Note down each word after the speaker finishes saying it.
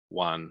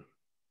One.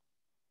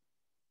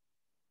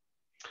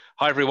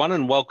 Hi everyone,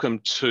 and welcome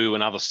to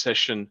another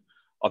session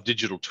of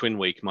Digital Twin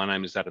Week. My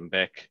name is Adam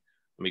Beck.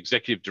 I'm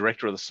Executive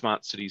Director of the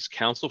Smart Cities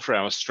Council for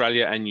our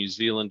Australia and New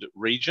Zealand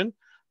region.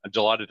 I'm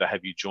delighted to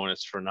have you join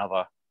us for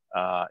another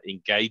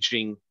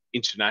engaging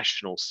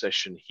international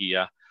session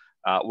here.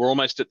 We're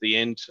almost at the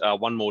end,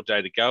 one more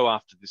day to go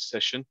after this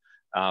session,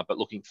 but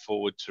looking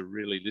forward to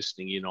really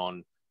listening in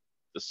on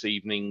this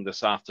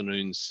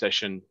afternoon's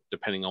session,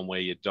 depending on where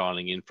you're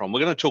dialing in from.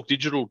 We're going to talk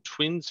digital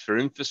twins for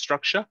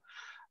infrastructure.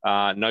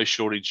 No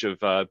shortage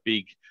of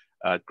big,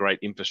 great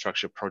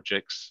infrastructure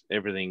projects,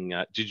 everything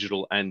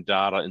digital and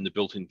data in the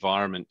built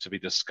environment to be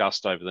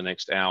discussed over the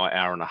next hour,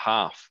 hour and a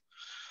half.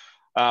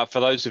 For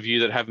those of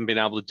you that haven't been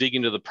able to dig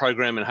into the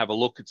program and have a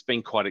look, it's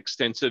been quite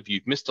extensive.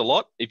 You've missed a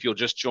lot if you're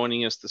just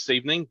joining us this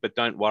evening, but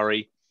don't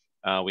worry,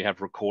 we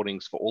have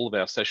recordings for all of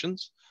our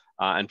sessions.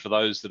 And for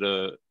those that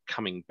are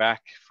coming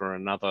back for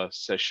another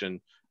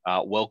session,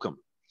 welcome.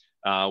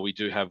 We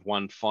do have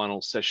one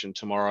final session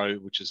tomorrow,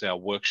 which is our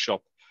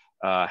workshop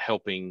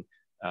helping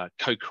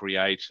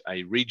co-create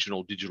a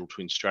regional digital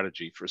twin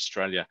strategy for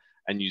Australia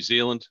and New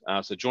Zealand.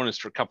 So join us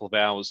for a couple of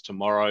hours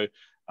tomorrow,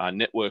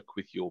 network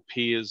with your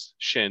peers,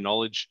 share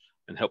knowledge,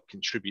 and help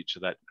contribute to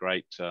that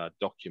great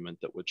document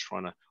that we're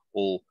trying to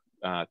all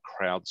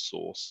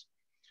crowdsource.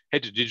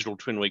 Head to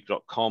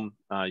digitaltwinweek.com.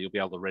 You'll be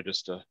able to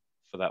register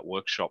for that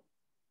workshop.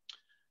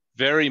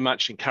 Very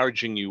much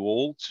encouraging you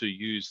all to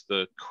use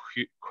the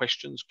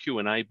questions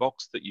Q&A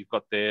box that you've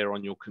got there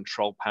on your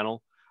control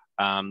panel.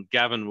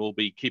 Gavin will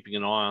be keeping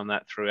an eye on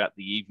that throughout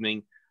the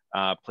evening.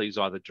 Please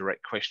either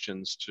direct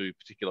questions to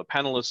particular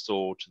panelists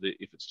or to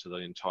if it's to the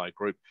entire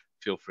group,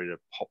 feel free to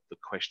pop the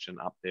question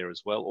up there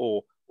as well,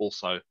 or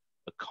also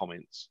the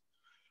comments.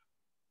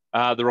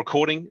 The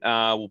recording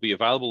will be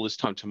available this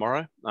time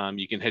tomorrow.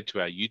 You can head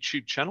to our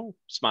YouTube channel,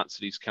 Smart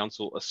Cities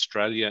Council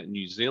Australia,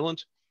 New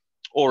Zealand,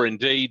 or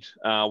indeed,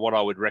 what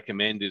I would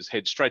recommend is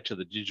head straight to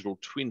the Digital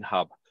Twin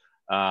Hub.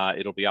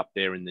 It'll be up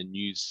there in the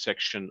news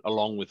section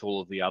along with all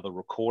of the other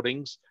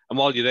recordings. And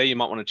while you're there, you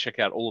might want to check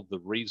out all of the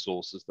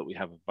resources that we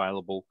have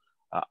available,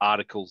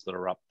 articles that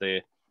are up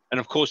there. And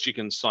of course, you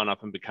can sign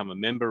up and become a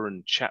member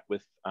and chat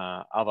with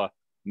other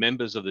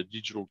members of the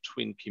Digital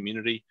Twin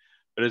community.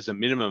 But as a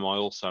minimum, I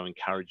also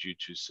encourage you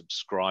to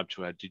subscribe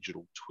to our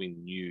Digital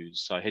Twin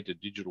news. So head to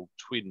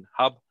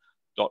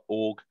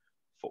digitaltwinhub.org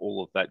for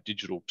all of that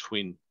digital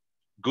twin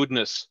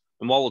goodness.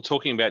 And while we're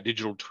talking about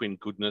digital twin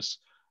goodness,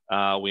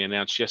 we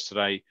announced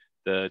yesterday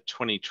the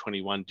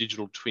 2021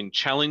 Digital Twin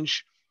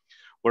Challenge.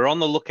 We're on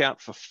the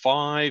lookout for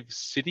 5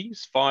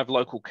 cities, 5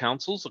 local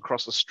councils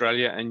across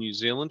Australia and New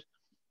Zealand,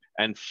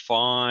 and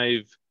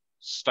 5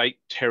 state,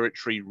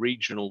 territory,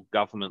 regional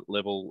government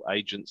level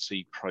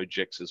agency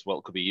projects as well.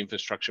 It could be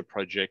infrastructure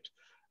project,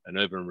 an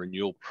urban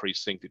renewal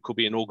precinct. It could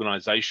be an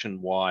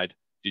organisation-wide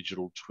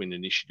digital twin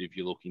initiative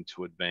you're looking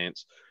to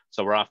advance.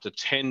 So we're after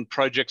 10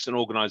 projects and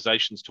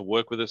organisations to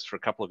work with us for a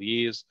couple of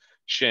years,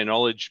 share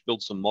knowledge,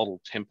 build some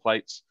model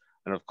templates,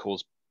 and of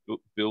course,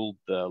 build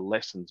the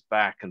lessons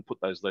back and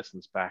put those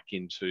lessons back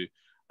into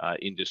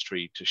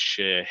industry to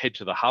share. Head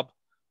to the hub.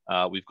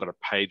 We've got a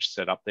page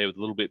set up there with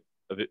a little bit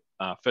of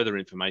further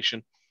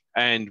information,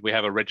 and we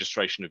have a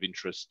registration of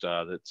interest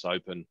that's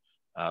open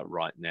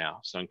right now.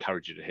 So I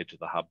encourage you to head to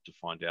the hub to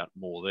find out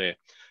more there.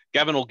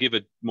 Gavin will give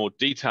a more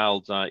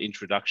detailed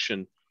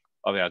introduction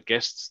of our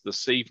guests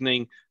this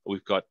evening.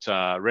 We've got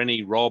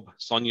Rennie, Rob,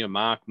 Sonia,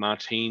 Marc,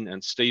 Martine,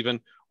 and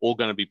Stephen, all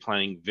going to be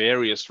playing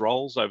various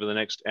roles over the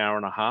next hour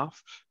and a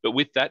half. But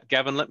with that,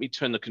 Gavin, let me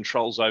turn the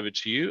controls over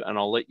to you, and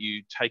I'll let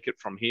you take it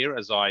from here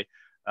as I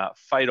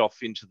fade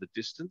off into the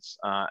distance,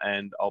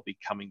 and I'll be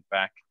coming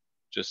back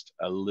just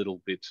a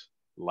little bit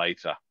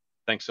later.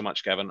 Thanks so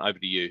much, Gavin. Over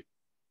to you.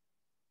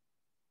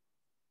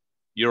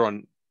 You're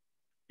on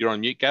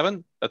mute,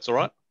 Gavin. That's all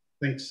right.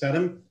 Thanks,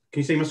 Adam.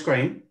 Can you see my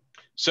screen?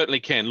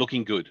 Certainly can.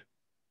 Looking good.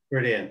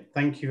 Brilliant.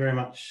 Thank you very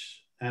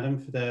much, Adam,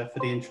 for the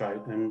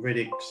intro. I'm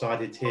really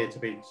excited here to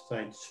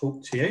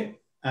talk to you.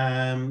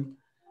 Let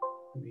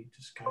me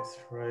just go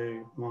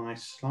through my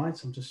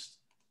slides. I'm just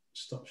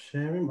stop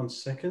sharing 1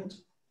 second.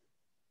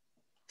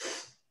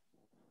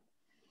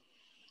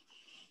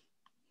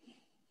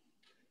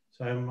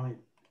 So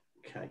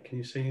okay, can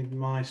you see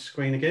my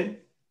screen again?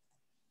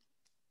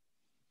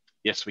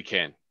 Yes, we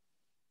can.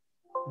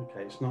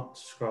 Okay, it's not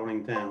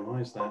scrolling down. Why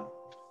is that?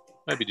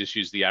 Maybe just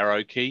use the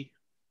arrow key.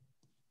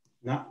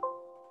 No.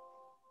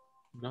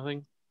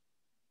 Nothing.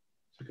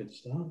 It's a good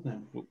start,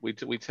 no.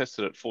 We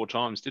tested it 4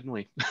 times, didn't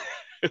we?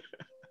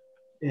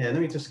 Yeah, let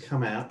me just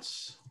come out.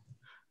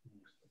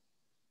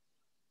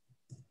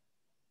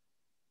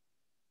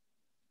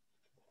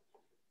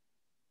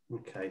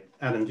 Okay,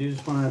 Adam, do you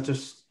just want to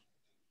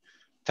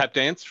tap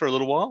dance for a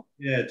little while?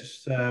 Yeah,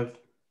 just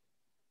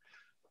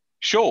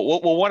Sure.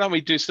 Well, why don't we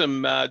do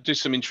some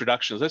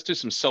introductions? Let's do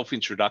some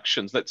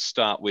self-introductions. Let's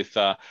start with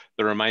the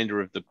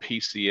remainder of the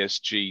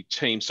PCSG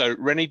team. So,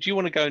 Rennie, do you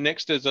want to go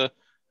next as an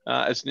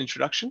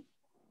introduction?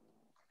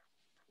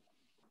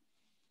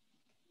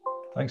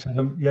 Thanks,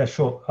 Adam. Yeah,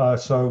 sure.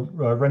 So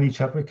Rennie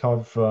Chadwick,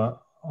 I've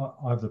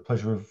I have the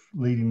pleasure of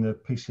leading the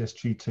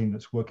PCSG team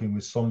that's working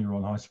with Sonia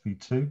on High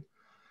Speed 2.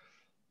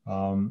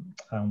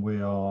 And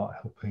we are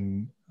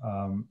helping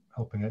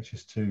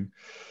HS2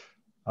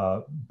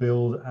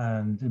 build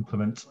and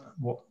implement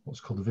what's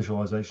called the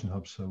visualization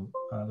hub. So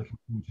looking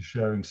forward to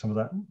sharing some of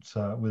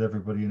that with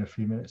everybody in a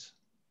few minutes.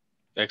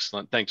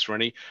 Excellent. Thanks,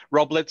 Rennie.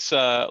 Rob, let's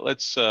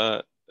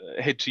head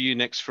to you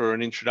next for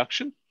an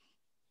introduction.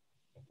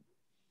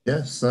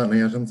 Yes,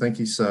 certainly, Adam. Thank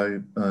you.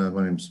 So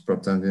my name's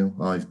Rob Daniel.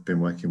 I've been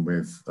working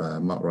with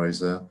Marc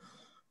Rozsa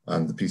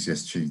and the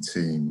PCSG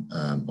team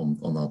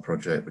on our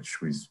project, which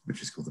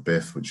is called the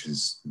BIF, which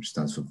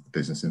stands for the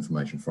Business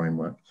Information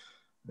Framework.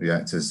 We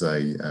act as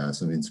a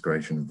sort of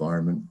integration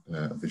environment,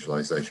 a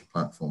visualization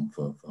platform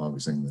for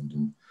Highways England,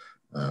 and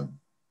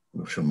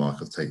I'm sure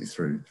Marc will take you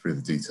through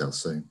the details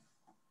soon.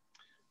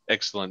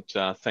 Excellent.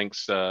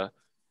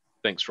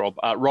 Thanks, Rob.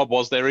 Rob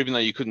was there, even though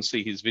you couldn't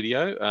see his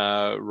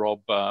video.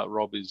 Rob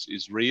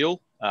is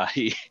real.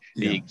 He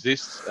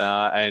exists,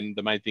 and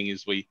the main thing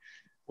is we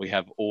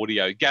have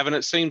audio. Gavin,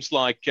 it seems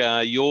like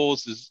your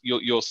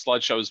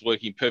slideshow is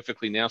working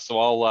perfectly now.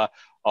 So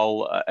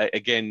I'll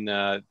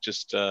again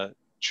just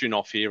tune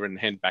off here and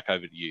hand back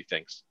over to you.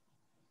 Thanks.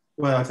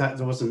 Well, if that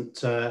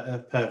wasn't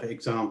a perfect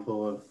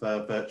example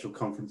of virtual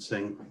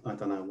conferencing, I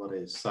don't know what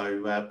is.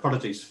 So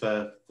apologies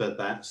for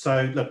that.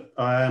 So look,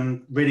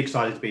 I'm really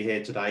excited to be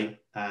here today.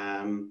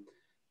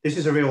 This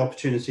is a real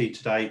opportunity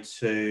today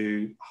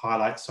to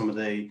highlight some of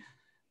the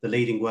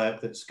leading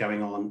work that's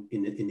going on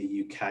in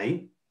the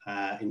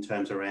UK in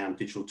terms around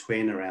digital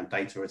twin, around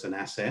data as an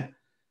asset.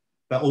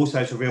 But also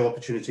it's a real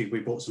opportunity. We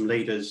brought some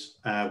leaders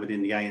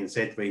within the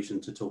ANZ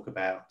region to talk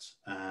about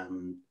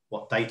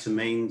what data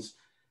means,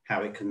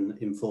 how it can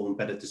inform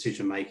better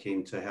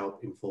decision-making to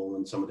help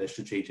inform some of their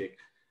strategic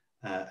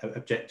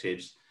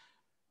objectives.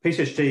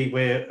 PCSG,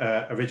 we're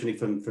originally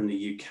from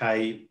the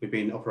UK. We've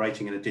been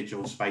operating in a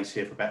digital space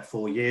here for about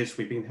 4 years.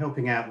 We've been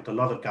helping out with a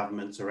lot of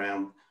governments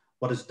around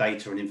what does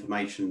data and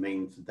information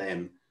mean for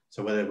them.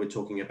 So whether we're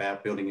talking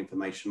about building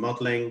information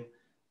modelling,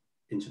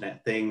 Internet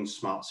of Things,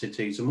 smart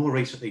cities, and more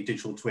recently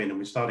digital twin, and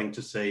we're starting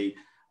to see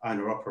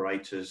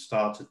owner-operators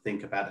start to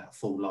think about that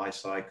full life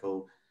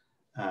cycle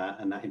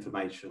and that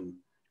information.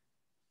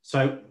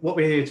 So what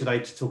we're here today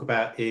to talk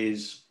about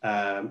is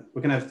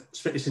we're going to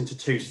split this into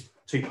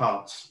two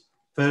parts.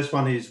 First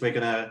one is we're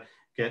going to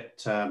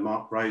get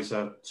Marc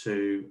Rozsa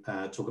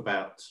to talk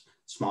about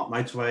Smart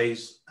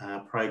Motorways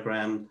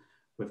program.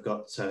 We've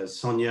got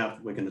Sonia,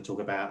 we're going to talk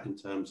about in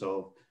terms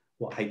of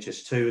what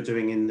HS2 are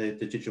doing in the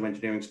digital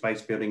engineering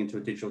space, building into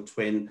a digital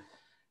twin.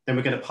 Then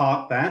we're going to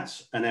park that,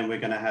 and then we're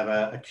going to have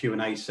a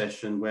Q&A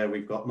session where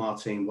we've got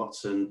Martine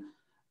Watson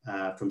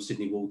from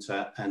Sydney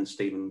Water and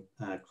Stephen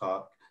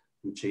Clarke,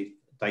 Chief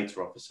Data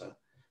Officer.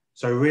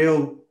 So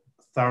real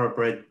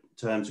thoroughbred in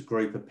terms of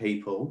group of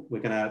people.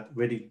 We're going to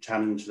really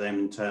challenge them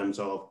in terms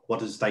of what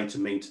does data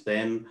mean to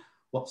them?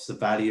 What's the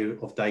value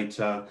of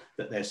data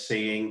that they're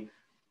seeing?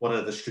 What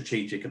are the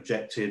strategic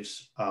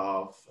objectives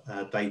of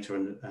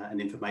data and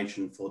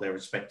information for their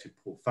respective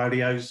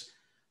portfolios?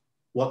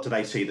 What do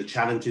they see the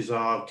challenges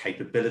are,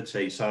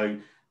 capability? So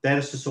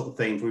there's the sort of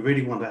things we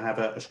really want to have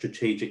a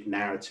strategic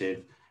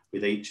narrative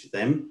with each of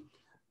them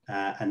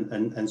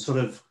and sort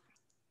of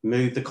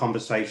move the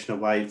conversation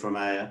away from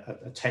a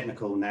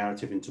technical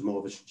narrative into more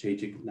of a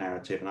strategic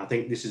narrative. And I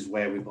think this is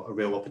where we've got a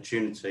real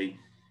opportunity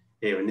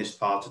here in this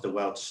part of the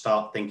world to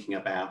start thinking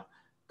about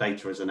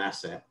data as an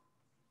asset.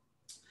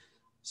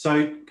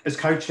 So as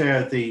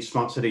co-chair of the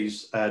Smart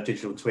Cities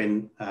Digital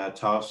Twin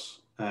Task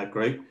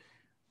Group,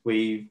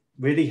 we're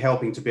really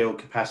helping to build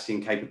capacity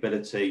and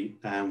capability,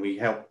 and we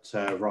helped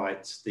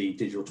write the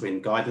Digital Twin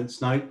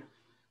Guidance Note.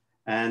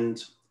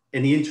 And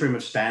in the interim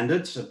of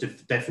standards, a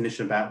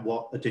definition about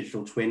what a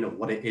digital twin or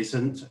what it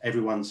isn't,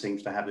 everyone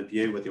seems to have a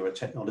view, whether you're a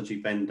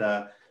technology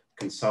vendor,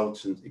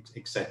 consultant,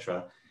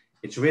 etc.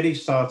 It's really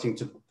starting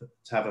to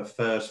have a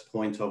first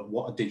point of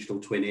what a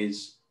digital twin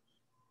is,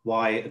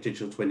 why a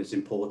digital twin is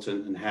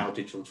important, and how a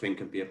digital twin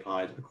can be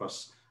applied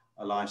across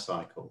a life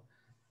cycle.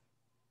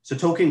 So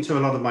talking to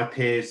a lot of my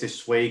peers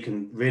this week,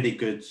 and really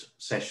good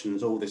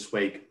sessions all this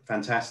week,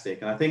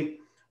 fantastic. And I think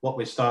what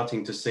we're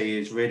starting to see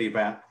is really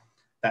about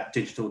that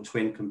digital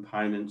twin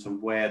component and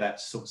where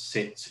that sort of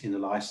sits in the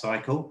life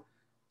cycle.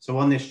 So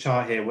on this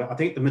chart here, I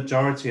think the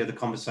majority of the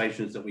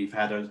conversations that we've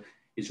had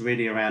is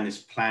really around this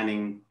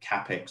planning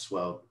CapEx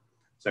world.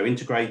 So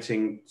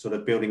integrating sort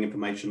of building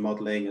information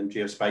modeling and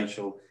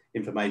geospatial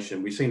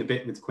information. We've seen a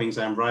bit with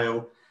Queensland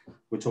Rail.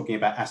 We're talking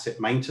about asset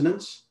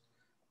maintenance.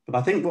 But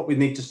I think what we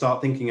need to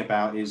start thinking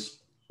about is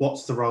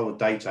what's the role of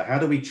data? How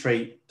do we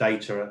treat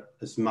data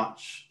as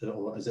much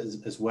or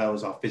as well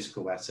as our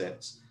physical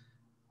assets?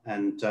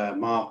 And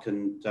Marc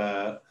and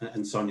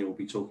Sonia will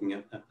be talking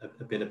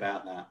a bit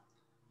about that.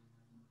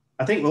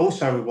 I think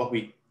also what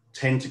we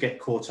tend to get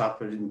caught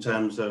up in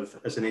terms of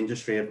as an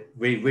industry,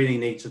 we really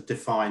need to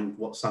define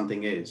what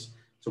something is.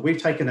 So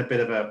we've taken a bit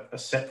of a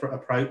separate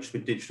approach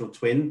with digital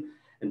twin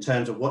in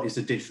terms of what is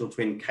the digital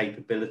twin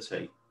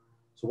capability.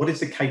 So what is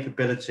the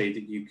capability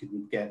that you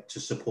can get to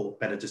support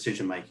better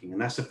decision making?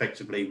 And that's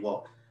effectively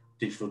what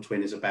digital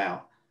twin is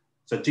about.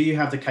 So do you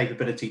have the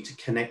capability to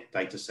connect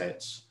data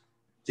sets?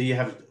 Do you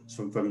have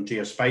from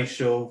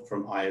geospatial,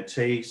 from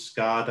IoT,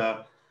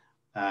 SCADA,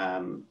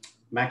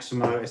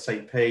 Maximo,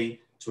 SAP,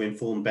 to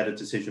inform better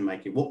decision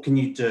making? What can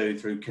you do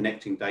through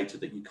connecting data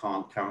that you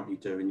can't currently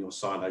do in your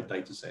siloed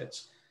data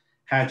sets?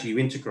 How do you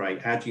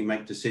integrate? How do you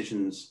make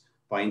decisions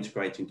by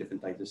integrating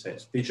different data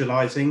sets?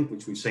 Visualizing,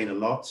 which we've seen a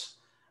lot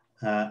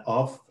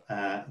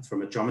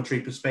from a geometry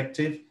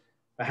perspective,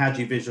 but how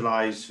do you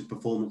visualize the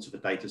performance of a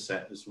data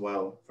set as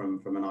well from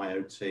an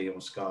IoT or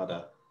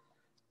SCADA?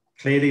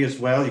 Clearly as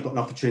well, you've got an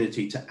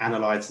opportunity to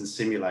analyze and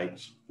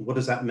simulate. What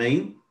does that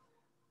mean?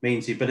 It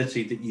means the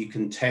ability that you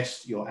can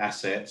test your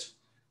asset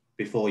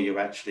before you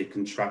actually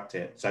construct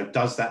it. So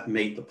does that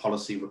meet the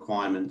policy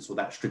requirements or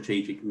that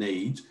strategic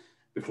need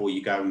before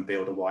you go and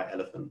build a white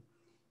elephant?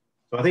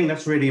 So I think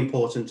that's really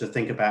important to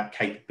think about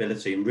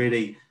capability, and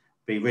really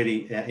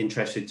be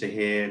interested to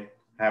hear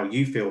how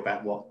you feel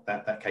about what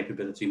that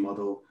capability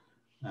model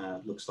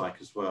looks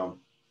like as well.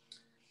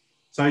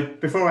 So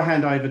before I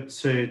hand over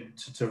to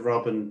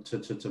Rob and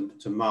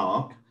to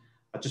Marc,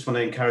 I just want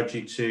to encourage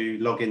you to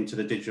log into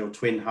the Digital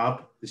Twin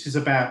Hub. This is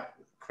about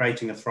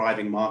creating a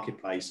thriving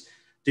marketplace.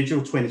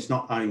 Digital Twin is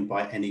not owned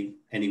by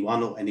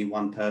anyone or any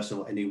one person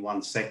or any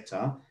one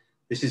sector.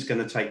 This is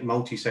going to take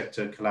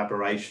multi-sector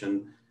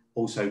collaboration,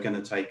 also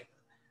going to take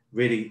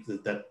really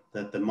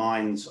the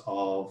minds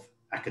of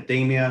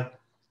academia,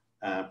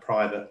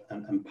 private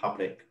and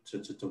public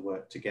to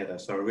work together.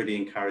 So I really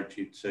encourage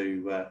you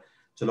to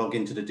log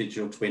into the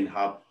Digital Twin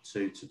Hub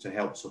to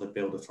help sort of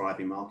build a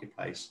thriving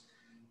marketplace.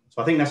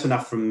 So I think that's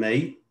enough from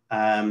me.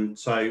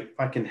 So if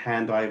I can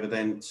hand over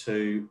then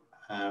to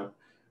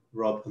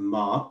Rob and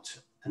Marc,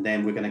 and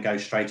then we're going to go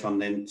straight on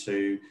then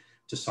to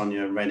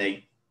Sonia and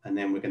Rennie, and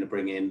then we're going to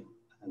bring in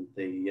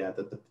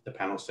the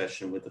panel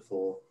session with the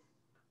four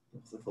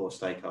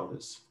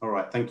stakeholders. All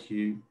right, thank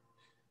you.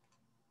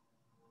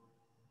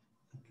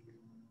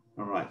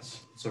 All right,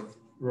 so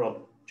Rob,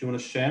 do you want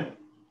to share?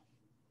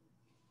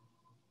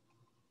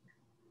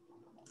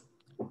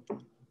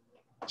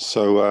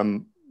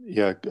 So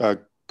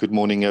good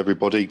morning,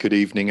 everybody. Good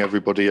evening,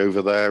 everybody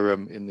over there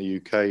in the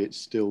UK. It's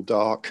still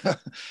dark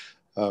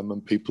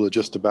and people are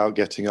just about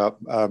getting up.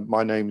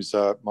 My name's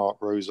Marc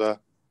Rozsa.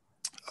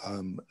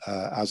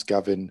 As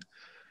Gavin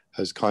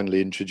has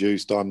kindly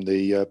introduced, I'm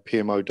the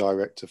PMO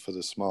director for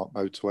the Smart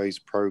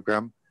Motorways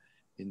programme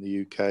in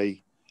the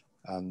UK.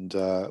 And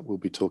we'll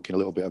be talking a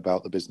little bit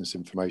about the business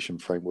information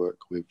framework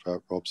with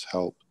Rob's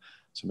help.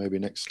 So maybe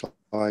next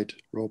slide,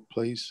 Rob,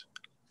 please.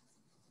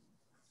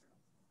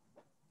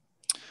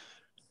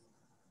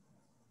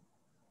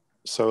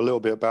 So a little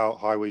bit about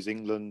Highways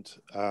England.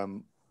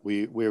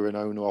 We're an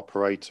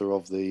owner-operator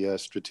of the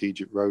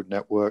strategic road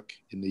network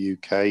in the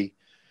UK.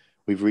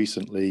 We've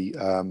recently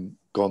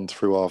gone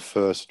through our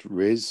first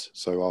RIS,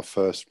 so our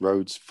first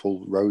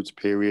full roads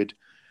period,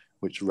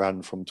 which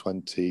ran from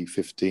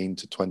 2015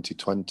 to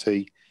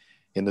 2020.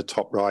 In the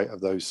top right of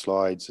those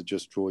slides, I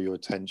just draw your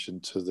attention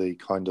to the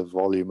kind of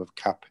volume of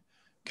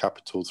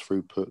capital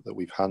throughput that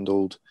we've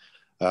handled.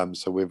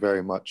 So we're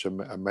very much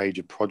a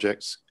major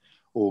projects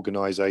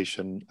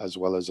organisation, as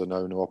well as an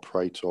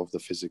owner-operator of the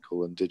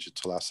physical and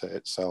digital asset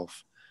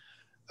itself.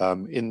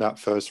 In that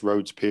first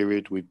roads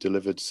period, we've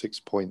delivered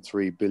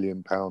 £6.3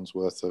 billion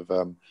worth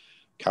of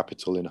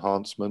capital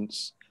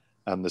enhancements,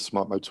 and the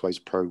Smart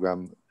Motorways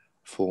programme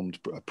formed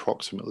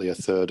approximately a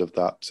third of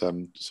that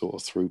sort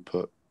of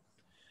throughput.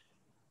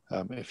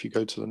 If you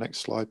go to the next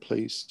slide,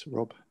 please,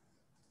 Rob.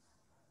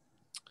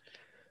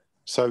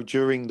 So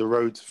during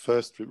the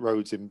first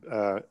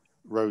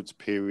roads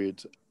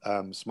period,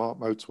 Smart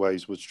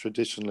Motorways was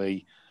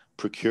traditionally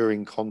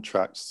procuring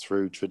contracts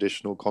through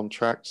traditional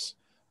contracts.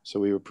 So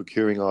we were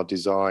procuring our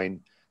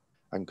design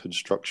and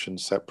construction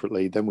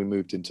separately. Then we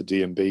moved into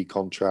D&B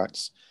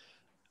contracts.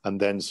 And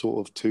then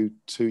sort of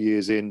two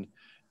years in,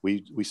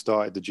 we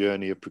started the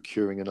journey of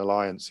procuring an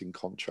alliancing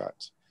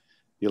contract.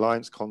 The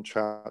alliance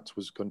contract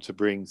was going to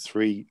bring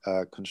 3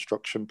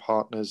 construction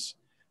partners,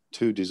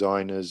 2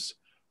 designers,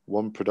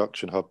 1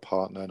 production hub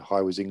partner, and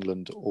Highways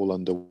England, all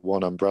under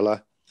one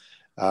umbrella.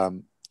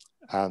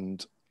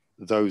 And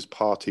those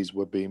parties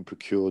were being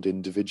procured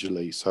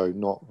individually, so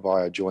not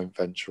via joint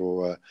venture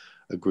or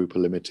a group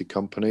of limited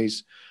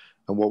companies.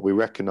 And what we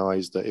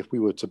recognised that if we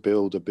were to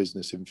build a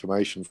business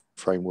information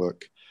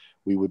framework,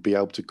 we would be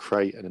able to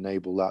create and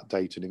enable that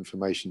data and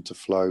information to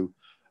flow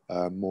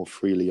more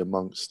freely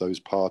amongst those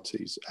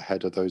parties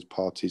ahead of those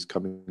parties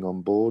coming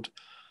on board.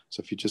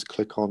 So if you just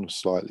click on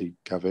slightly,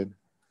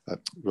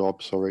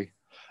 Rob, sorry.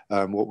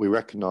 What we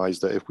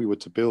recognised that if we were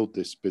to build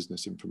this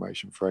business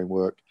information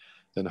framework,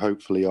 then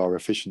hopefully our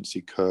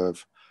efficiency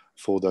curve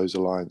for those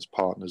alliance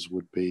partners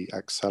would be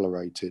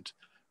accelerated,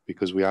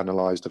 because we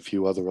analysed a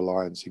few other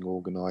alliancing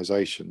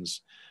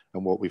organisations,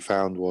 and what we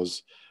found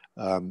was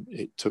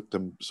it took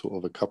them sort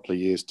of a couple of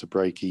years to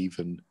break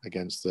even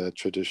against their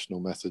traditional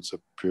methods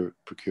of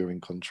procuring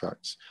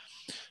contracts.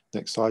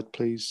 Next slide,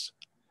 please,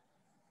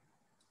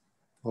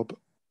 Rob.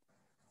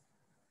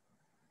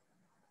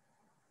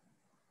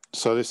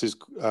 So this is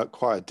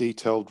quite a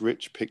detailed,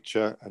 rich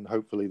picture, and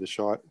hopefully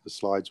the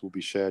slides will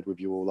be shared with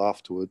you all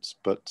afterwards.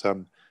 But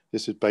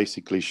this is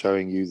basically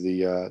showing you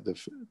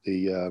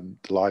the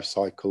life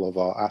cycle of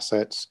our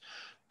assets,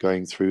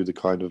 going through the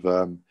kind of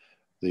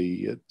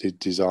the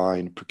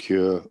design,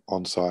 procure,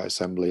 on-site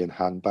assembly, and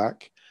hand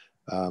back.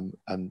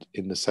 And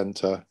in the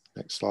centre,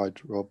 next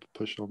slide, Rob,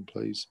 push on,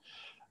 please.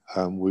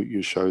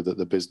 You show that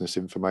the business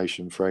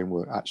information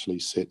framework actually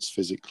sits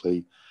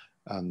physically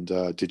and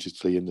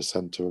digitally in the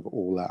centre of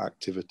all that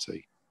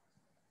activity.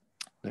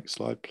 Next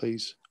slide,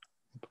 please.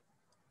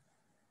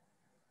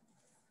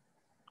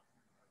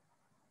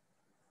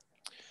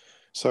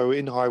 So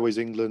in Highways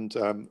England,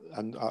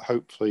 and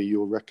hopefully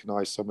you'll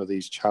recognise some of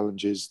these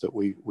challenges that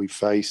we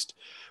faced.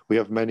 We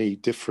have many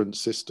different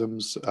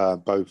systems,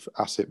 both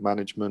asset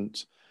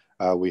management.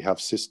 We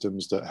have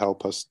systems that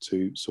help us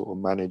to sort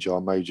of manage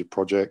our major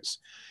projects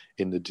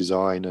in the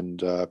design and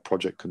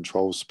project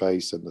control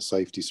space and the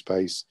safety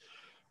space.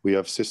 We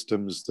have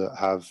systems that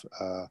have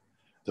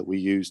that we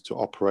use to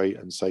operate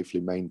and safely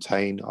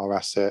maintain our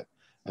asset.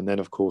 And then,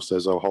 of course,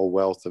 there's a whole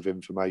wealth of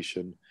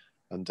information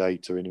and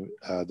data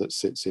that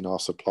sits in our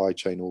supply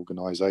chain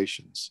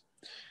organizations.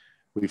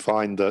 We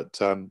find that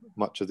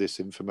much of this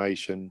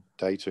information,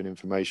 data and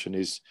information,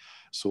 is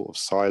sort of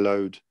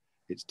siloed.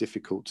 It's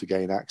difficult to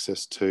gain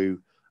access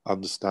to,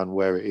 understand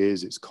where it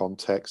is, its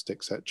context,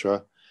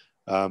 etc.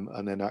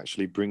 And then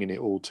actually bringing it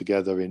all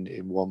together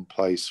in one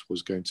place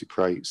was going to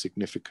create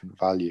significant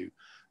value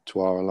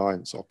to our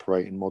alliance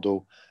operating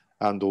model,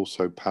 and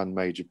also pan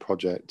major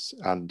projects,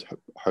 and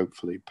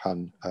hopefully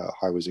pan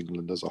Highways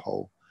England as a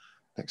whole.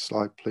 Next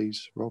slide,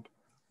 please, Rob.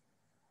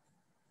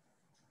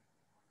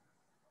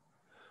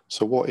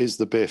 So what is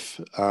the BIF?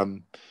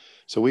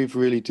 So we've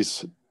really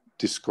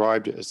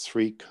described it as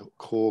three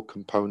core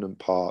component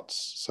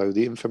parts. So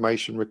the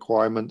information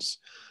requirements,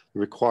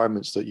 the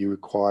requirements that you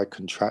require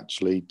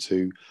contractually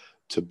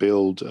to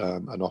build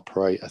and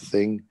operate a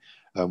thing,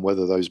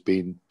 whether those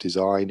being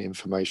design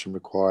information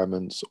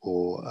requirements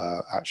or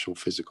actual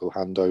physical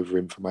handover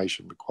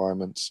information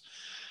requirements.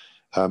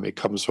 It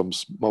comes from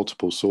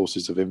multiple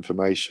sources of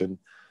information.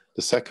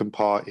 The second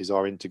part is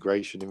our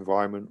integration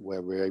environment,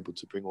 where we're able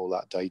to bring all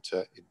that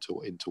data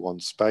into one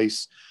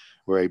space.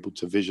 We're able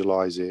to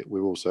visualize it.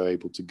 We're also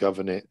able to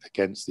govern it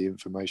against the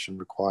information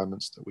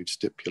requirements that we've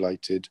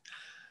stipulated.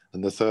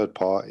 And the third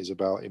part is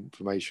about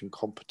information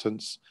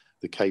competence,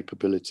 the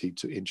capability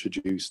to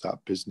introduce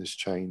that business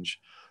change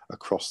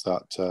across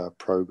that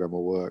program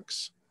of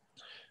works.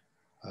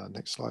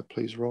 Next slide,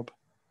 please, Rob.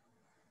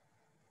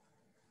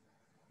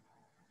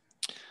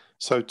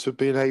 So to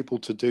being able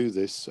to do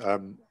this,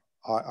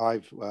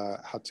 I've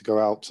had to go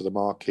out to the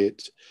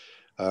market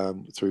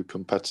through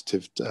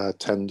competitive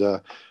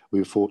tender. We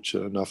were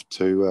fortunate enough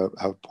to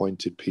have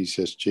appointed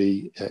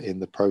PSCG in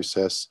the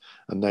process,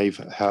 and they've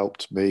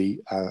helped me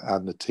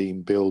and the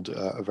team build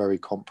a very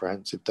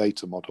comprehensive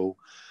data model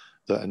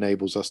that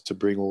enables us to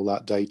bring all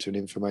that data and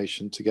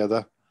information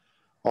together.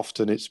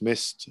 Often it's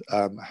missed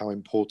how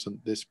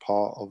important this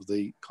part of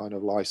the kind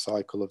of life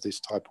cycle of this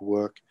type of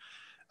work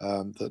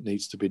that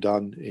needs to be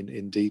done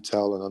in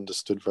detail and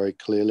understood very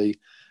clearly.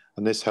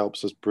 And this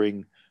helps us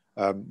bring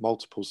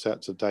multiple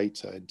sets of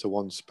data into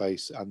one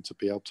space and to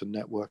be able to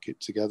network it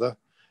together.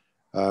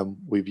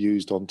 We've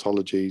used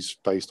ontologies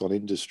based on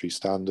industry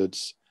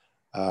standards,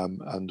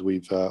 and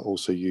we've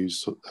also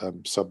used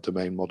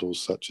subdomain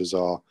models such as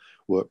our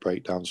work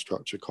breakdown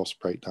structure, cost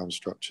breakdown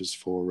structures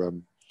for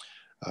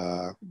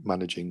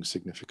managing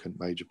significant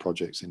major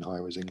projects in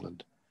Highways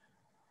England.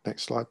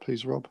 Next slide,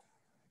 please, Rob.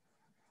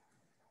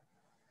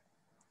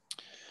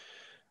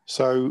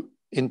 So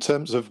in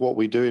terms of what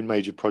we do in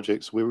major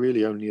projects, we're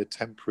really only a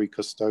temporary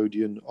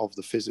custodian of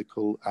the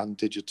physical and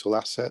digital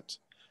asset.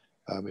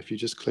 If you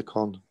just click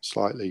on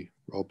slightly,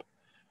 Rob,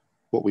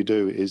 what we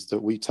do is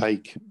that we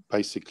take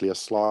basically a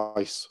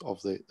slice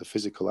of the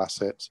physical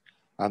asset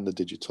and the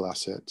digital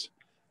asset,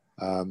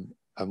 and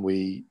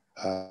we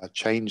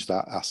change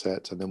that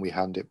asset, and then we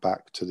hand it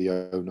back to the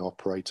owner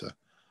operator.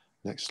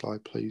 Next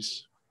slide,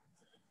 please.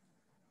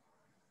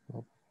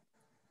 Rob.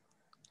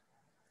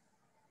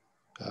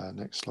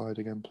 Next slide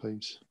again,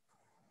 please.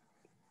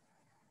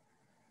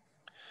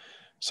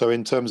 So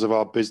in terms of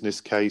our business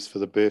case for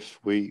the BIF,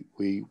 we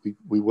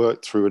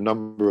worked through a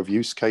number of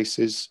use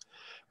cases.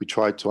 We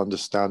tried to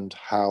understand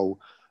how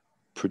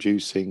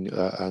producing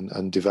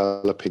and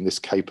developing this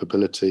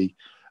capability,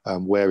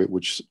 where it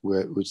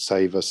would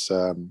save us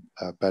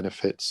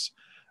benefits,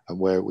 and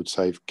where it would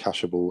save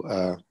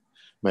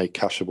make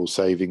cashable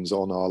savings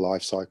on our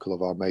life cycle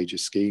of our major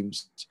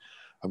schemes.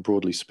 And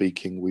broadly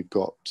speaking, we've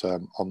got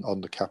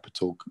on the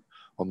capital,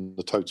 on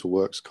the total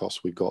works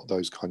cost, we've got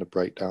those kind of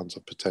breakdowns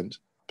of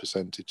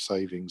percentage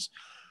savings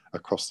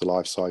across the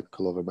life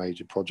cycle of a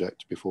major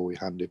project before we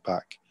hand it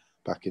back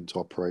into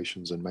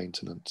operations and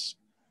maintenance.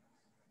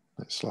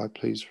 Next slide,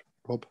 please,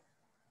 Rob.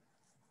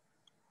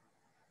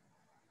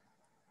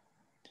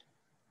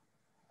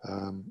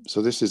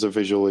 So this is a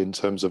visual in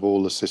terms of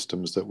all the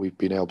systems that we've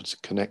been able to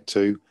connect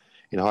to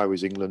in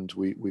Highways England,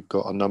 we've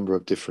got a number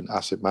of different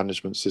asset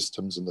management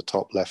systems. In the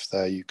top left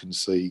there, you can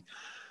see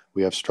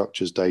we have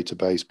structures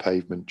database,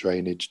 pavement,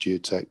 drainage,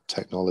 geotech,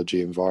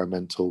 technology,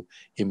 environmental,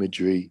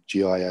 imagery,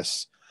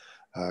 GIS,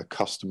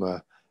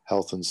 customer,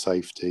 health and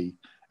safety,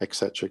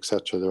 etc.,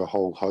 etc. There are a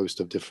whole host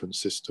of different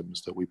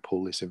systems that we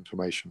pull this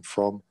information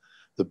from.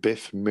 The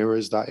BIF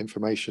mirrors that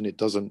information. It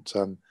doesn't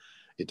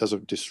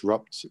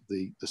disrupt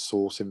the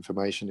source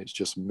information. It's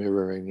just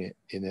mirroring it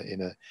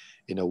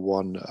in a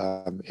one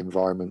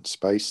environment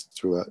space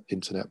through an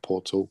internet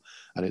portal,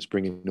 and it's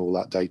bringing all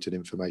that data and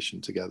information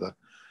together.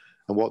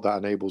 And what that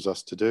enables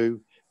us to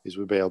do is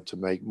we'll be able to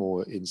make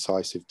more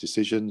incisive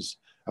decisions,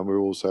 and we're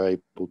also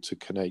able to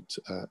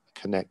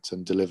connect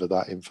and deliver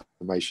that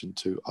information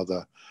to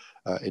other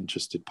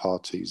interested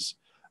parties,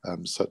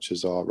 such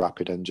as our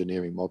rapid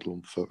engineering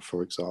model,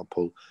 for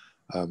example,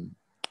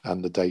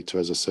 and the data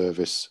as a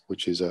service,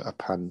 which is a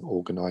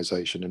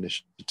pan-organisation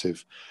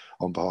initiative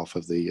on behalf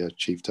of the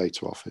Chief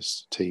Data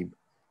Office team.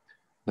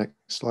 Next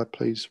slide,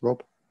 please,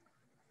 Rob.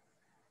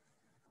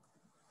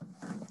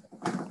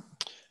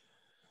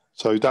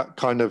 So that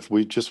kind of,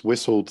 we just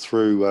whistled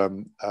through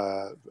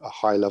a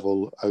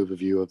high-level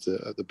overview of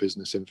the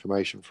business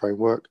information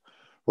framework.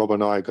 Rob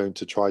and I are going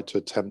to try to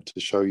attempt to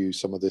show you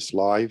some of this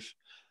live,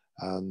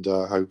 and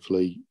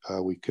hopefully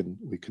we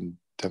can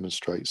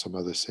demonstrate some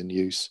of this in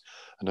use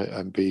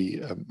and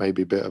be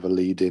maybe a bit of a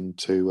lead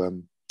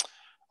into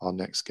our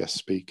next guest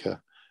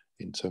speaker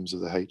in terms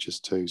of the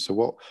HS2. So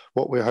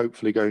what we're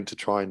hopefully going to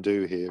try and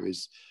do here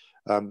is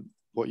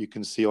what you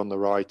can see on the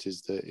right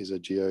is a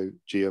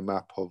geo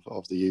map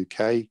of the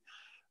UK.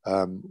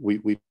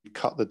 We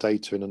cut the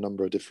data in a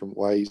number of different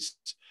ways.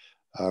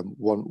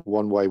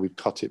 One way we've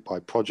cut it by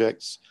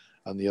projects,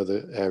 and the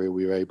other area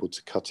we were able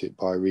to cut it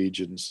by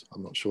regions.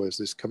 I'm not sure, is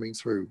this coming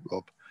through,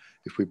 Rob?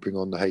 If we bring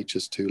on the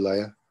HS2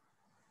 layer.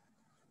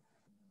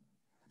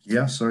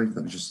 Yeah, sorry,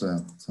 let me just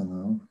turn that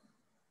on.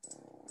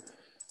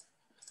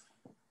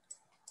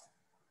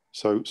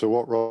 So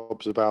what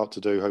Rob's about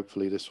to do,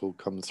 hopefully this will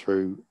come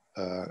through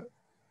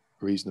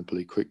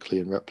reasonably quickly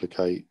and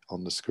replicate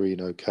on the screen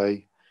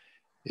okay,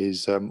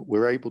 is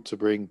we're able to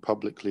bring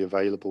publicly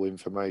available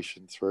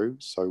information through.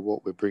 So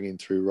what we're bringing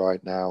through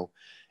right now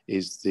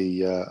is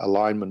the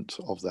alignment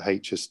of the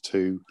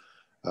HS2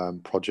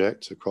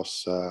 project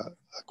across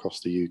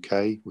the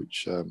UK,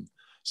 which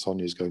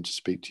Sonia is going to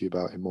speak to you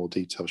about in more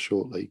detail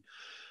shortly.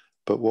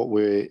 But what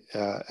we're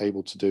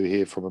able to do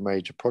here from a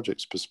major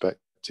projects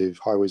perspective,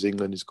 Highways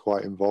England is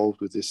quite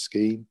involved with this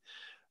scheme.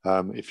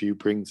 If you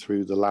bring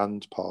through the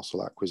land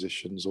parcel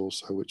acquisitions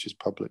also, which is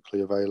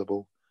publicly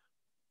available.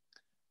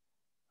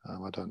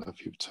 I don't know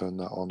if you've turned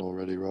that on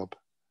already, Rob.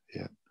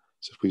 Yeah.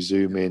 So if we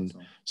zoom in,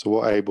 so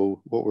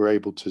what we're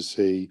able to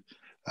see,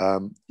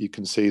 you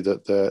can see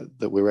that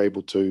we're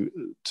able to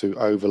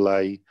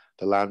overlay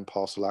the land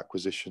parcel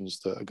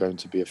acquisitions that are going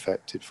to be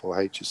affected for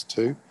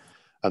HS2.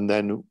 And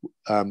then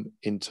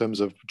in terms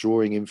of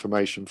drawing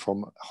information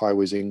from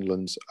Highways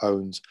England's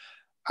own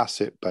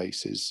asset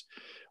bases,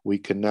 we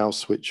can now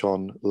switch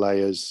on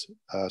layers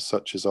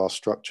such as our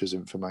structures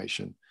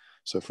information.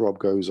 So if Rob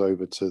goes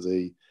over to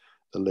the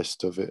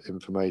list of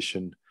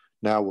information,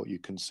 now what you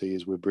can see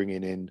is we're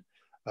bringing in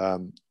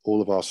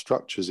all of our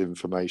structures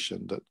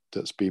information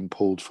that's been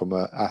pulled from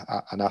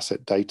an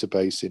asset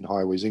database in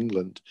Highways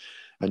England.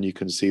 And you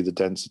can see the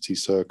density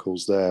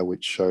circles there,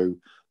 which show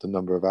the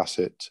number of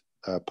asset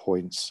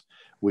points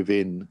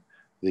within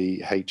the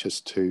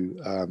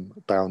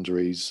HS2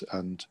 boundaries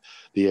and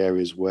the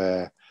areas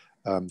where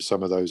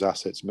some of those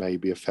assets may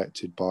be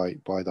affected by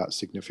that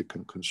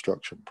significant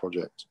construction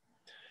project.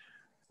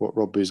 What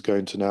Rob is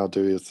going to now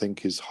do, I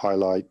think, is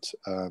highlight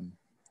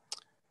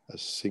a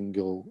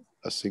single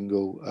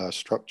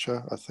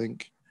structure, I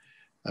think,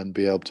 and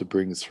be able to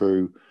bring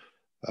through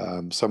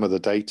some of the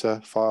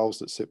data files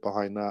that sit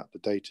behind that, the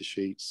data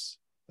sheets,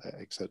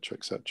 etc.,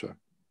 etc.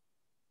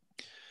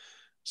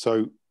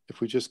 So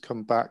if we just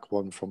come back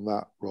one from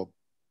that, Rob.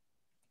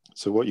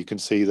 So what you can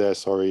see there,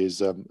 sorry,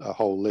 is a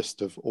whole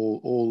list of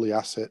all the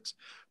asset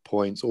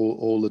points,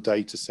 all the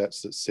data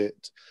sets that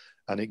sit,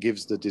 and it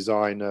gives the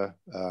designer,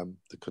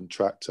 the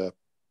contractor,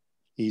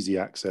 easy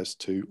access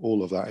to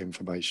all of that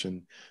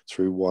information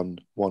through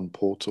one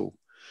portal.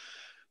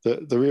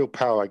 The real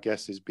power, I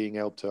guess, is being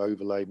able to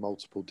overlay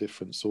multiple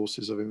different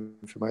sources of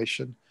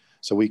information.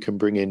 So we can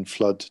bring in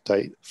flood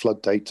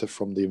data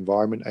from the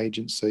Environment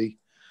Agency.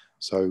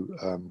 So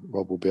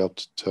Rob will be able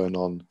to turn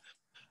on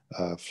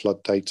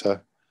flood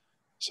data.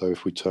 So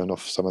if we turn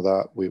off some of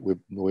that,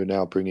 we're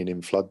now bringing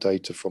in flood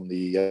data from the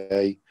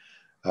EA.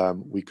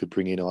 We could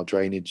bring in our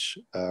drainage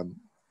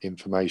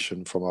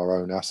information from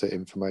our own asset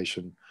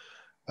information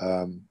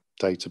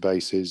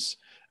databases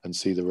and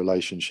see the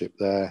relationship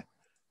there,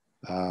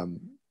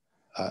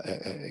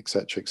 et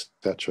cetera, et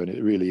cetera. And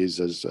it really is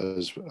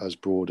as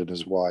broad and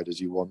as wide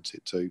as you want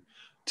it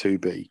to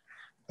be.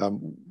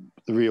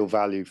 The real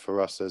value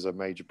for us as a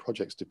major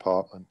projects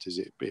department is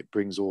it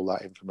brings all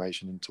that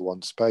information into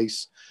one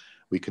space.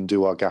 We can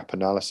do our gap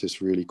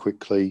analysis really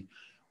quickly.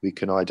 We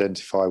can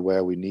identify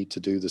where we need to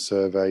do the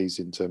surveys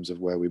in terms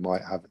of where we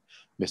might have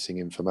missing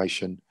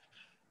information.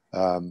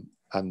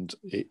 And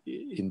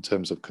in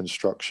terms of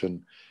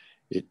construction,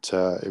 it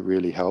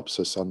really helps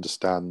us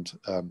understand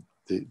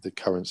the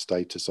current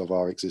status of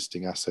our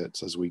existing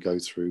assets as we go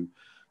through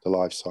the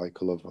life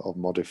cycle of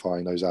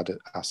modifying those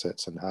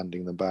assets and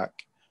handing them back.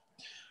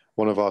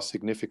 One of our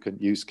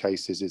significant use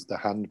cases is the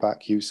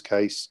hand-back use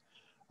case,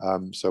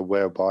 so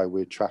whereby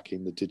we're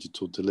tracking the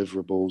digital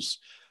deliverables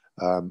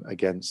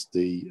against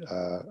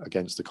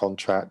the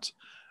contract,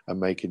 and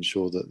making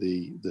sure that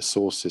the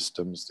source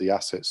systems, the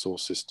asset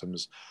source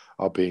systems,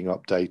 are being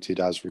updated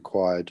as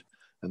required,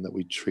 and that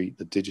we treat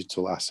the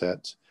digital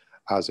asset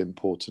as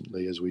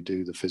importantly as we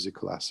do the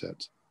physical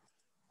asset.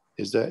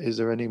 Is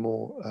there any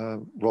more,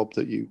 Rob,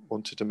 that you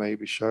wanted to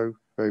maybe show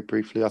very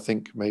briefly? I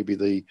think maybe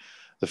the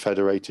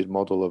federated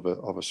model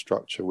of a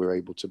structure, we're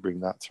able to bring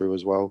that through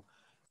as well.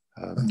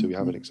 Do we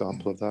have an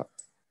example of that?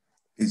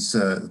 It's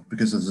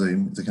because of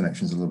Zoom, the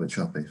connection's a little bit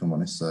choppy, if I'm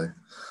honest. So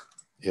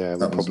yeah,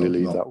 we'll probably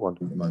leave that one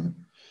at the moment.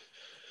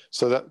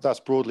 So that's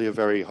broadly a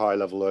very high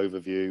level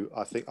overview.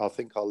 I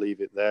think I'll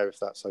leave it there if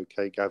that's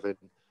okay, Gavin.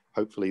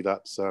 Hopefully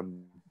that's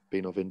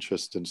been of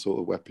interest and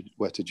sort of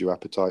whetted your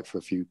appetite for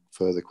a few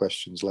further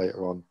questions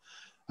later on.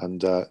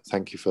 And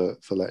thank you for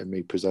letting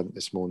me present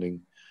this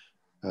morning.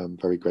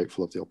 Very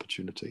grateful of the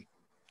opportunity.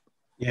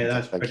 Yeah,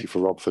 that's thank you for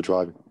Rob for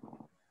driving.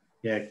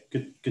 Yeah,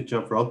 good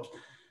job, Rob.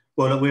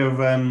 Well,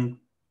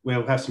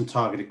 we'll have some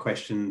targeted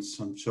questions,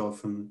 I'm sure,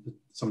 from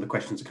some of the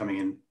questions are coming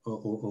in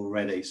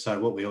already. So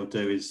what we'll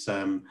do is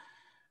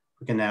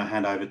we can now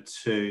hand over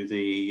to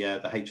the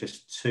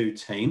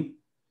HS2 team.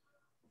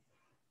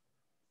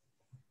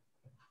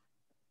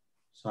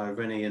 So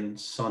Rennie and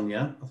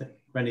Sonia, I think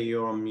Rennie,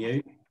 you're on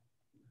mute.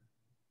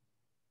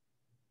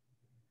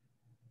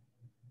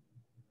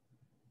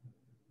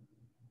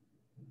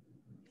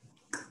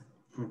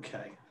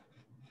 Okay.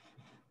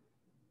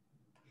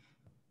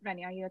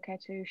 Rennie, are you okay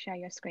to share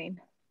your screen?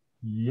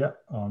 Yeah,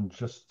 I'm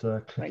just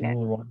clicking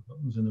all the right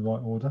buttons in the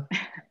right order.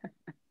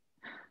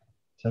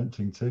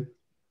 Tempting to.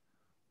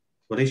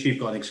 Well, at least you've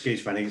got an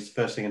excuse, Rennie. It's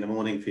the first thing in the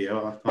morning for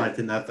you. I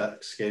didn't have that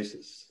excuse.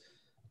 It's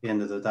the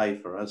end of the day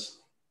for us.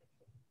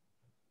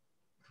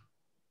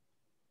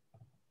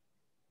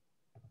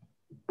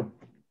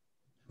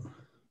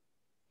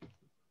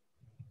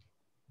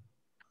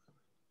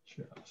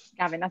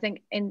 Gavin, I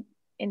think in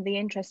the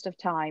interest of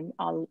time,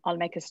 I'll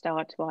make a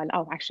start while,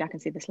 oh, actually I can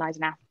see the slides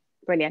now.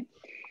 Brilliant.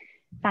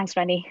 Thanks,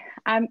 Rennie.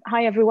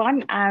 Hi,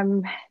 everyone.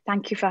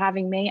 Thank you for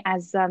having me.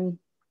 As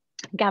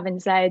Gavin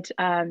said,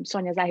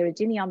 Sonia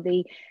Zahiroddiny, I'm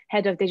the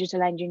head of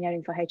digital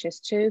engineering for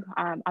HS2.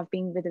 I've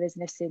been with the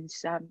business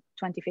since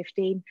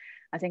 2015.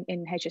 I think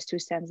in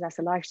HS2's terms, that's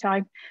a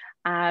lifetime.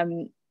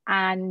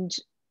 And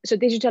so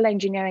digital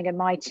engineering and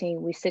my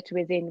team, we sit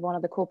within one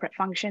of the corporate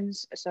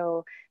functions.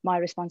 So my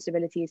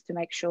responsibility is to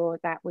make sure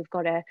that we've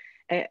got a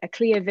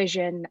clear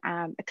vision,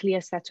 a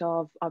clear set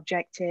of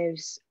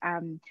objectives,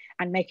 and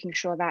making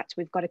sure that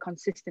we've got a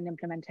consistent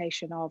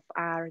implementation of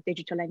our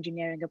digital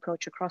engineering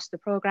approach across the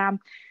program.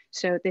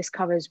 So this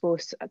covers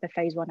both the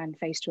phase 1 and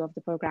phase 2 of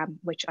the program,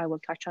 which I will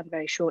touch on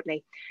very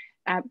shortly.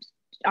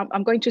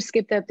 I'm going to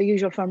skip the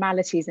usual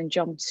formalities and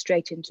jump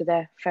straight into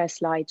the first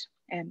slide,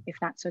 if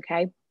that's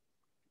okay.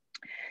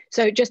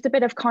 So just a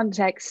bit of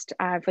context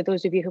for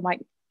those of you who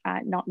might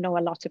not know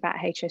a lot about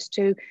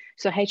HS2.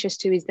 So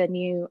HS2 is the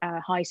new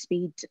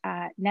high-speed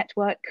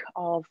network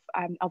of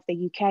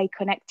the UK,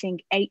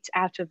 connecting 8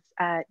 out of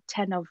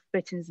 10 of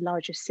Britain's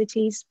largest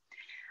cities.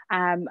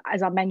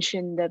 As I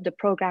mentioned, the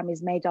program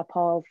is made up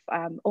of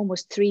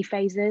almost 3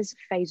 phases.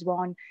 Phase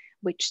 1,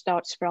 which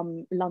starts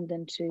from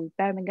London to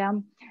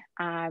Birmingham.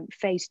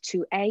 Phase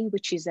 2A,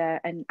 which is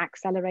an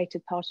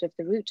accelerated part of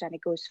the route, and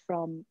it goes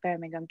from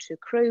Birmingham to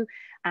Crewe.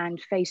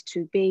 And phase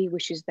 2B,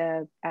 which is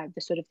the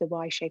sort of the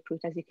Y-shaped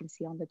route, as you can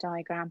see on the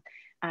diagram,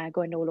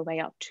 going all the way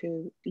up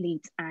to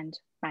Leeds and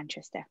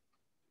Manchester.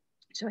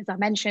 So as I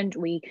mentioned,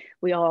 we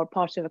are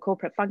part of a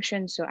corporate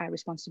function, so our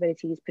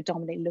responsibility is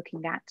predominantly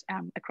looking at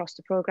across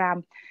the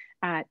program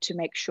to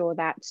make sure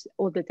that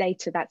all the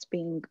data that's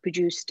being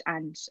produced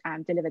and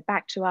delivered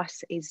back to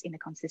us is in a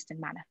consistent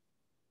manner.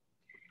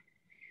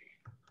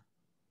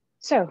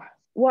 So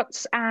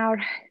what's our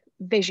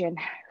vision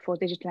for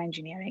digital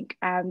engineering?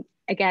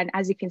 Again,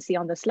 as you can see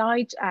on the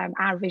slide,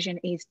 our vision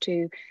is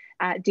to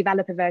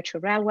develop a virtual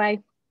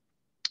railway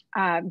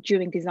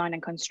during design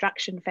and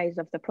construction phase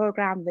of the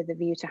program, with a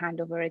view to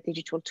hand over a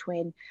digital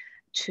twin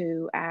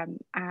to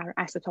our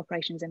asset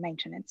operations and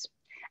maintenance.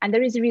 And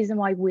there is a reason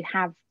why we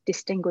have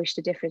distinguished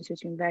the difference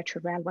between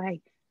virtual railway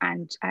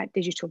and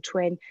digital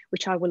twin,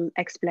 which I will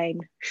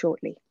explain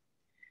shortly.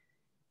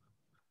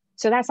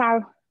 So that's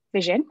our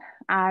vision.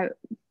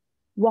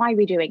 Why are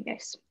we doing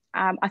this?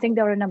 I think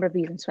there are a number of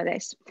reasons for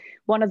this.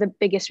 One of the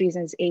biggest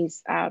reasons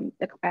is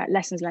the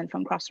lessons learned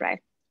from Crossrail.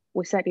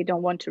 We certainly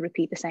don't want to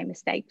repeat the same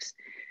mistakes.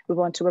 We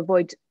want to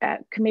avoid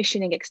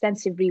commissioning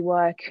extensive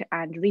rework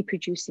and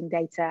reproducing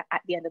data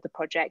at the end of the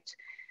project.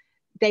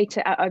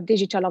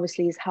 Digital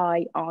obviously is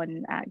high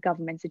on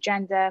government's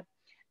agenda,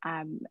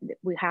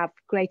 we have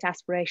great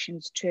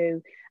aspirations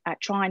to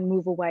try and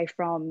move away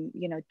from,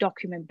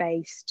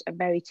 document-based,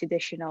 very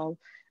traditional,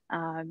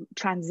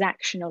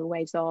 transactional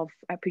ways of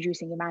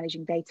producing and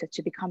managing data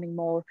to becoming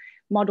more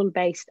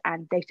model-based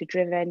and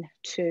data-driven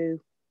to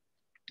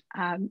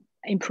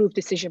improve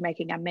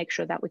decision-making and make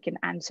sure that we can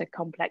answer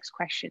complex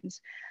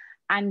questions.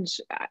 And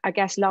I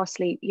guess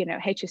lastly,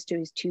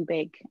 HS2 is too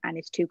big and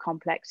it's too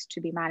complex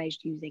to be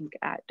managed using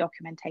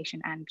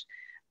documentation and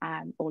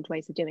old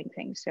ways of doing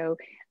things. So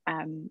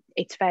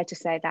it's fair to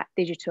say that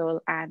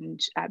digital and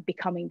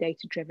becoming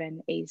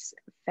data-driven is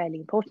fairly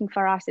important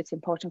for us. It's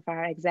important for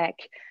our exec.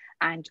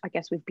 And I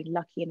guess we've been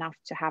lucky enough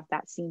to have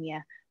that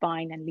senior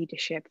buy-in and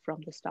leadership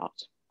from the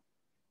start.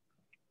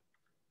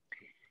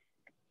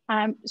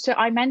 So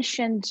I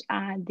mentioned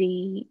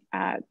the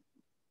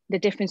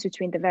difference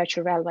between the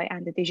virtual railway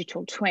and the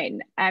digital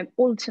twin.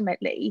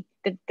 Ultimately,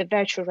 the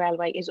virtual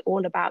railway is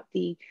all about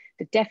the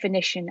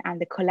definition and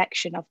the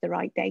collection of the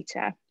right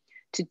data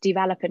to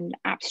develop an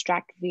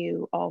abstract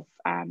view of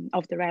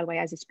the railway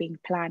as it's being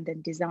planned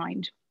and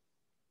designed.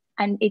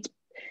 And it's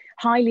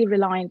highly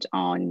reliant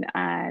on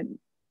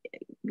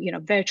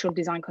virtual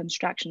design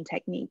construction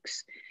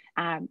techniques.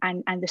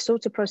 And the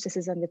sorts of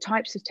processes and the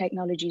types of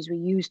technologies we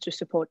use to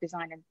support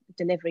design and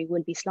delivery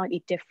will be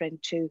slightly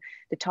different to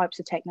the types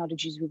of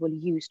technologies we will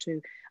use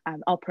to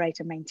operate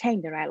and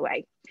maintain the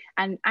railway.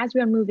 And as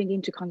we are moving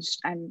into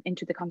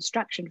the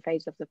construction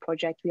phase of the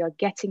project, we are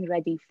getting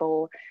ready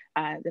for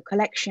the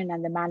collection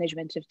and the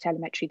management of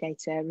telemetry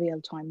data,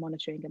 real-time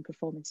monitoring and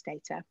performance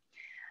data.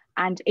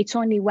 And it's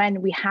only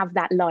when we have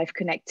that live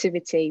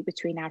connectivity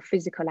between our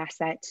physical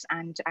assets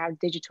and our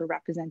digital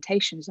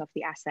representations of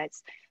the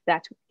assets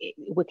that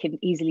we can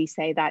easily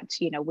say that,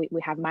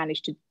 we have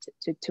managed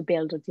to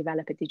build or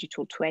develop a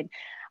digital twin.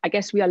 I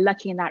guess we are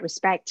lucky in that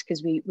respect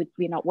because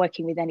we're not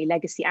working with any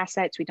legacy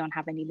assets. We don't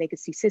have any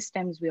legacy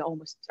systems. We're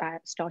almost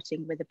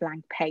starting with a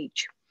blank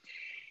page.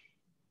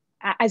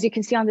 As you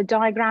can see on the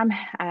diagram,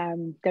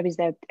 there is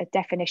a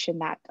definition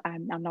that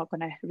I'm not going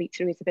to read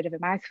through. It's a bit of a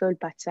mouthful,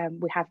 but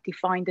we have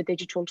defined the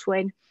digital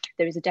twin.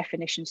 There is a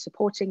definition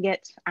supporting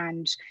it,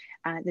 and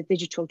the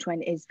digital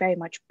twin is very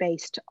much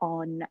based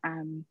on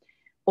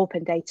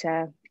open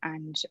data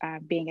and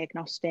being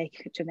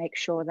agnostic to make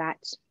sure that,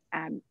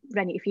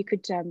 Rennie, if you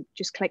could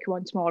just click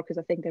once more, because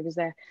I think there is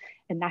a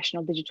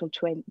national digital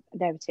twin.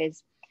 There it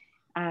is.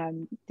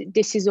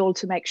 This is all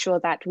to make sure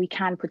that we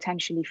can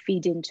potentially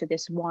feed into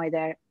this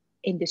wider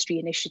industry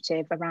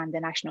initiative around the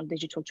national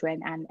digital twin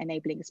and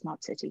enabling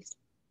smart cities.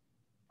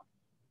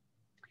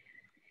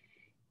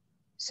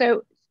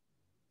 So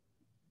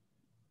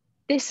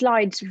this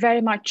slide very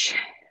much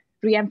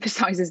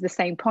re-emphasizes the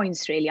same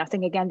points, really. I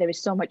think, again, there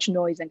is so much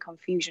noise and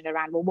confusion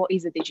around, well, what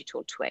is a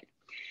digital twin?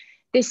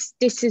 This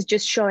is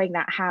just showing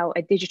that how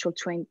a digital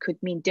twin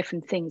could mean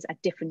different things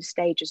at different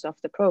stages of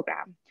the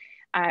program.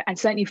 And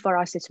certainly for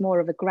us, it's more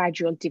of a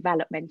gradual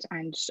development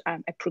and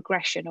a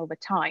progression over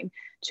time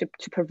to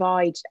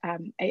provide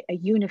a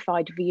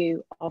unified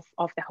view of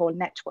the whole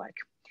network.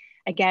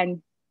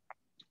 Again,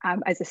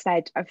 as I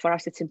said, for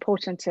us, it's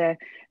important to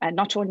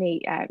not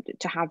only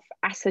to have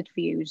asset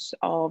views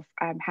of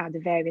how the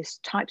various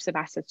types of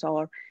assets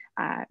are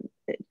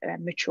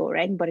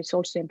maturing, but it's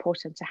also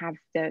important to have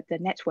the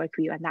network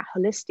view and that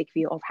holistic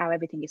view of how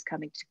everything is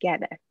coming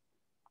together.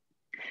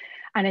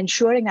 And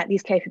ensuring that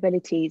these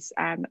capabilities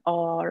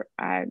are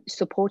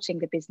supporting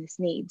the business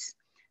needs,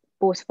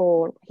 both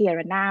for here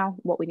and now,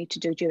 what we need to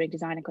do during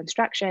design and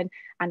construction,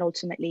 and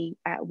ultimately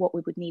what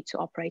we would need to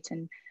operate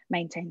and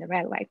maintain the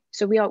railway.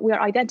 So we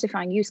are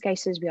identifying use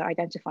cases, we are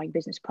identifying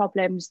business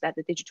problems that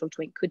the digital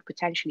twin could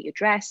potentially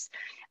address,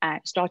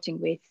 starting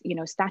with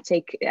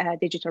static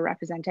digital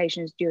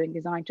representations during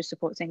design to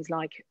support things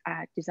like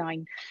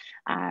design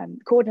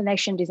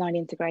coordination, design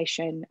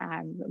integration,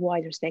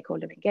 wider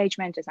stakeholder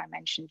engagement, as I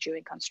mentioned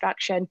during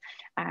construction.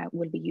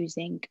 We'll be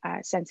using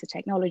sensor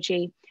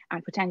technology,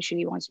 and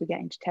potentially once we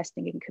get into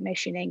testing and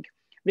commissioning,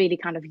 really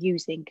kind of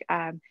using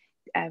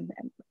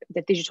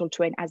the digital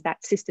twin as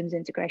that systems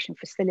integration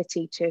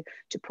facility to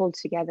pull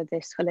together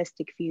this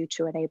holistic view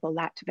to enable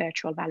that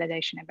virtual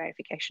validation and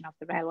verification of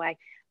the railway,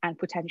 and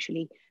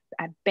potentially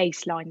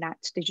baseline that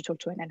digital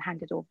twin and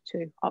hand it over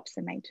to ops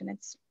and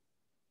maintenance.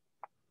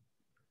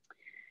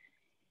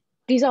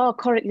 These are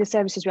currently the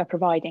services we're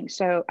providing.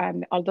 So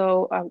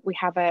although we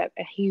have a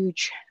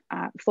huge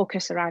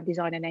focus around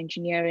design and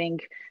engineering,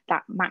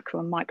 that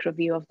macro and micro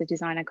view of the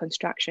design and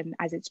construction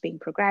as it's being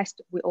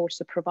progressed, we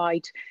also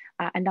provide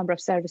a number of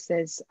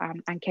services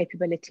and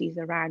capabilities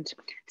around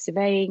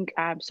surveying,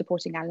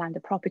 supporting our land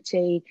and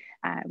property,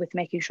 with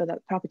making sure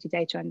that property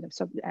data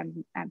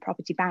and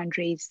property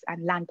boundaries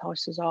and land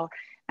parcels are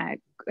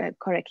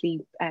correctly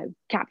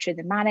captured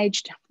and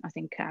managed. I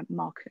think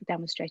Marc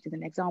demonstrated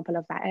an example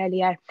of that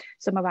earlier.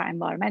 Some of our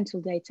environmental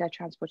data,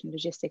 transport and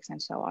logistics,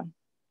 and so on.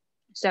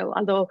 So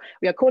although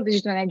we are called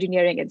digital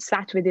engineering and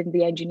sat within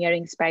the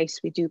engineering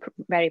space, we do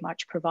very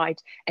much provide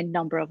a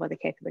number of other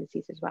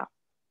capabilities as well.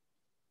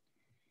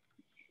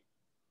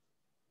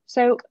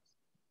 So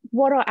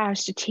what are our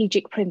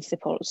strategic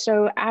principles?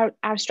 So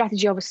our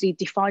strategy obviously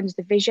defines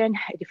the vision,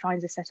 it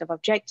defines a set of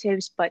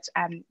objectives, but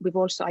we've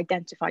also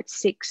identified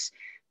 6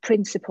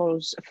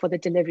 principles for the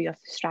delivery of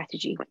the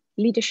strategy.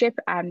 Leadership,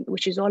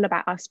 which is all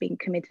about us being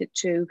committed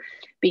to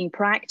being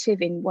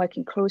proactive in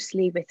working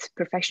closely with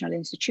professional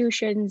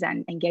institutions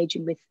and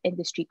engaging with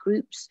industry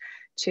groups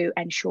to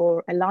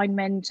ensure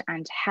alignment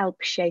and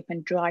help shape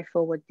and drive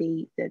forward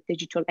the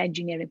digital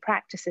engineering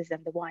practices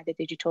and the wider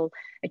digital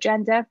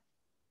agenda.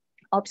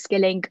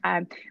 Upskilling,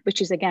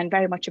 which is again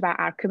very much about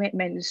our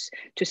commitments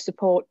to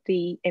support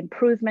the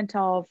improvement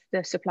of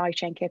the supply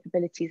chain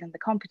capabilities and the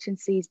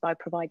competencies by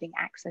providing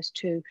access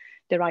to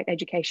the right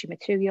education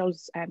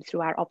materials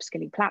through our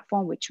upskilling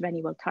platform, which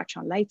Rennie will touch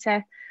on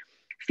later.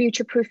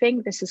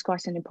 Future-proofing, this is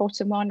quite an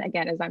important one.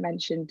 Again, as I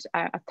mentioned,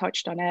 I've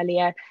touched on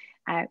earlier,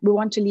 we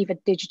want to leave a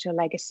digital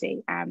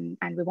legacy and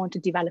we want to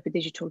develop a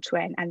digital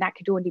twin, and that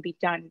could only be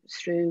done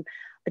through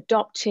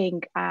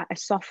adopting a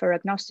software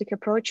agnostic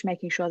approach,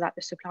 making sure that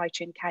the supply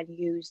chain can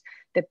use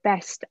the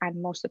best and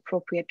most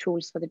appropriate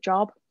tools for the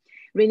job,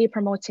 really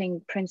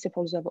promoting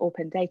principles of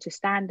open data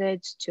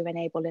standards to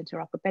enable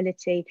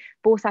interoperability,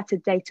 both at a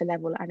data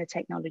level and a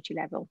technology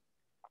level.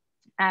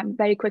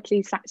 Very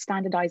quickly,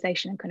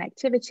 standardization and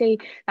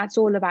connectivity. That's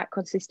all about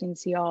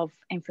consistency of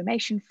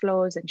information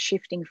flows and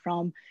shifting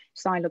from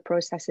siloed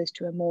processes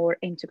to a more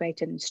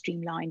integrated and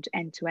streamlined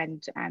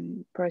end-to-end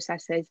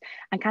processes,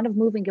 and kind of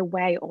moving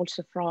away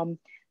also from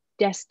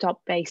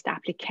desktop-based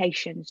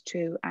applications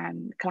to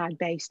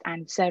cloud-based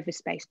and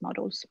service-based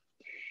models.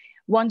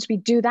 Once we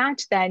do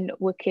that, then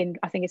we can,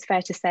 I think it's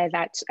fair to say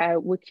that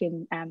we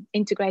can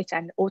integrate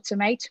and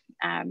automate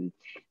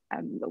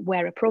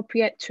where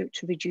appropriate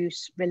to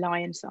reduce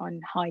reliance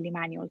on highly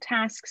manual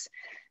tasks.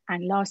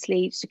 And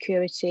lastly,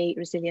 security,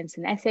 resilience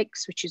and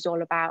ethics, which is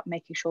all about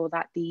making sure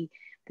that the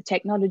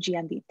technology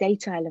and the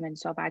data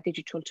elements of our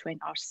digital twin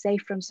are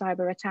safe from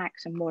cyber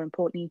attacks, and more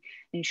importantly,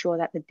 ensure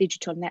that the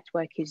digital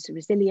network is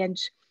resilient,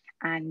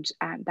 and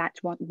that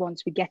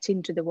once we get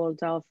into the world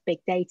of big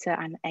data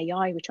and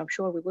AI, which I'm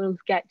sure we will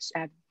get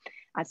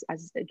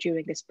as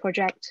during this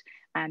project,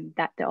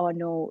 that there are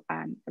no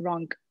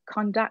wrong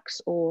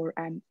conducts or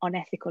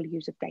unethical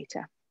use of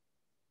data.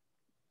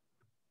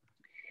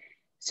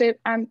 So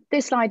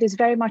this slide is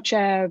very much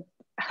a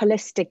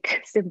holistic,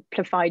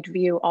 simplified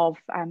view of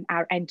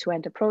our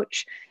end-to-end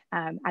approach.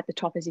 At the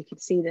top, as you can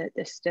see,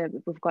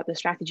 we've got the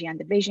strategy and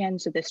the vision.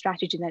 So the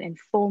strategy then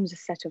informs a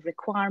set of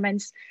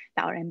requirements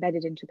that are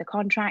embedded into the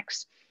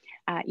contracts.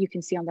 You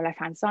can see on the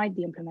left-hand side,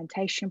 the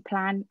implementation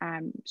plan.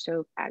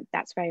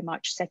 That's very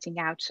much setting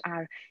out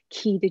our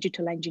key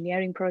digital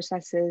engineering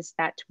processes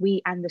that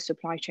we and the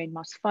supply chain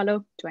must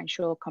follow to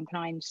ensure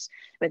compliance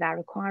with our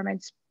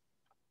requirements.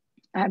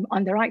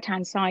 On the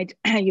right-hand side,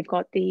 you've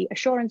got the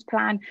assurance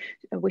plan,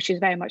 which is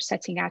very much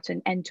setting out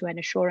an end-to-end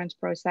assurance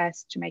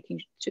process to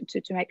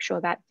make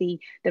sure that the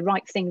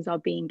right things are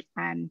being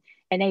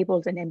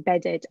enabled and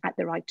embedded at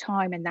the right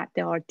time, and that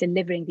they are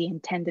delivering the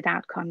intended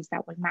outcomes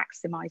that will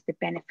maximize the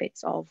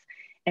benefits of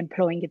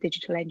employing a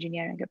digital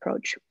engineering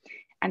approach.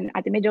 And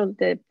at the middle,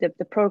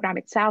 the program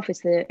itself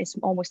is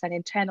almost an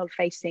internal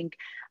facing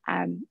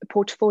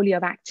portfolio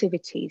of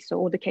activities. So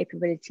all the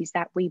capabilities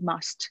that we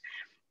must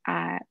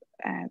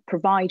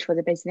provide for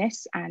the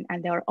business, and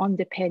they are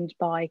underpinned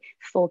by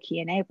 4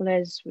 key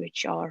enablers,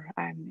 which are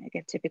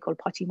again typical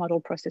POTI model: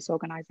 process,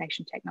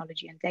 organization,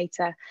 technology and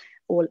data,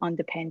 all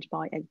underpinned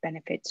by a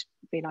benefit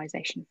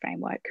realization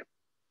framework.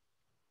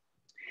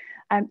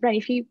 Rennie,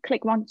 if you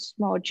click once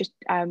more,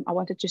 I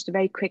wanted just to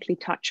very quickly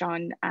touch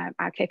on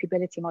our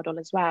capability model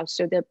as well.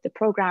 So the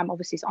program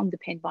obviously is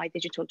underpinned by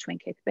digital twin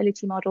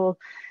capability model,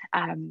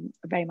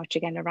 very much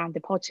again around the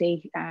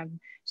POTI.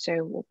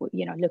 So,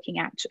 you know, looking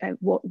at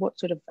what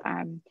sort of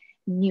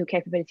new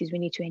capabilities we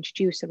need to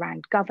introduce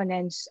around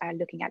governance,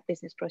 looking at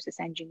business process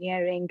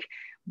engineering,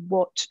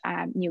 what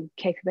new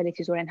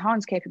capabilities or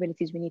enhanced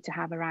capabilities we need to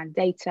have around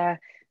data,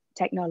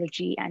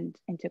 technology and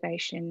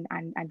integration,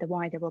 and the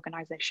wider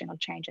organizational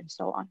change and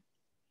so on.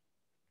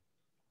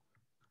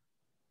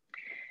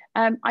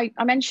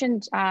 I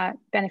mentioned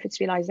benefits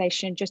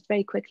realization, just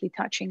very quickly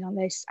touching on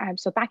this.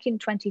 So back in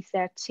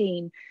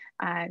 2013,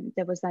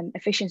 there was an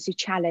efficiency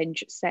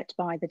challenge set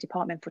by the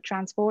Department for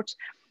Transport.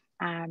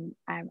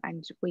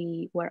 And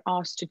we were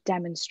asked to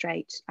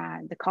demonstrate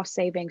the cost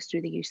savings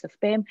through the use of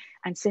BIM.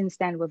 And since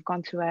then, we've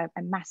gone through a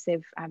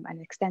massive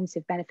and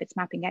extensive benefits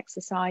mapping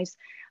exercise,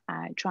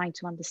 trying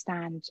to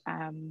understand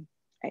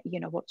you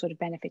know, what sort of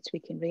benefits we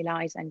can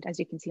realize. And as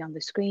you can see on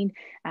the screen,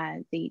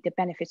 the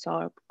benefits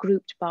are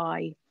grouped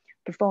by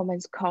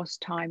performance,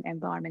 cost, time,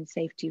 environment,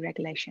 safety,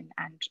 regulation,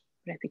 and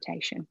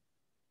reputation.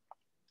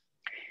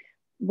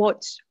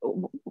 What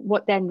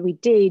then we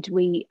did,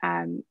 we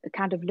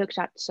kind of looked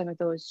at some of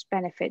those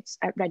benefits.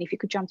 Rennie, if you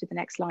could jump to the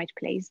next slide,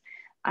 please.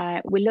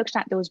 we looked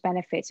at those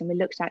benefits and we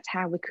looked at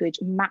how we could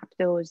map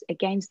those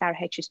against our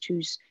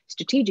HS2's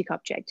strategic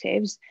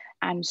objectives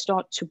and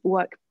start to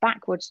work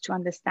backwards to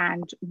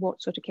understand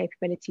what sort of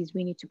capabilities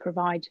we need to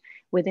provide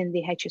within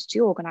the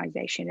HS2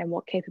 organization and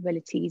what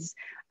capabilities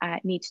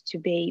need to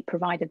be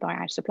provided by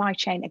our supply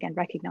chain, again,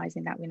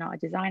 recognizing that we're not a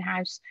design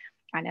house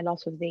and a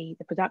lot of the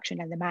production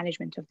and the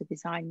management of the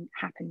design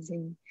happens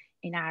in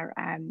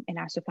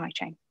our supply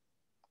chain.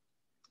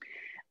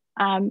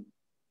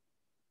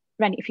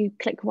 Rennie, if you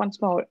click once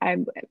more,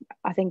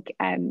 I think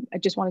I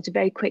just wanted to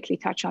very quickly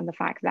touch on the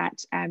fact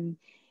that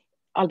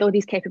although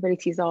these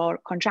capabilities are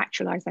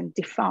contractualized and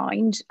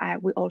defined,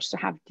 we also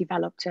have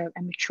developed a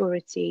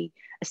maturity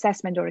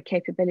assessment or a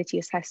capability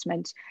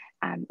assessment,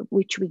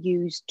 which we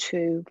use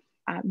to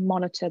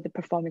monitor the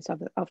performance of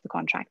the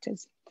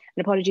contractors.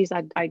 And apologies,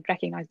 I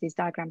recognize these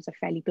diagrams are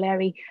fairly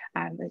blurry,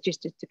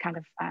 just to kind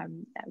of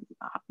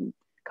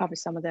cover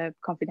some of the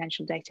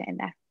confidential data in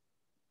there.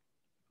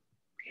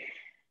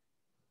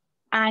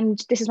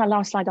 And this is my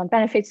last slide on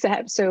benefits.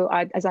 So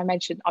as I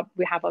mentioned,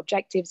 we have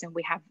objectives and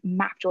we have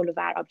mapped all of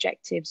our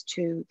objectives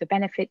to the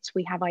benefits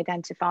we have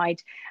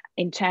identified.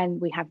 In turn,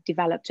 we have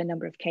developed a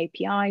number of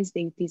KPIs.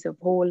 These have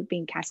all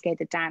been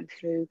cascaded down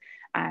through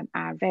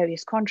our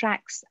various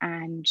contracts.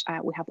 And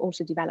we have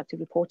also developed a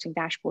reporting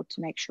dashboard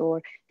to make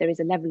sure there is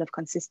a level of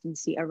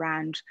consistency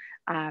around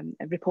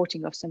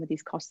reporting of some of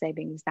these cost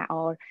savings that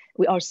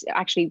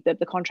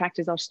the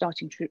contractors are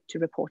starting to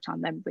report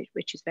on them,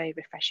 which is very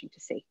refreshing to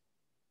see.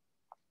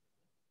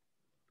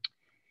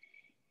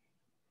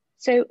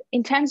 So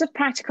in terms of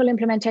practical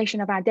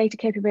implementation of our data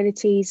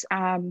capabilities,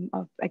 as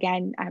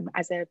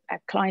a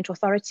client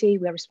authority,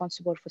 we're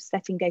responsible for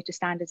setting data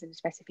standards and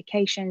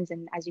specifications.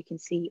 And as you can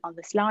see on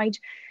the slide,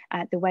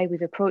 the way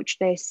we've approached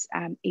this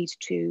is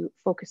to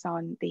focus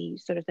on the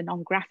sort of the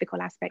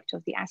non-graphical aspect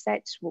of the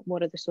assets.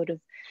 What are the sort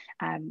of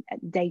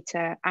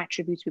data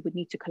attributes we would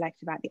need to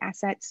collect about the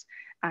assets,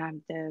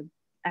 the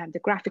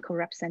graphical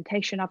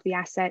representation of the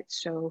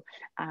assets. So,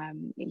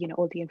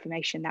 all the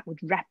information that would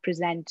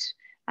represent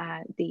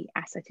the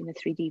asset in a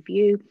 3D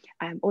view,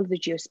 all of the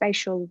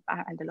geospatial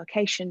and the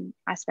location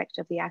aspect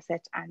of the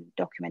asset and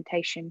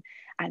documentation,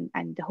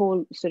 and the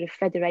whole sort of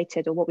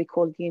federated, or what we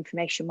call the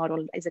information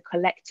model, is a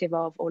collective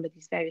of all of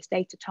these various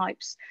data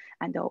types,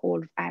 and they're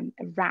all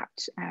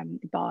wrapped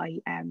by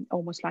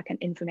almost like an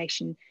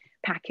information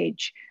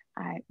package,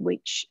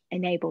 which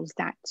enables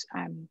that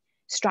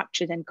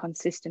structured and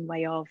consistent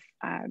way of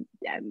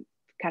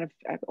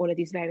all of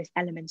these various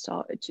elements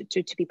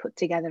to be put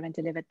together and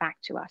delivered back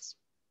to us.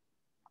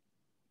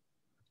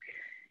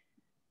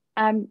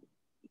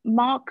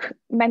 Marc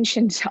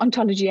mentioned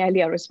ontology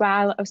earlier as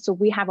well. So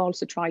we have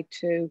also tried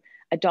to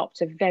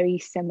adopt a very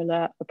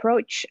similar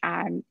approach.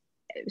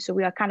 So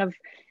we are kind of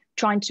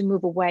trying to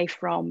move away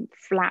from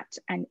flat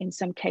and in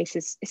some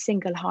cases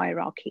single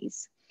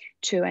hierarchies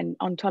to an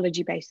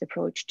ontology-based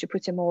approach to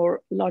put a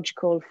more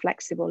logical,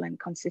 flexible and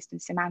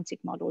consistent semantic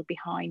model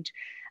behind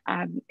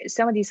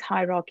some of these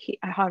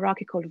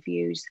hierarchical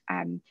views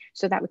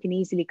so that we can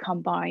easily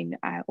combine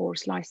or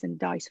slice and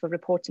dice for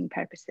reporting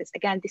purposes.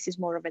 Again, this is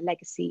more of a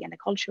legacy and a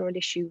cultural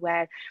issue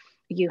where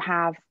you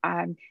have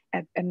a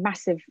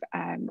massive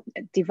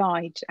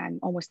divide and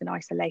almost an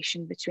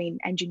isolation between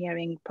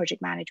engineering,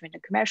 project management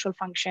and commercial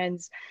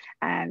functions.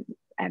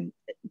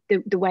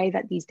 The way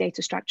that these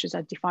data structures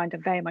are defined are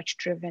very much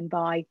driven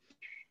by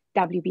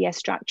WBS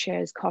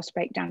structures, cost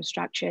breakdown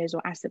structures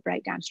or asset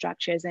breakdown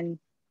structures. And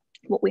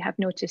what we have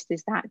noticed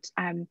is that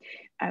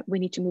we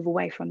need to move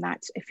away from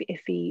that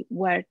if we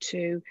were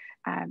to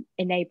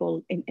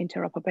enable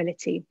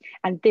interoperability.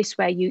 And this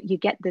way you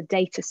get the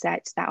data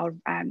sets that are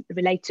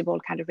relatable,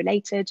 kind of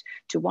related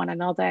to one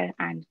another,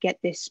 and get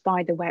this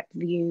spider web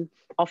view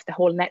of the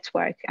whole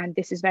network. And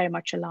this is very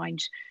much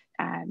aligned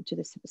to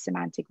the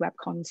semantic web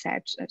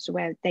concept, so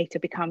where data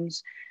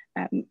becomes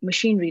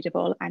machine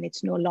readable and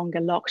it's no longer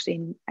locked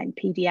in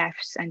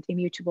PDFs and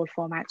immutable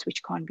formats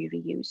which can't be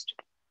reused.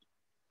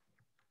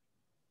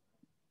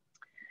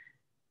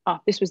 Oh,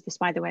 this was the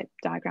spider web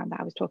diagram that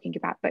I was talking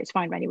about, but it's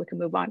fine, Rennie, we can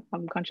move on.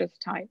 I'm conscious of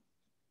time.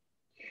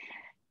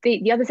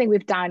 The other thing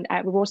we've done,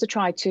 we've also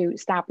tried to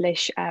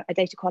establish a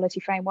data quality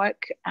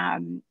framework.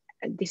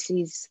 This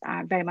is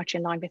very much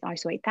in line with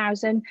ISO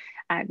 8000,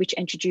 which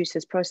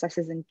introduces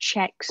processes and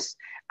checks,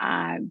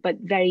 but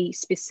very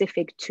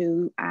specific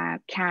to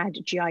CAD,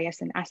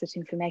 GIS, and asset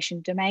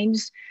information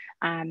domains,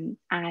 and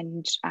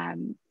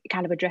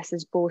kind of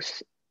addresses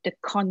both the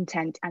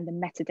content and the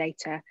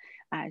metadata.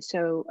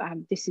 So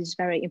this is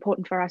very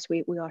important for us.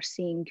 We are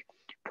seeing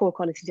poor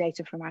quality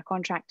data from our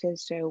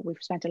contractors. So we've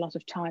spent a lot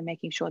of time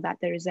making sure that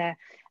there is a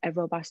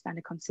robust and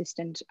a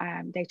consistent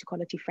data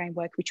quality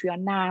framework, which we are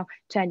now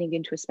turning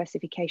into a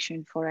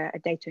specification for a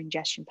data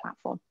ingestion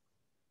platform.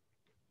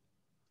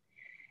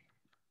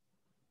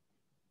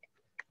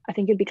 I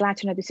think you'll be glad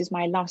to know this is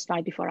my last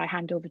slide before I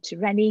hand over to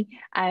Rennie.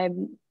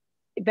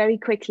 Very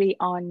quickly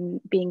on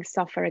being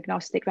software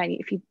agnostic. Rennie,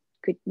 if you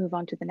could move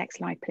on to the next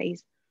slide,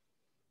 please.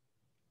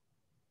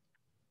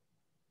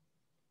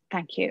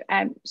 Thank you.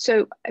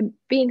 So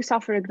being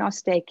software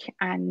agnostic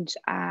and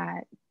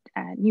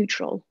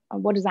neutral,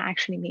 what does that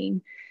actually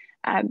mean?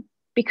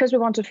 Because we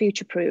want to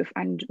future-proof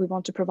and we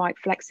want to provide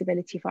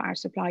flexibility for our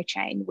supply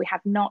chain, we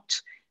have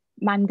not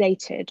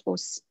mandated or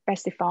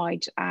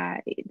specified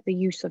the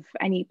use of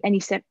any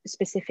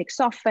specific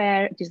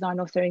software, design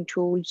authoring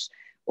tools,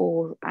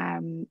 or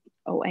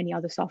any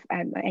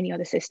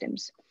other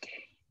systems.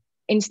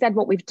 Instead,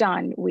 what we've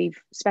done, we've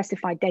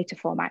specified data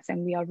formats,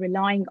 and we are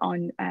relying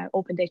on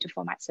open data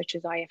formats such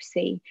as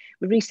IFC.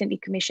 We recently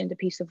commissioned a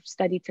piece of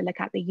study to look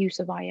at the use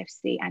of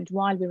IFC, and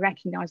while we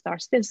recognize there are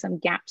still some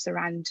gaps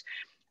around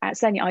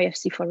certainly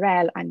IFC for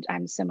rail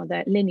and some of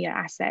the linear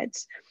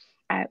assets,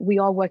 we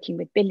are working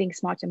with Building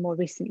Smart and more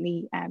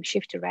recently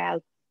Shift to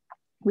Rail,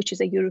 which is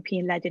a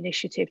European-led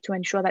initiative to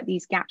ensure that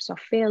these gaps are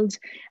filled,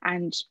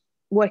 and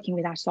working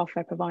with our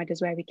software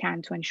providers where we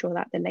can to ensure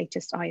that the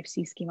latest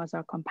IFC schemas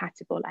are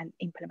compatible and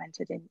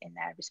implemented in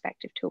their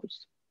respective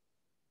tools.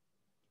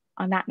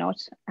 On that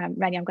note,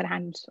 Rennie, I'm going to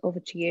hand over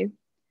to you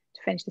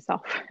to finish this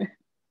off.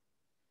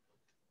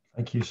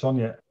 Thank you,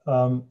 Sonia.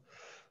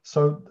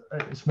 So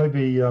it's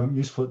maybe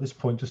useful at this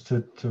point just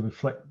to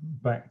reflect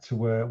back to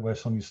where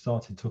Sonia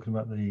started, talking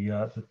about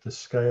the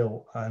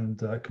scale and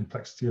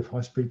complexity of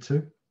High Speed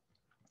 2.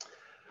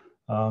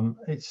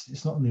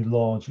 It's not only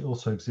large, it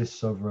also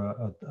exists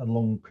over a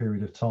long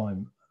period of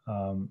time.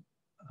 And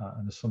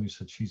as Sonia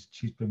said, she's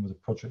been with the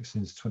project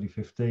since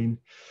 2015.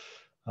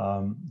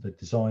 The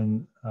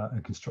design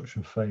and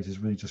construction phase has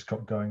really just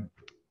got going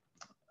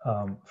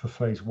for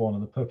phase 1.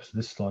 And the purpose of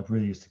this slide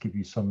really is to give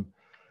you some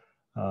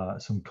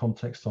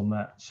context on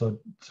that. So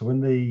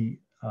when the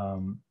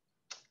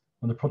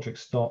project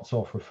starts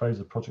off, or a phase of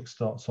the project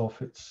starts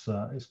off, it's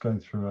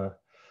going through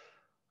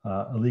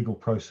a legal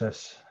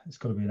process. It's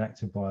got to be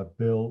enacted by a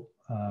bill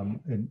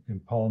in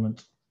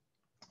Parliament,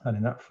 and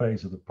in that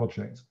phase of the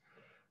project,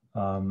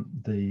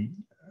 the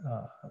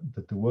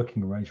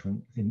working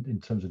arrangement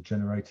in terms of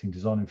generating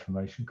design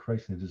information,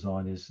 creating the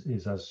design is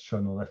as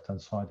shown on the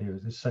left-hand side here,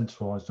 is a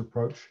centralised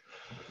approach.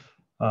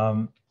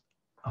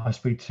 High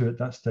Speed 2 at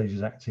that stage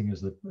is acting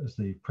as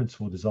the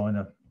principal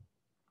designer,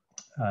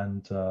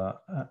 and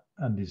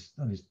is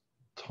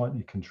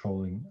tightly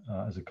controlling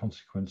as a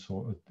consequence,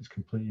 or is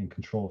completely in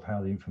control of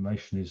how the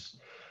information is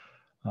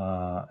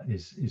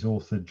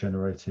authored,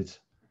 generated,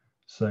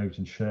 saved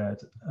and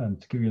shared.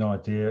 And to give you an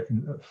idea,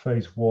 in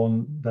phase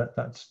 1,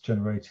 that's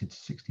generated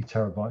 60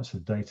 terabytes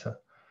of data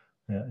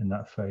in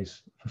that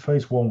phase. For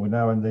phase 1, we're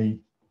now in the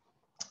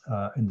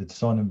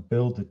design and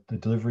build, the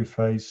delivery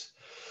phase.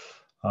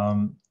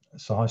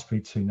 So High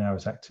Speed 2 now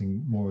is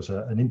acting more as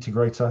an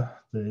integrator,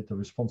 the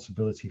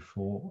responsibility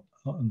for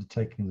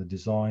undertaking the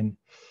design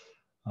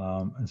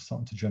and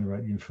starting to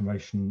generate the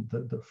information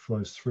that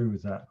flows through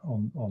with that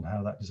on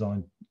how that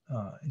design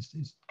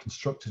is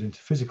constructed into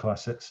physical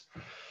assets,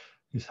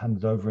 is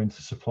handed over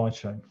into supply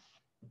chain.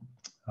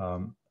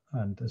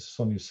 And as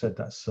Sonia said,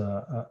 that's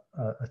a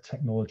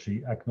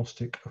technology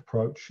agnostic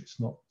approach. It's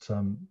not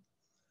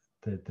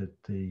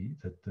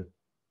the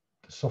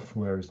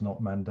software is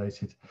not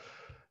mandated.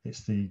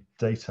 It's the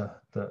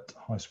data that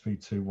High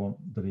Speed 2 want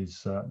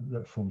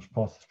that forms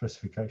part of the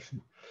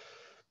specification.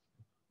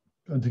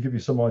 And to give you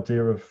some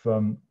idea of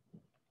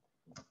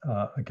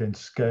again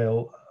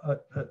scale,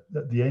 at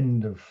the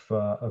end of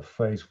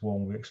phase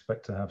 1, we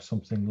expect to have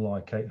something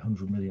like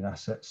 800 million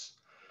assets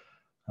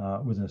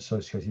with an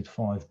associated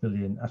 5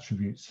 billion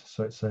attributes.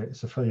 So it's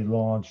a fairly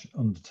large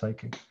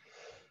undertaking.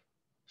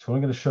 So what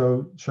I'm going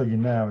to show you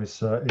now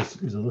is a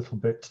little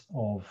bit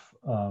of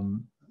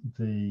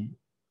the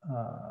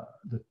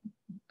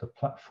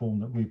platform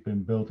that we've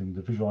been building,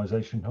 the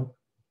visualization hub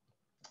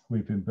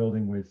we've been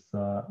building with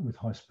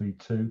High Speed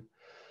 2.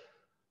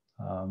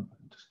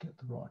 Just get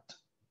the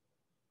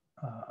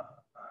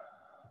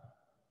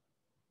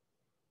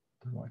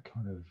right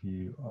kind of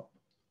view up,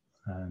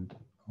 and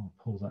I'll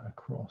pull that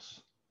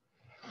across.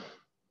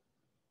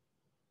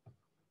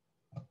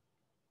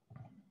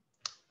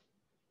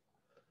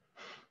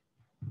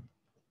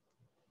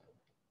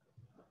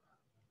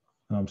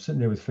 And I'm sitting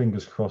there with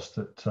fingers crossed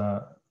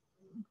that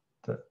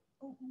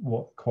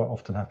what quite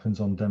often happens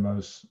on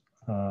demos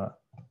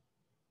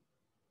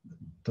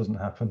doesn't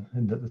happen,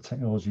 in that the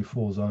technology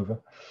falls over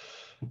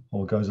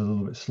or goes a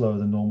little bit slower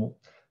than normal.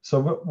 So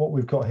what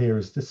we've got here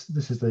is this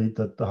is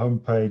the home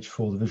page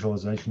for the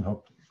visualization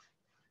hub,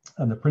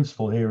 and the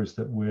principle here is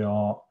that we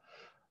are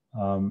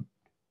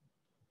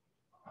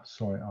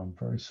sorry, I'm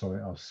very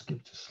sorry, I've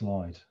skipped a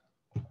slide.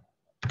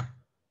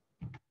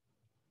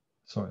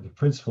 Sorry, the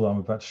principle I'm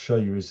about to show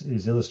you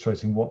is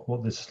illustrating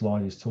what this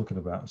slide is talking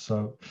about.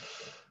 So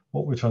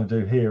what we're trying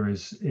to do here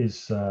is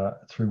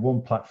through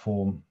one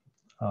platform,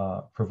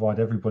 provide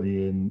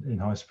everybody in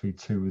High Speed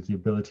 2 with the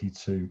ability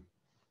to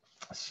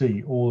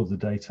see all of the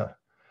data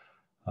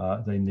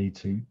they need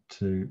to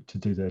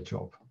do their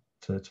job,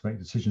 to make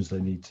decisions they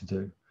need to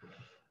do.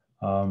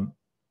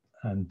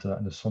 And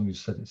as Sonia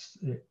said,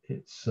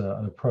 it's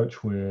an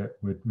approach where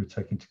we're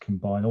taking to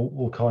combine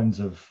all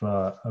kinds of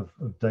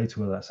data,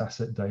 whether that's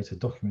asset data,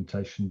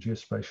 documentation,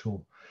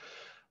 geospatial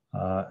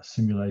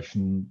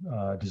simulation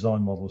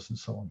design models and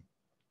so on.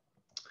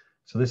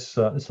 So this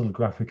little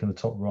graphic in the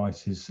top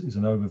right is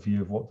an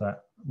overview of what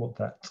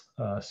that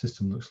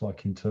system looks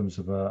like in terms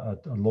of a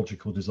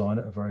logical design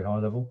at a very high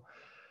level.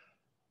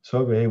 So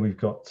over here we've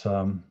got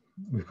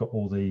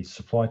all the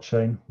supply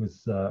chain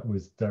with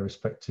their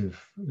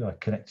respective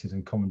connected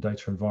and common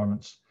data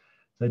environments.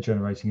 They're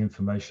generating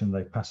information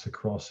they pass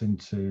across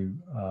into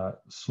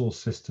source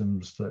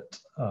systems that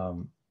are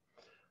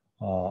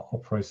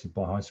operated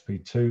by High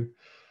Speed 2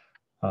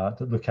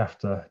 that look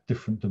after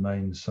different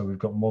domains. So we've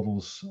got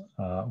models,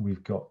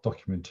 we've got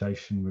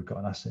documentation, we've got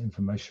an asset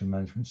information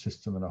management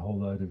system, and a whole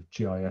load of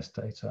GIS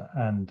data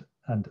and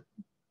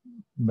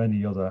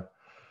many other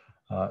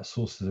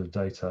sources of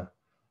data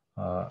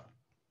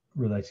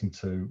relating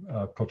to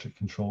project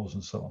controls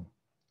and so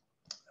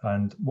on.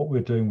 And what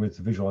we're doing with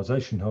the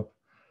Visualization Hub,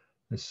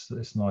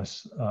 this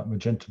nice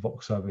magenta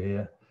box over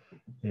here,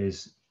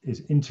 is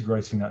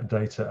integrating that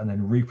data and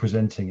then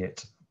representing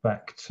it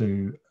back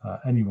to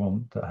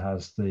anyone that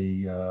has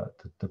the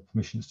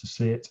permissions to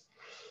see it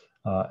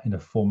in a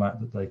format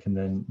that they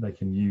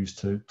can use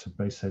to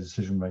base their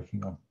decision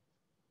making on.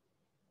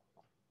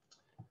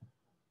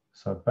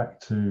 So back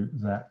to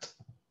that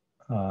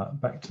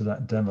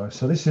demo.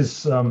 So this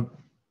is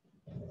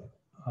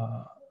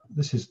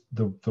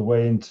the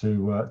way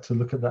into to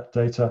look at that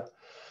data.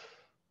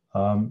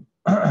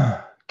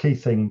 Key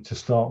thing to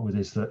start with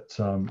is that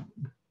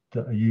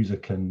that a user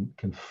can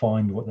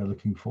find what they're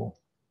looking for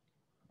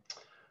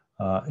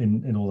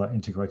in all that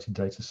integrated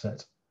data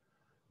set.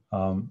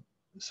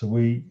 So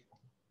we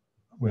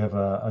have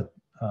a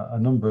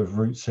number of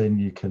routes in.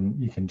 You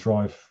can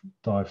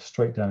dive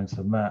straight down into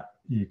the map.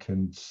 You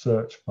can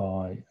search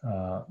by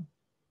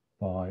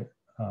the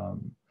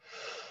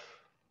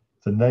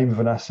name of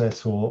an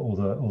asset or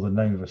the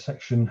name of a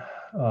section,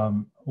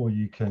 or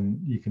you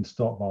can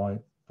start by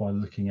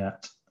looking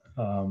at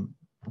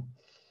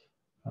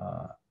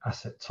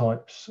asset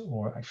types,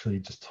 or actually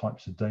just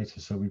types of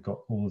data. So we've got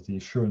all of the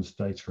assurance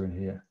data in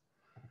here.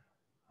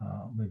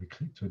 Maybe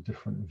click to a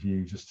different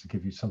view just to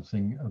give you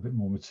something a bit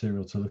more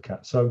material to look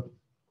at. So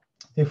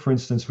if, for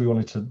instance, we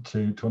wanted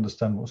to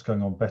understand what's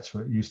going on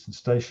better at Euston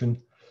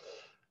Station,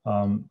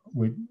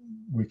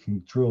 we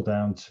can drill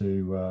down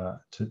to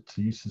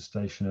Euston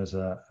Station as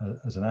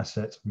an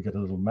asset. We get a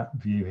little map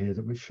view here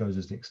which shows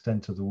us the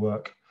extent of the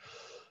work,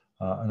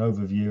 an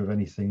overview of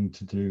anything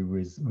to do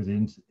with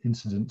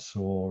incidents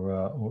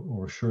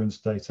or assurance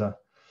data.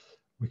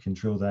 We can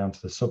drill down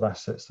to the sub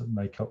assets that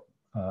make up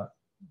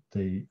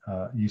the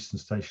Euston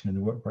Station in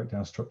the work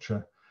breakdown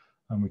structure,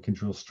 and we can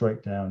drill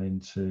straight down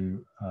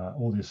into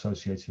all the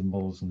associated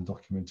models and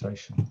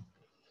documentation.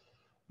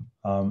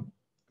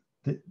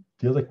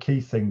 The other key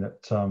thing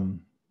that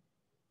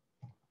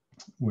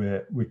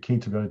we're keen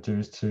to be able to do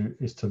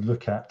is to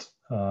look at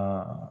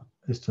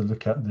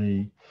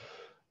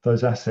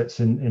those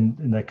assets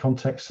in their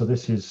context. So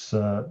this is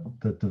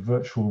the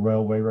virtual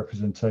railway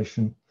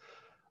representation.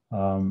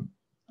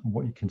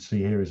 What you can see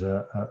here is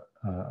a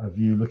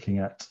view looking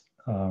at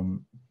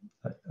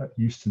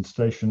Euston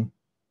Station,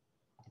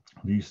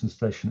 the Euston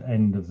Station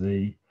end of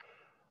the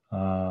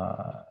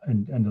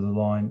end of the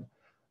line.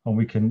 And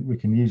we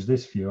can use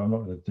this view. I'm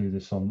not going to do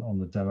this on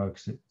the demo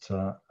because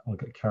I'll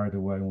get carried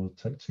away and will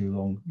take too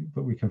long.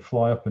 But we can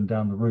fly up and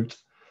down the route,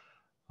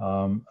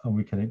 and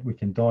we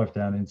can dive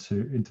down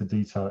into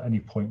detail at any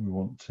point we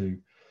want to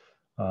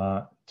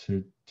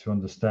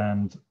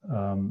understand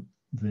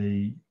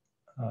the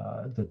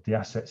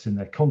assets in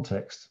their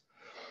context,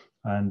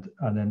 and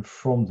then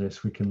from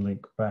this we can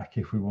link back,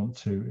 if we want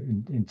to,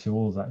 into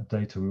all of that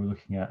data we were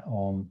looking at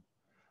on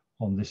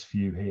this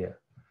view here.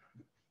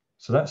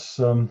 So that's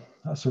a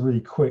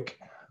really quick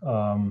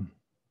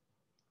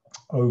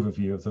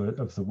overview of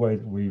the way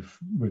that we've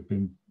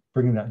been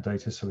bringing that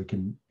data, so we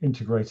can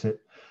integrate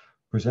it,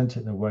 present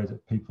it in a way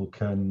that people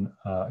can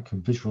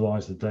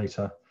visualize the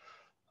data,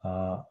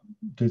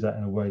 do that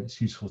in a way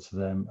that's useful to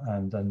them,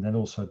 and then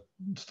also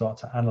start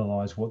to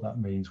analyze what that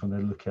means when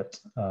they look at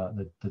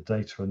the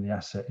data and the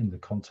asset in the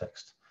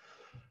context.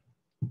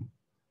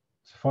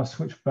 So if I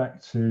switch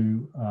back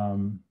to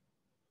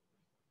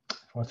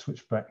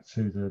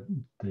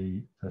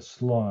the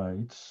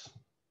slides,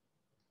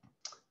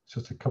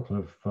 just a couple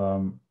of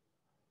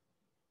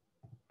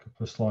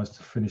slides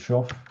to finish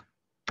off.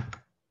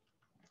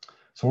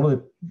 So one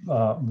of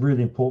the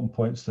really important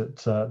points that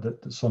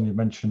Sonia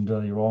mentioned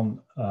earlier on,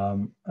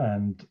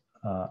 and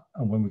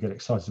when we get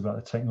excited about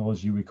the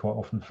technology, we quite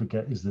often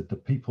forget, is that the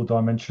people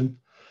dimension.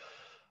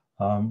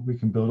 We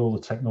can build all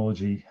the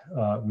technology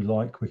we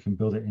like, we can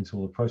build it into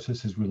all the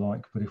processes we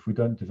like, but if we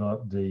don't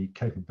develop the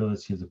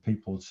capability of the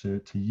people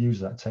to use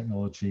that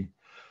technology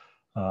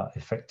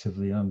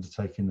effectively and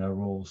undertaking their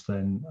roles,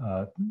 then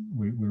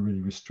we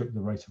really restrict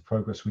the rate of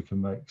progress we can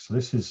make. So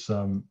this is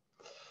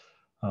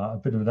a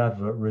bit of an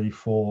advert really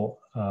for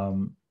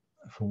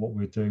what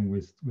we're doing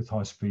with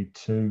High Speed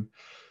 2.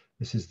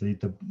 This is the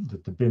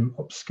BIM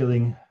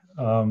upskilling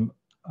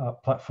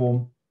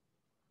platform.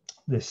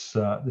 This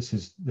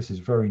is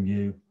very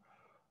new,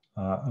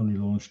 only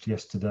launched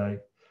yesterday,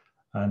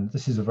 And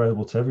this is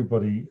available to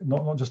everybody,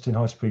 not just in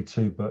High Speed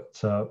 2, but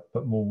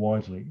more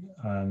widely.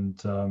 And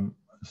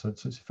so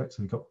it's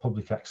effectively got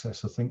public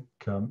access. I think,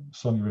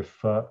 Sonia,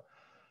 if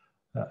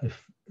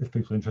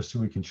people are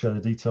interested, we can share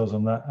the details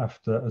on that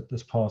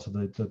as part of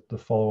the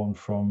follow-on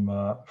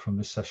from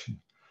this session.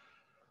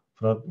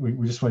 But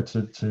we just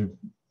wanted to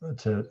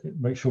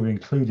make sure we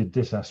included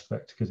this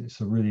aspect because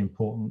it's a really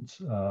important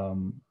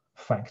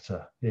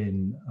factor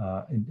in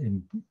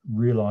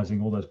realising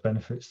all those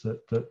benefits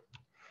that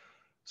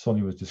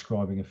Sonia was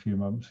describing a few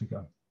moments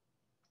ago.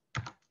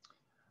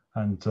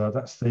 And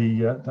that's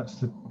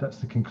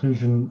the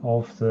conclusion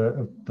of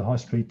the High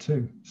Speed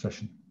 2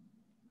 session.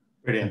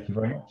 Brilliant. Thank you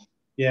very much.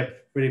 Yeah,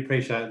 really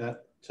appreciate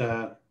that,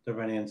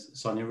 Rennie and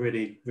Sonia.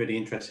 Really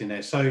interesting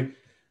there. So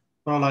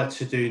what I'd like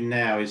to do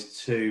now is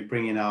to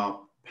bring in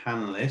our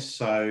panelists.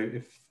 So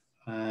if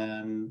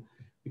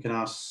we can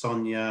ask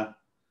Sonia,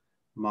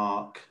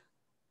 Marc,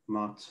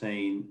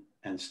 Martine,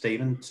 and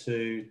Stephen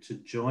to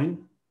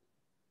join.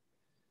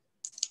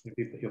 If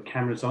you put your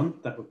cameras on,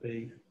 that would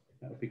be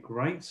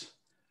great.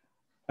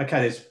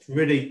 Okay, there's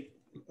really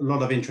a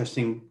lot of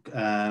interesting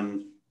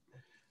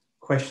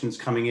questions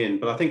coming in,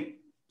 but I think,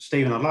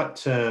 Stephen, I'd like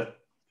to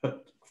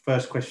put the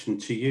first question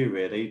to you,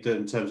 really,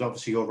 in terms of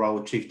obviously your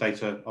role as Chief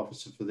Data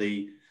Officer for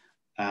the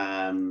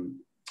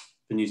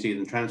New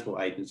Zealand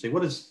Transport Agency.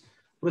 What does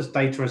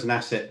data as an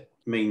asset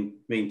mean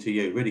to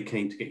you? Really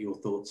keen to get your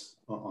thoughts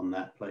on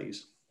that,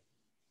 please.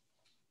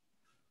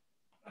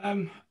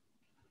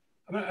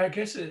 I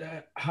guess it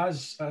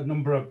has a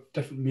number of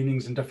different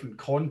meanings in different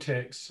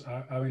contexts.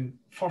 I mean,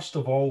 first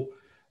of all,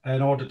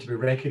 in order to be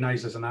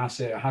recognised as an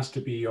asset, it has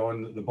to be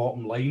on the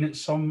bottom line at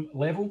some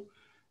level.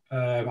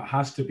 It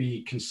has to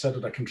be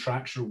considered a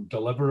contractual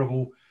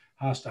deliverable,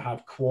 has to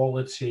have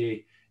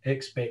quality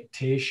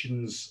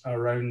expectations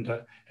around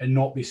it, and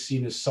not be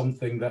seen as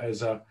something that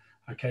is a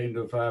kind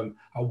of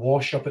a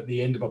wash up at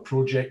the end of a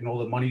project and all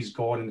the money's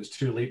gone and it's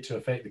too late to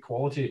affect the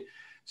quality.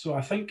 So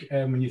I think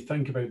when you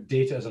think about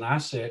data as an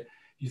asset,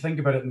 you think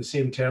about it in the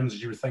same terms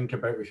as you would think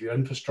about with your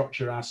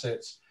infrastructure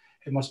assets.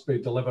 It must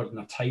be delivered in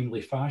a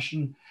timely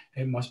fashion.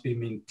 It must be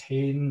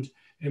maintained.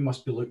 It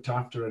must be looked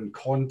after in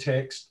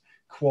context.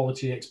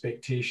 Quality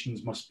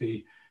expectations must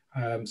be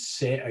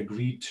set,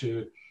 agreed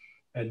to,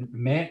 and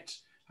met.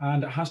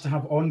 And it has to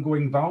have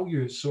ongoing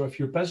value. So if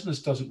your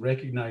business doesn't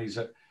recognize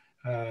it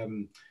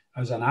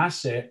as an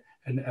asset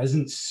and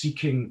isn't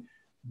seeking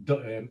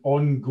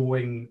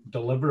ongoing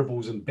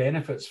deliverables and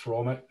benefits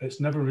from it, it's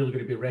never really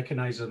going to be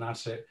recognized as an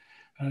asset.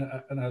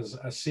 And as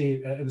I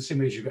say, in the same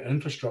way as you've got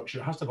infrastructure,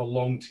 it has to have a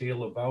long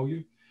tail of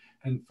value.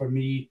 And for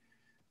me,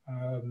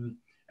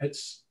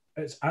 it's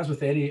as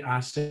with any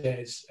asset,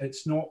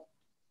 it's not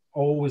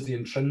always the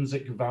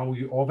intrinsic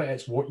value of it,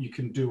 it's what you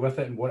can do with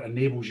it and what it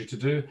enables you to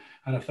do.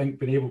 And I think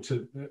being able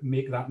to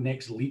make that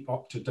next leap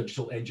up to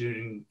digital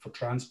engineering for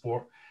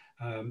transport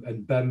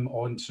and BIM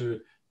onto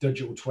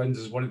digital twins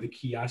is one of the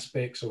key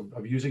aspects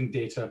of using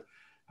data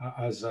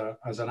as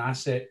an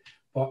asset.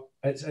 But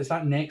it's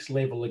that next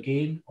level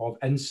again of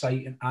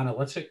insight and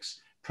analytics,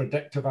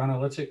 predictive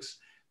analytics,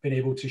 being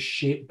able to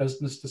shape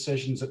business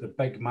decisions at the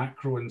big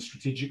macro and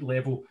strategic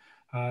level,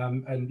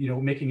 and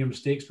making your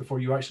mistakes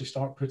before you actually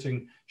start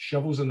putting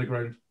shovels in the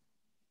ground.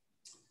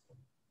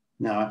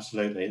 No,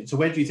 absolutely. So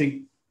where do you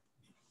think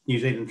New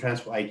Zealand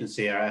Transport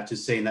Agency are at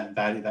is seeing that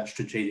value, that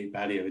strategic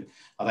value?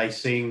 Are they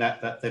seeing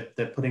that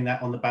they're putting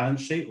that on the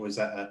balance sheet, or is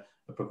that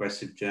a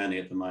progressive journey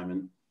at the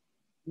moment?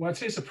 Well, I'd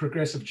say it's a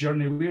progressive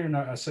journey. We're in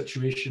a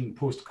situation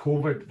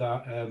post-COVID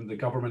that the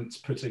government's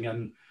putting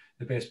in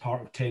the best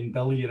part of 10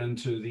 billion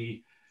into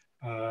the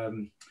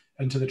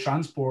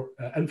transport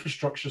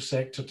infrastructure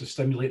sector to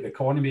stimulate the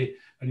economy.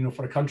 And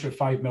for a country of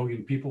 5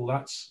 million people,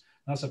 that's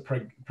a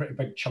pretty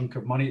big chunk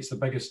of money. It's the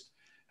biggest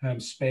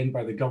spend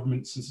by the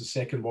government since the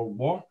Second World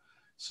War.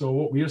 So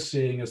what we're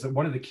saying is that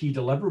one of the key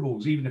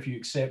deliverables, even if you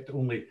accept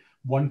only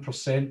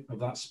 1% of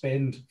that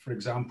spend, for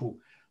example,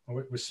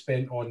 was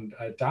spent on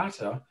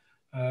data,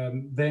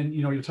 then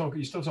you're still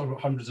talking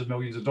about hundreds of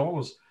millions of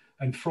dollars.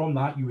 And from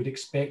that, you would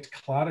expect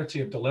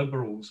clarity of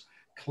deliverables,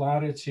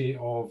 clarity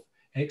of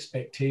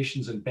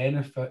expectations and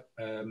benefit,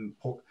 and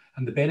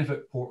the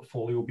benefit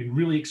portfolio being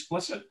really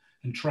explicit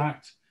and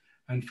tracked.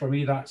 And for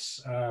me,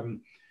 that's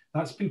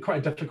been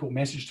quite a difficult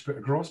message to put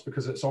across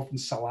because it's often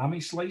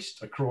salami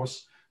sliced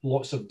across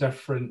lots of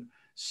different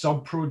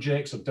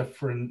sub-projects of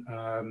different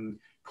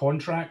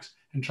contracts,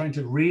 and trying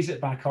to raise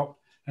it back up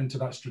into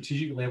that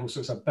strategic level so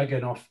it's a big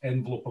enough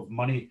envelope of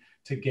money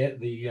to get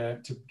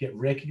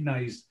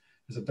recognized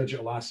as a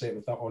digital asset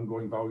with that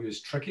ongoing value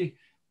is tricky.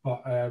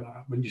 But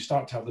when you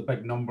start to have the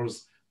big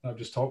numbers that I've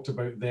just talked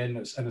about, then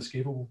it's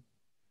inescapable.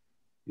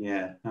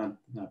 Yeah, no,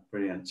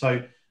 brilliant.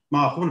 So,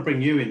 Marc, I want to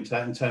bring you into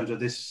that in terms of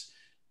this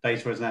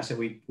data as an asset.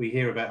 We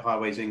hear about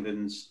Highways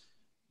England's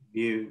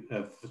view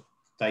of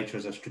data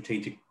as a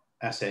strategic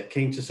asset.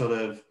 Keen to sort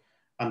of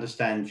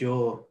understand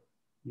your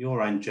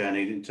own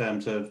journey in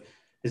terms of,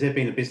 has there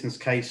been a business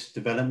case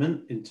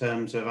development in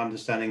terms of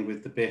understanding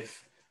with the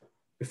BIF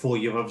before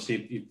you've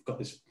got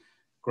this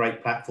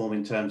great platform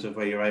in terms of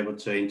where you're able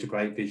to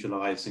integrate,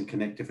 visualize, and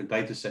connect different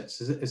data sets.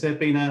 Has there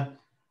been a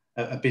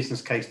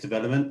business case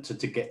development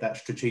to get that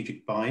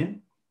strategic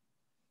buy-in?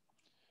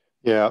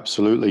 Yeah,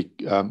 absolutely.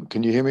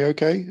 Can you hear me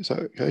okay? Is that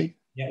okay?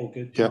 Yeah, all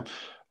good. Yeah.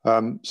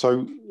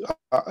 So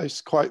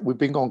we've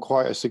been on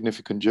quite a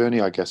significant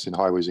journey, I guess, in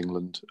Highways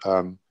England.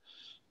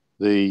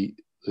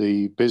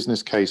 The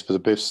business case for the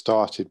BIF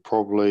started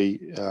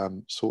probably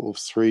sort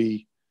of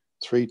three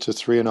to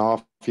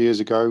 3.5 years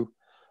ago.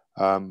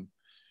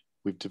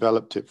 We've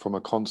developed it from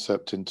a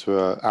concept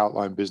into an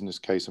outline business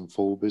case and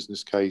full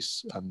business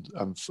case,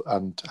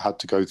 and had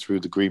to go through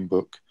the Green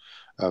Book,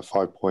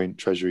 5-point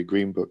Treasury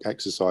Green Book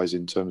exercise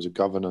in terms of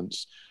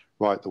governance,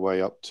 right the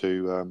way up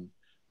to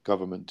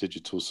government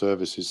digital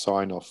services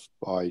sign off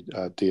by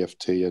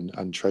DFT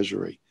and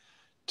Treasury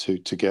to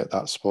get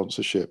that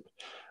sponsorship.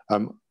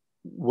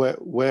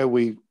 Where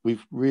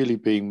we've really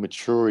been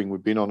maturing,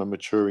 we've been on a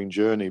maturing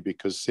journey,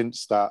 because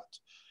since that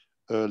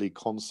early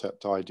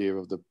concept idea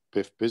of the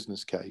BIF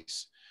business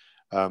case,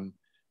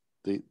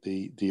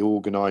 the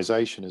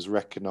organisation has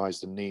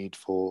recognised the need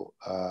for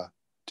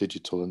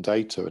digital and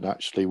data, and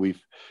actually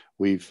we've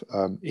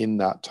in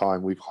that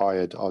time we've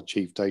hired our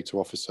Chief Data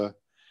Officer.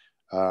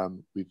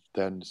 We've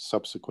then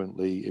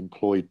subsequently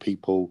employed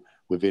people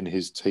within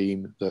his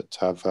team that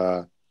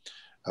have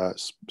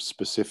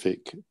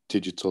specific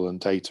digital and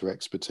data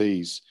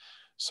expertise.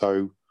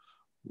 So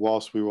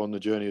whilst we were on the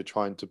journey of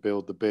trying to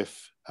build the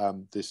BIF,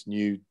 this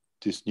new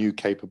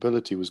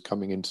capability was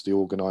coming into the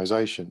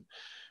organisation,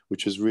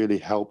 which has really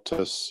helped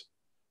us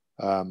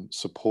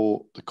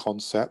support the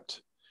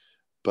concept,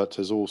 but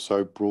has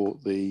also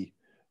brought the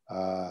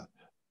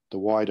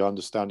wider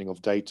understanding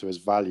of data as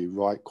value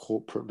right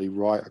corporately,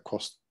 right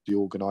across the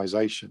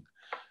organisation.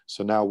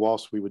 So now,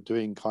 whilst we were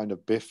doing kind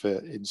of BIF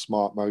in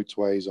smart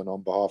motorways and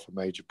on behalf of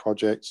major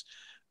projects,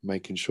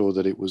 making sure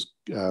that it was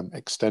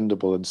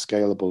extendable and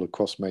scalable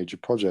across major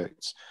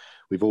projects,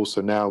 we've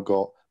also now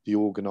got the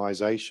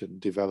organisation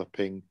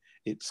developing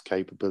its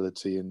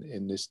capability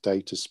in this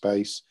data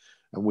space,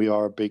 and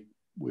we're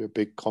a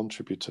big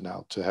contributor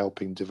now to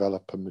helping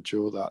develop and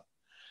mature that.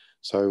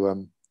 So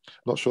I'm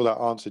not sure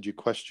that answered your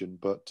question,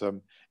 but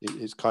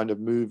it's kind of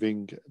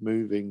moving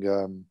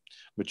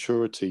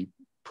maturity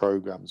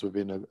programs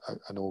within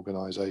an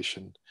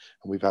organisation,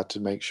 and we've had to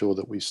make sure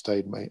that we've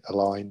stayed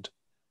aligned.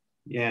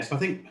 Yes, I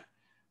think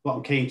what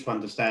I'm keen to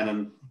understand,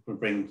 and we'll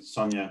bring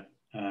Sonia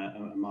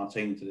and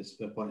Martine to this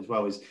point as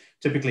well, is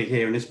typically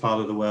here in this part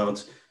of the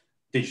world,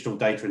 digital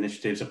data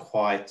initiatives are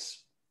quite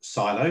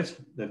siloed.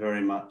 They're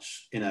very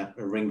much in a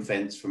ring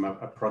fence from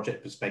a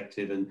project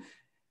perspective, and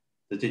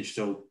the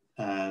digital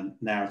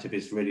narrative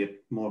is really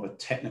more of a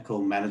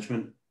technical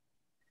management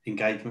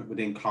engagement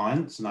within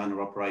clients and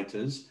owner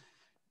operators.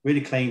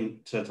 Really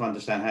keen to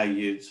understand how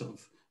you sort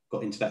of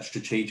got into that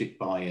strategic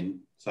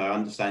buy-in. So I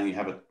understand you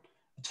have a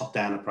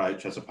top-down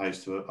approach as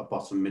opposed to a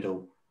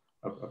bottom-middle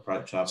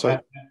approach. So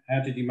how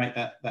did you make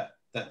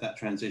that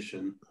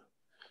transition?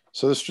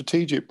 So the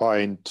strategic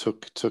buy-in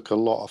took a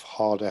lot of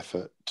hard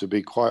effort. To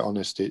be quite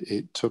honest,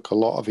 it took a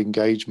lot of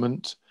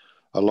engagement,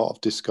 a lot of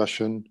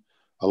discussion,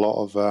 a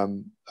lot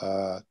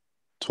of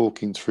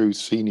talking through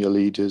senior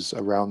leaders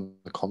around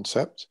the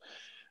concept.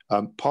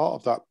 Part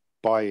of that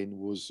buy-in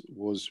was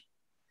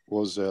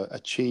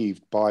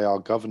achieved by our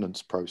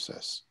governance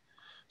process.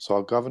 So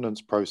our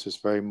governance process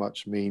very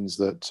much means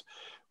that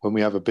when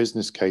we have a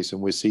business case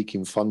and we're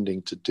seeking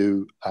funding to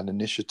do an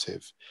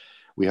initiative,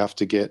 we have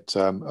to get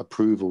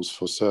approvals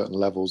for certain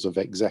levels of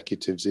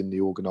executives in the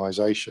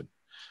organisation.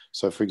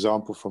 So for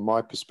example, from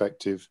my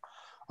perspective,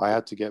 I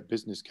had to get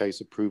business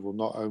case approval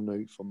not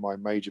only from my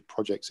major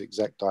projects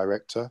exec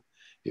director,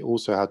 it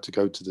also had to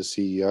go to the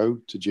CEO,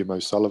 to Jim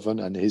O'Sullivan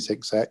and his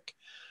exec.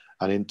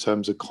 And in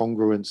terms of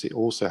congruence, it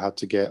also had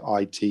to get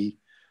ITD,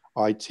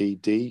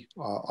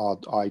 our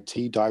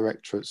IT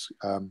directorate's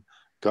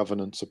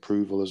governance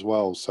approval as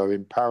well. So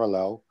in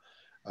parallel,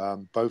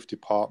 both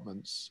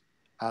departments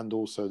and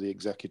also the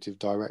executive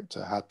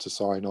director had to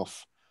sign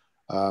off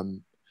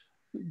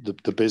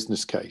the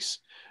business case.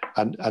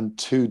 And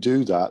to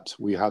do that,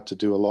 we had to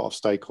do a lot of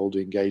stakeholder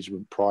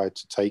engagement prior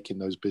to taking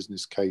those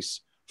business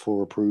case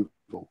for approval.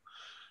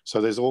 So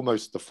there's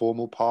almost the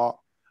formal part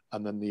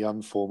and then the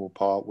informal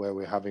part where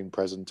we're having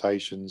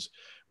presentations,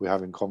 we're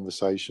having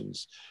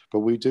conversations. But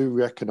we do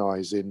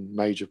recognise in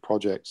major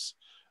projects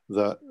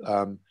that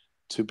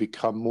to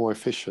become more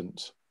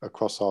efficient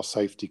across our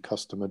safety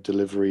customer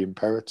delivery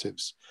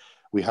imperatives,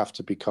 we have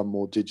to become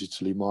more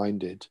digitally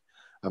minded.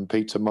 And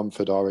Peter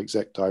Mumford, our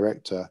exec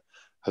director,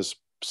 has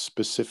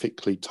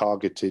specifically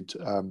targeted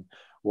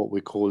what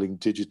we're calling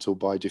digital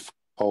by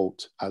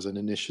default as an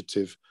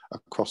initiative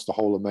across the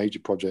whole of major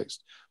projects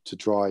to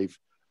drive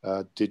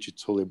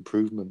digital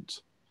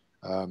improvement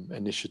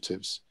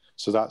initiatives.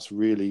 So that's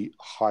really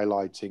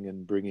highlighting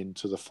and bringing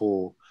to the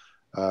fore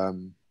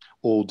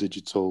all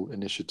digital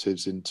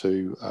initiatives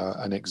into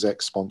an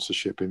exec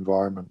sponsorship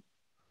environment.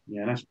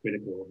 Yeah, that's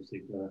critical,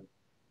 obviously, for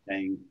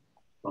getting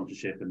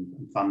sponsorship and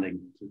funding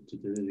to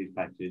do these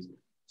packages.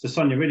 So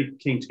Sonia, really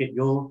keen to get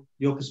your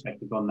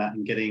perspective on that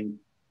and getting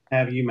how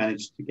have you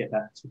managed to get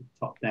that sort of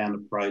top-down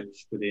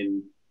approach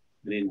within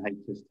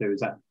HS2?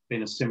 Has that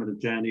been a similar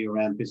journey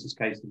around business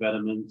case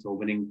development or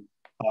winning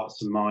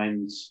hearts and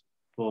minds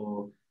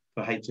for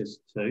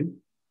HS2?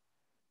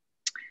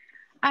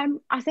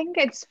 I think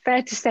it's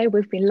fair to say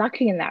we've been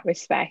lucky in that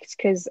respect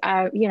because,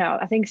 you know,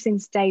 I think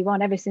since day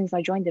one, ever since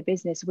I joined the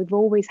business, we've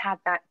always had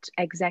that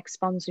exec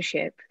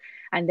sponsorship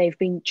and they've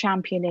been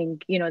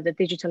championing, you know, the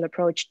digital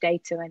approach,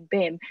 data and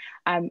BIM.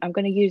 I'm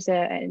going to use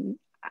an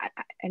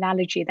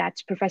analogy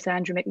that Professor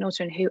Andrew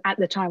McNaughton, who at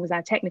the time was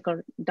our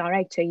technical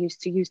director,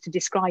 used to use to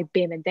describe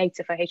BIM and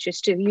data for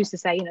HS2. He used to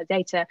say, you know,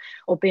 data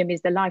or BIM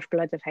is the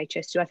lifeblood of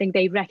HS2. I think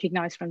they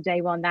recognized from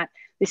day one that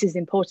this is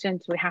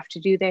important. We have to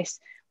do this.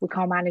 We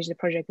can't manage the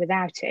project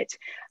without it.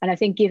 And I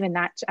think given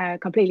that,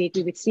 completely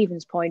agree with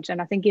Stephen's point,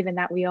 and I think given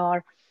that we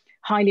are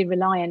highly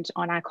reliant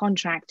on our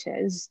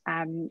contractors,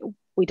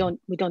 we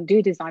don't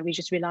do design, we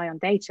just rely on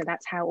data.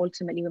 That's how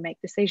ultimately we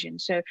make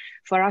decisions. So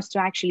for us to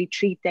actually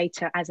treat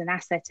data as an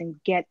asset and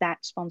get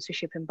that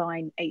sponsorship and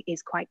buy-in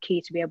is quite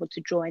key to be able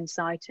to draw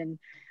insight and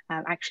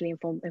actually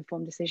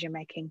inform decision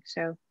making.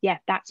 So yeah,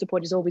 that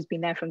support has always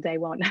been there from day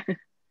one.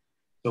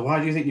 So why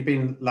do you think you've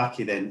been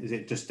lucky then? Is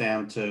it just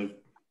down to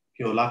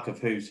pure luck of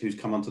who's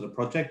come onto the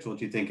project, or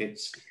do you think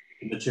it's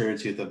the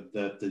maturity of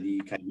the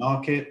UK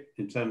market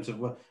in terms of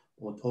what,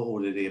 or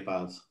all of the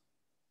above?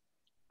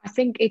 I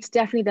think it's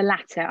definitely the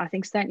latter. I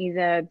think certainly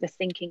the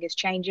thinking is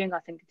changing. I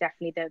think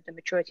definitely the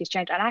maturity has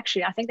changed. And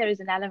actually, I think there is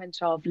an element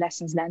of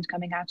lessons learned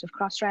coming out of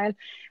Crossrail.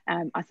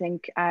 I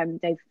think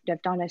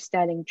they've done a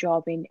sterling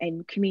job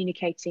in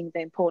communicating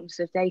the importance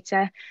of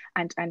data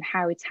and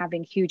how it's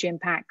having huge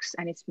impacts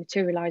and it's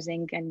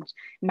materializing and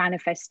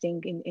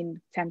manifesting in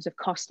terms of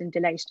cost and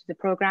delays to the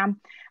program.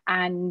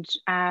 And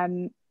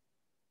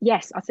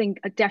yes, I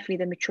think definitely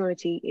the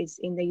maturity is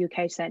in the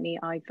UK. Certainly,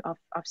 I've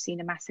seen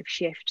a massive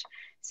shift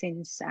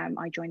since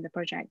I joined the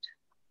project.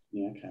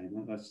 Yeah, okay,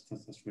 no, that's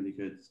really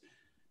good.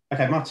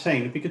 Okay,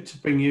 Martine, it'd be good to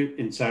bring you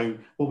in. So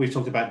what we've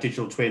talked about,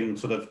 digital twin,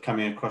 sort of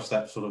coming across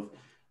that sort of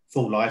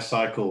full life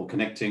cycle,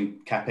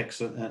 connecting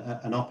CapEx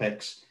and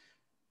OpEx.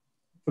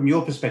 From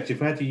your perspective,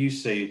 where do you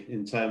see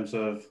in terms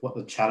of what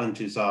the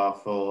challenges are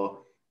for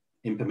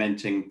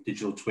implementing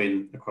digital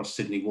twin across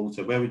Sydney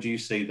Water? Where would you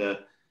see the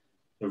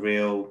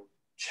real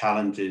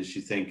challenges,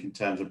 you think, in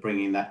terms of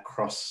bringing that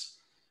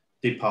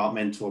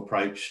cross-departmental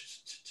approach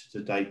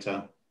to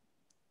data?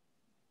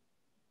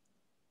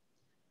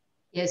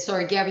 Yeah,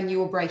 sorry, Gavin, you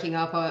were breaking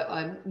up.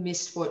 I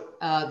missed what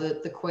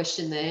the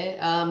question there.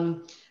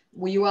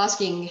 Were you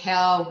asking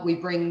how we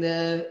bring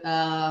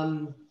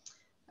how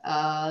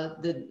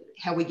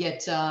we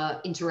get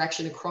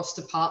interaction across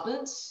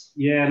departments?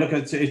 Yeah, look,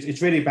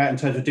 it's really about in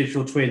terms of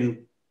digital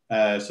twin.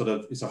 Sort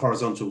of, it's a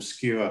horizontal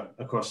skewer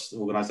across the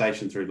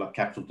organisation through like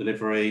capital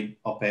delivery,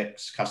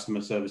 OpEx,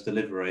 customer service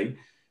delivery.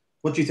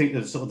 What do you think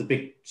are sort of the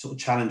big sort of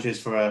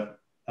challenges for a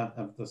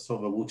sort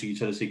of a water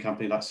utility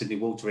company like Sydney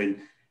Water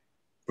in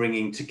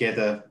bringing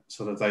together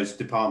sort of those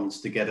departments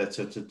together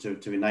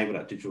to enable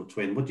that digital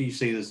twin? What do you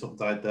see as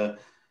sort of the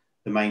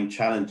main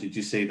challenges? Do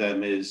you see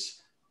them as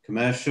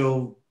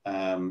commercial,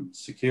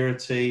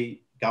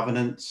 security,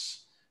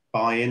 governance,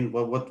 buy-in?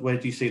 Well, where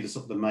do you see the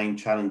sort of the main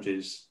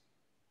challenges?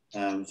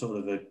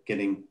 Sort of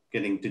getting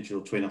digital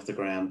twin off the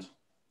ground?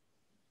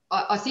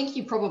 I think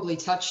you probably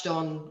touched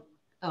on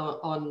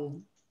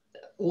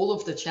all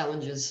of the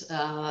challenges,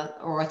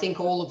 or I think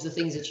all of the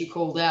things that you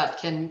called out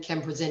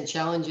can present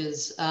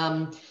challenges.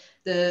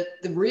 The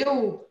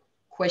real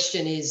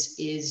question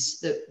is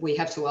that we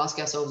have to ask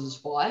ourselves is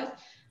why,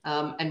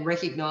 and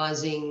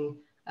recognizing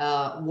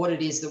what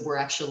it is that we're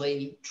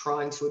actually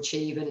trying to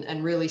achieve,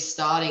 and really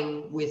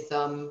starting with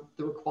the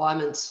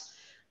requirements.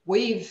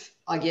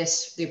 I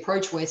guess the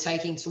approach we're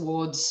taking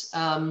towards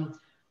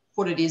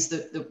what it is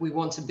that we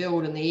want to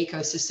build and the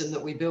ecosystem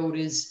that we build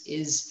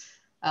is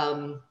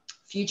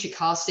future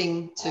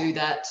casting to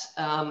that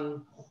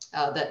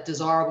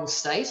desirable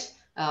state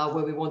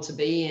where we want to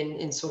be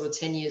in sort of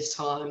 10 years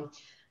time.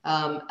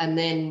 And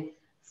then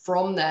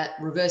from that,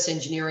 reverse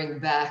engineering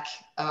back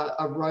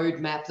a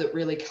roadmap that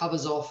really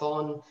covers off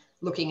on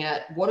looking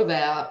at what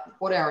our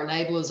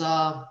enablers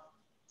are,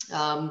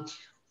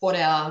 what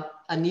our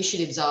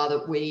initiatives are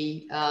that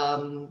we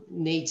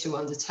need to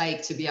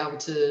undertake to be able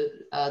to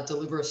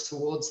deliver us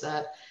towards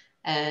that,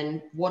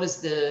 and what is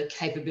the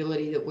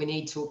capability that we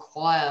need to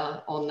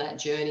acquire on that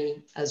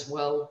journey as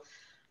well.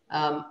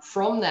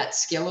 From that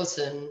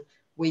skeleton,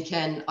 we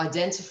can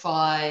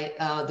identify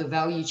the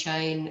value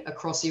chain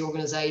across the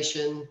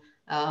organization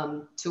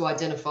to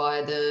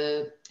identify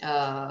the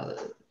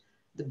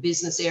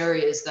business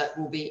areas that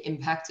will be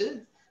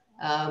impacted,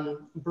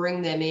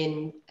 bring them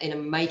in a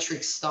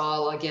matrix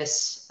style, I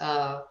guess,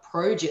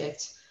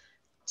 project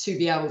to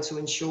be able to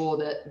ensure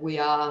that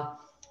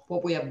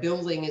what we are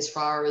building as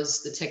far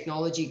as the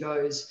technology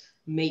goes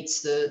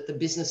meets the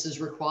business's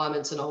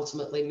requirements and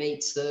ultimately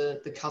meets the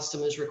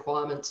customer's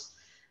requirements.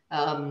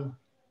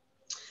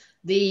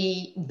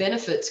 The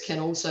benefits can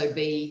also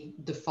be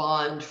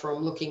defined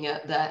from looking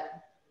at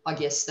that, I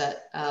guess,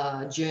 that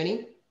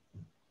journey,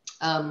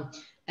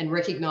 and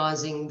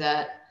recognizing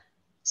that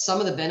some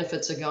of the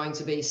benefits are going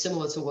to be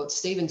similar to what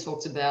Stephen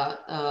talked about.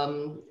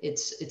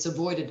 It's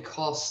avoided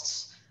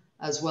costs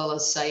as well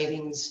as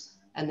savings,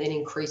 and then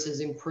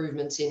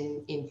improvements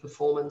in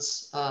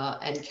performance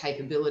and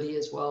capability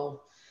as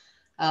well.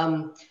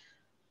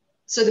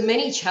 So the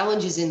many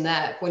challenges in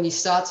that, when you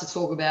start to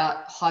talk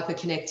about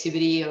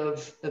hyperconnectivity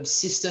of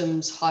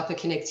systems,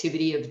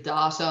 hyperconnectivity of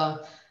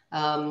data,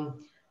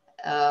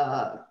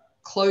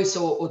 close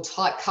or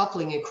tight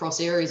coupling across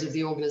areas of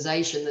the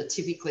organization that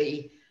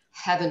typically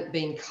haven't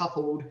been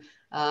coupled,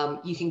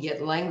 you can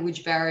get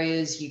language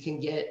barriers, you can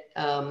get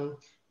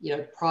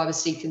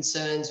privacy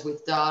concerns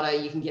with data,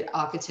 you can get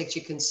architecture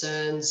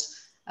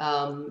concerns,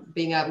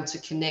 being able to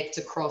connect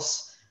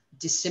across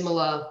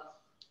dissimilar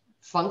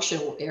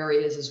functional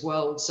areas as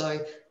well.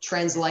 So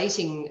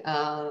translating,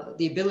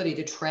 the ability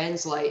to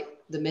translate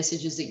the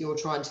messages that you're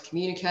trying to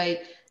communicate,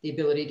 the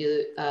ability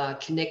to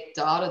connect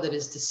data that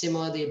is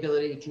dissimilar, the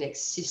ability to connect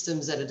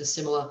systems that are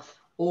dissimilar,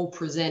 all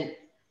present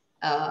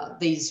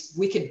these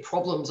wicked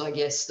problems, I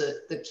guess,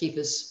 that keep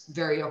us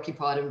very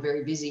occupied and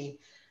very busy.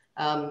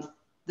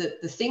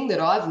 The thing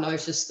that I've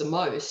noticed the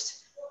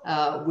most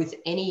with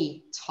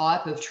any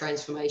type of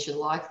transformation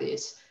like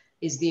this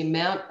is the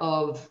amount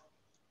of,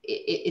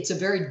 it's a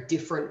very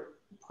different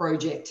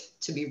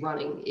project to be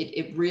running.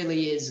 It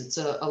really is. It's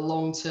a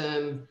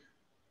long-term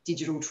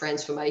digital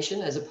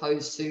transformation as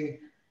opposed to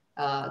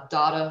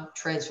data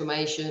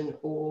transformation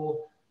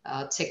or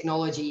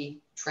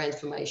technology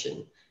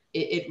transformation.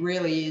 It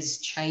really is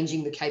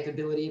changing the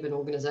capability of an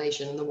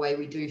organization and the way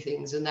we do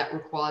things. And that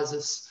requires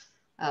us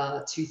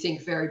to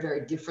think very,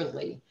 very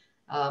differently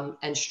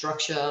and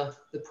structure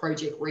the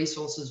project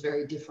resources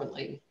very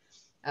differently.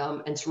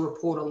 And to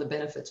report on the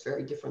benefits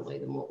very differently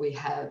than what we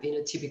have in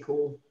a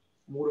typical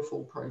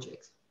waterfall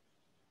project.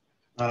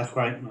 Oh, that's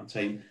great,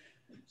 Martine.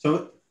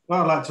 So what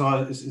I'd like to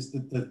ask is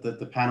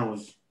the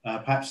panels,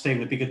 perhaps Stephen,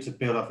 it'd be good to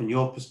build up in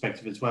your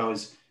perspective as well,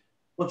 is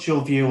what's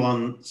your view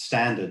on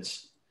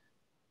standards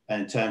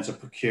in terms of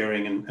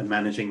procuring and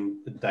managing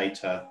the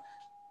data?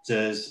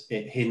 Does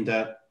it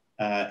hinder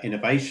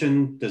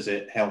innovation? Does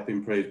it help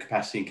improve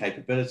capacity and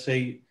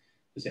capability?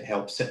 Does it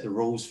help set the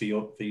rules for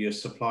your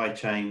supply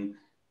chain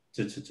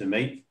to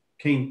meet?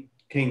 Keen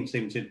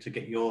Stephen, to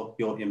get your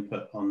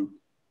input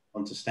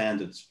onto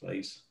standards,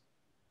 please.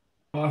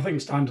 Well, I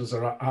think standards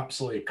are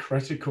absolutely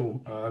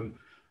critical.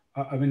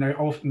 I mean, I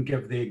often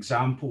give the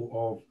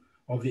example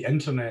of the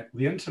internet.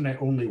 The internet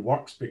only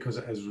works because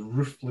it has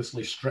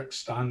ruthlessly strict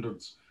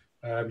standards.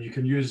 You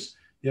can use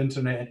the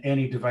internet in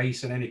any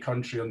device in any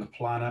country on the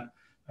planet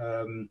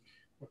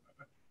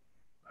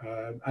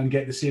and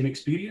get the same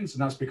experience,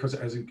 and that's because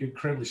it has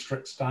incredibly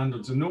strict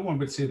standards. And no one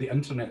would say the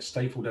internet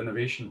stifled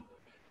innovation.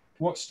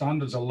 What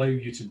standards allow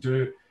you to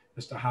do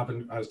is to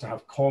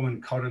have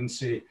common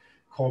currency,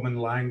 common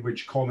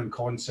language, common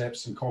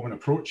concepts, and common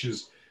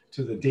approaches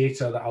to the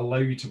data that allow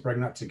you to bring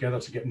that together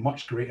to get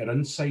much greater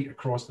insight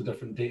across the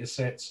different data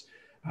sets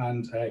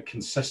and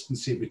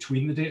consistency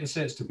between the data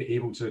sets to be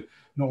able to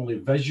not only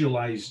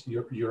visualize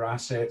your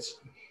assets,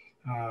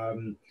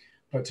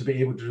 but to be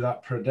able to do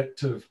that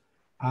predictive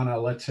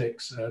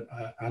analytics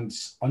and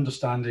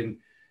understanding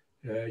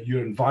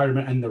your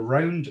environment in the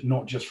round,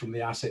 not just from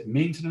the asset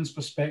maintenance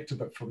perspective,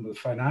 but from the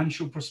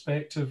financial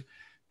perspective,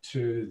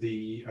 to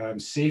the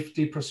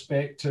safety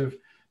perspective,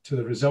 to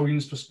the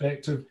resilience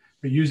perspective,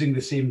 but using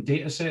the same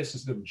data sets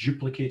instead of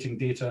duplicating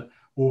data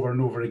over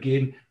and over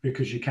again,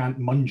 because you can't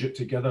munge it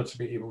together to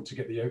be able to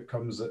get the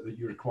outcomes that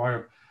you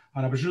require.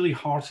 And I was really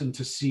heartened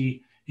to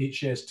see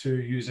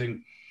HS2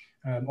 using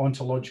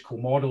ontological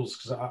models,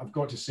 because I've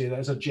got to say that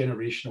is a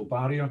generational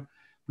barrier.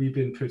 We've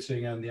been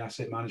putting in the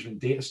asset management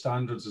data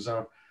standards as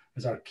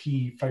our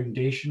key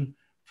foundation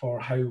for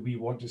how we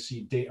want to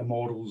see data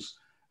models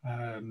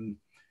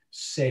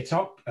set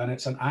up, and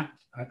it's an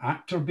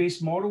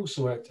actor-based model,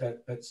 so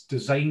it's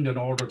designed in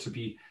order to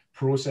be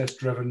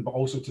process-driven, but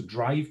also to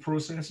drive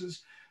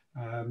processes,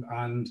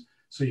 and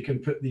so you can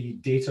put the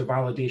data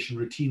validation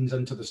routines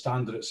into the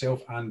standard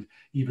itself, and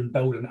even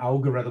build an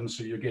algorithm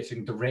so you're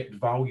getting direct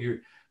value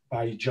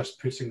by just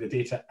putting the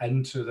data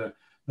into the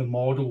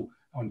model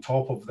on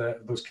top of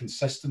those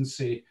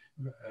consistency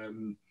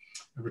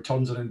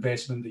returns on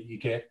investment that you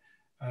get.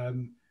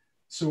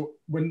 So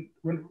when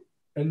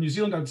in New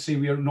Zealand, I'd say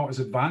we are not as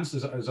advanced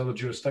as other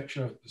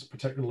jurisdictions,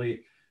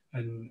 particularly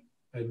in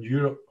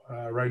Europe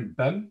around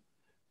BIM,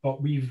 but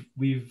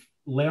we've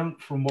learned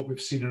from what we've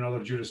seen in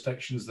other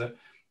jurisdictions that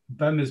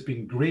BIM has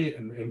been great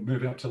in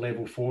moving up to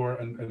level 4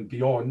 and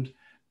beyond,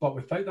 but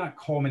without that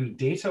common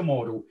data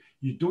model,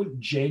 you don't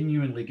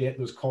genuinely get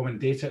those common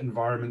data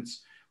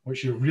environments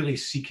which you're really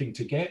seeking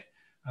to get,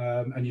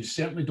 and you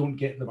certainly don't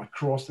get them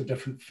across the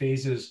different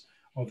phases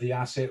of the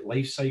asset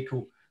life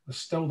cycle. There's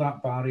still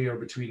that barrier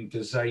between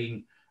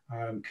design,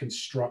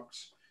 construct,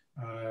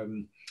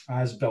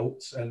 as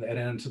built, and then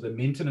into the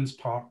maintenance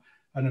part.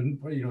 And then,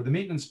 the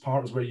maintenance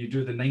part is where you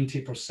do the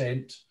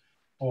 90%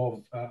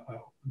 of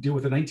deal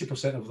with the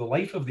 90% of the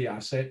life of the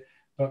asset,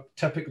 but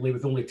typically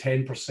with only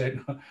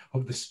 10%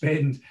 of the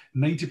spend.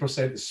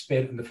 90% is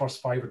spent in the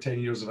first 5 or 10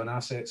 years of an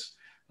asset's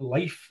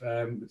life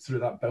through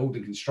that build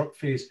and construct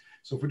phase.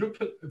 So if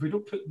we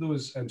don't put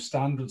those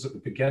standards at the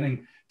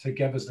beginning to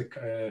give us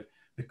the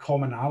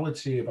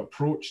commonality of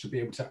approach to be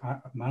able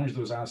to manage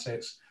those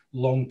assets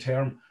long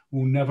term,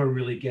 we'll never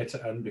really get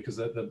it in, because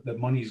the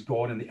money's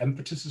gone and the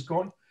impetus is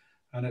gone.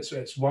 And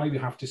it's why we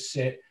have to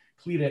set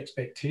clear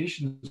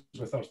expectations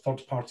with our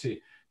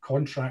third-party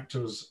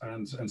contractors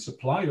and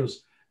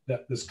suppliers,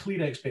 that there's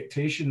clear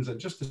expectations, and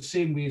just the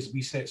same way as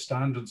we set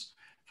standards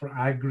for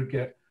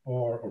aggregate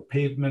or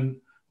pavement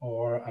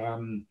or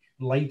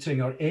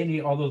lighting or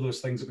any other of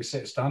those things that we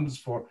set standards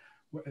for,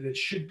 it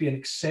should be an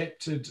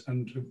accepted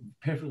and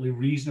perfectly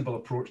reasonable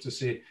approach to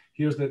say,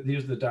 here's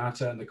the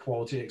data and the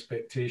quality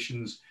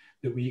expectations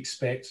that we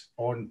expect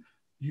on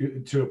you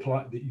to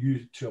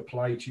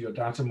apply to your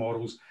data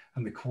models,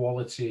 and the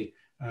quality,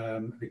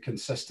 the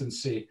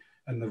consistency,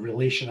 and the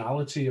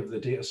relationality of the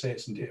data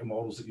sets and data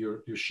models that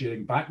you're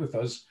sharing back with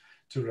us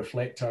to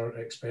reflect our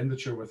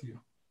expenditure with you.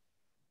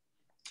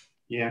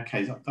 Yeah,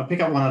 okay. So I'll pick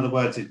up one of the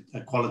words,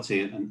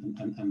 quality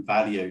and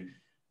value.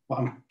 What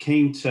I'm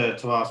keen to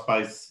ask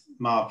both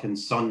Marc and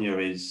Sonia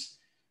is,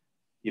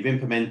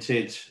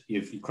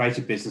 you've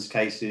created business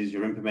cases,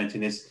 you're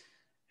implementing this.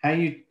 How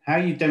are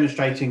you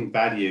demonstrating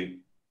value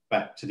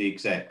back to the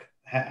exec?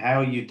 How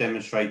are you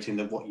demonstrating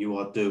that what you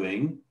are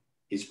doing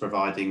is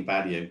providing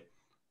value?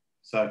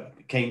 So,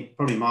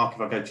 probably Marc,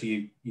 if I go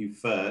to you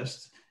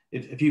first,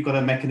 if you've got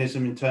a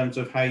mechanism in terms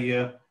of how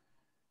you're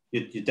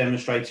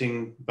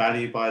demonstrating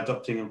value by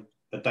adopting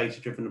a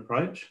data-driven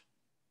approach?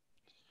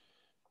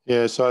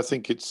 Yeah, so I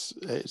think it's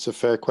a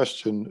fair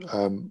question.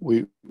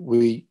 We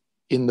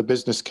in the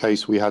business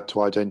case, we had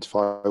to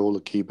identify all the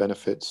key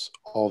benefits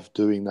of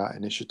doing that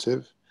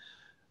initiative,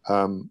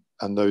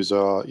 and those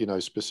are,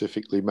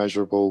 specifically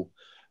measurable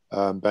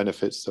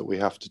benefits that we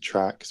have to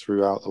track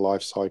throughout the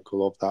life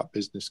cycle of that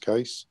business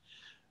case.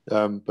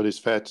 But it's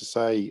fair to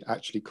say,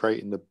 actually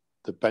creating the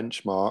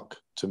benchmark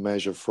to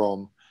measure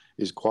from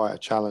is quite a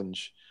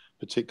challenge,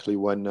 particularly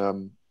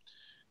when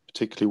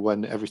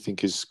everything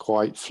is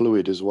quite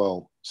fluid as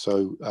well.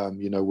 So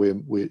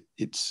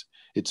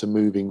it's a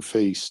moving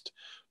feast.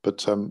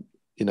 But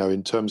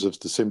in terms of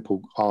the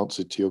simple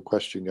answer to your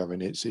question,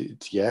 Gavin, it's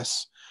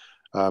yes.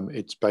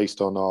 It's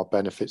based on our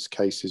benefits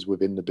cases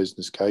within the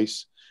business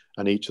case,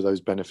 and each of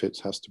those benefits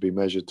has to be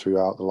measured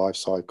throughout the life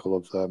cycle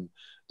of the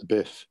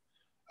BIF,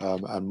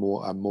 and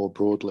more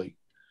broadly.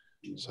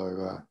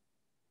 So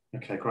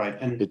okay, great.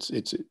 And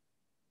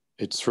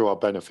it's through our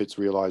benefits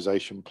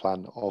realization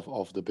plan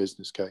of the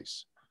business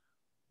case.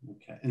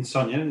 Okay, and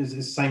Sonia, is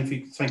the same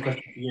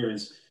question for you?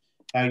 Is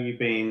how you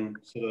been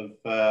sort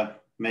of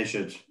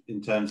measured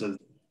in terms of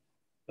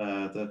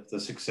the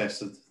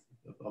success of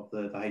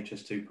the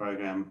HS2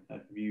 program?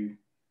 Have you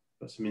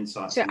got some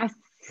insights? So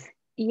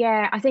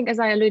I think as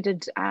I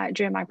alluded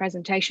during my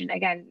presentation,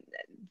 again,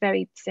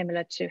 very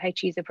similar to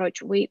HE's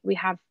approach, we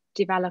have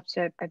developed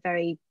a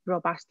very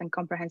robust and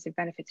comprehensive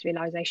benefits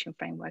realization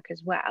framework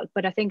as well.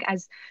 But I think,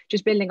 as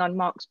just building on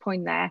Marc's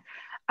point there,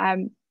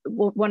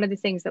 one of the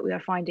things that we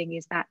are finding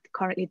is that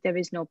currently there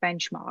is no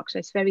benchmark. So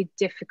it's very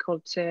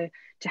difficult to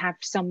have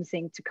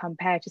something to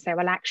compare to say,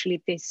 well,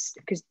 actually this,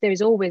 because there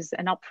is always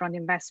an upfront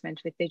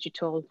investment with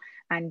digital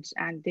and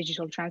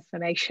digital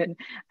transformation.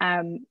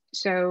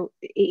 So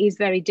it is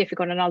very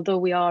difficult. And although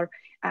we have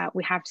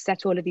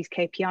set all of these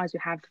KPIs, we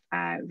have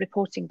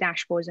reporting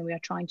dashboards, and we are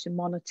trying to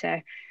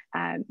monitor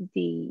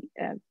the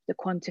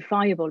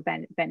quantifiable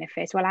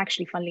benefits. Well,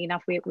 actually, funnily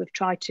enough, we've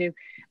tried to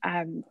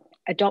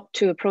adopt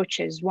two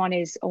approaches. One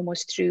is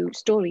almost through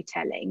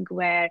storytelling,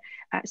 where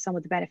some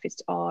of the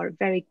benefits are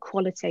very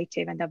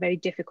qualitative and are very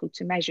difficult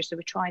to measure. So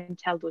we try and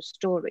tell those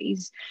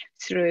stories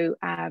through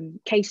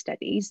case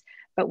studies.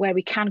 But where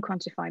we can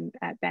quantify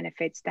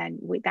benefits, then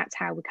that's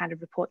how we kind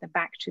of report them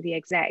back to the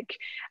exec.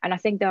 And I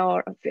think there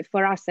are,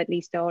 for us at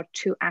least, there are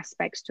two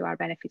aspects to our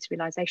benefits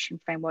realization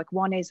framework.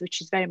 One is,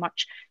 which is very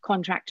much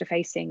contractor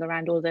facing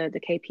around all the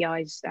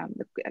KPIs,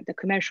 the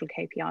commercial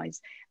KPIs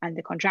and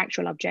the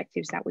contractual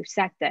objectives that we've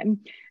set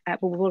them.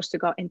 But we've also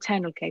got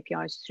internal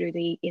KPIs through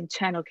the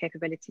internal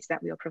capabilities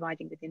that we are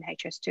providing within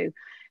HS2.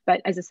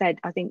 But as I said,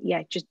 I think,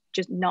 yeah,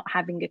 just not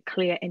having a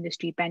clear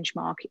industry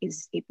benchmark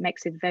it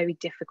makes it very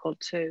difficult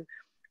to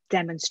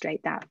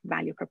demonstrate that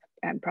value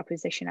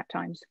proposition at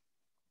times.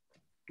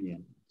 Yeah,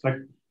 so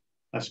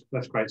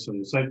that's great. So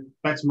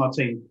back to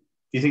Martine, do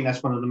you think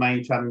that's one of the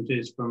main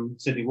challenges from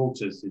Sydney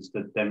Waters, is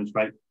to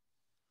demonstrate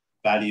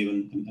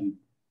value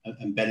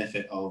and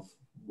benefit of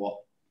what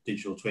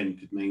digital twin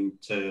could mean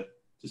to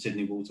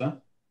Sydney Water?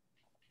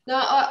 No,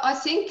 I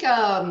think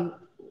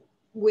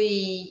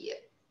we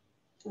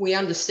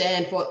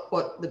understand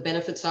what the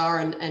benefits are,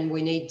 and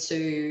we need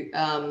to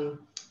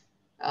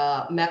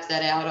map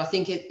that out. I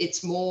think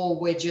it's more,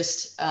 we're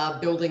just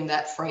building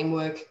that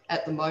framework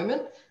at the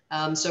moment.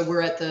 So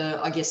we're at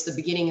the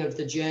beginning of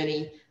the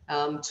journey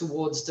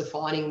towards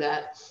defining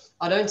that.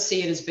 I don't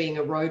see it as being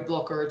a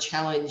roadblock or a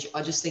challenge.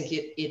 I just think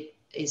it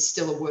is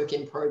still a work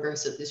in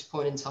progress at this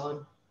point in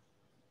time.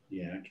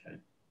 Yeah, okay.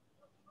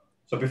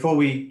 So before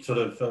we sort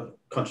of,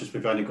 conscious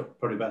we've only got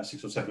probably about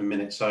 6 or 7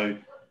 minutes, so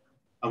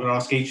I'm going to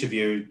ask each of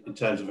you in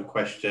terms of a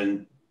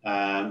question.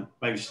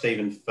 Maybe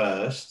Stephen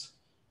first.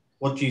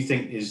 What do you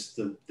think is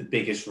the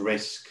biggest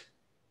risk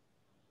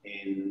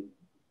in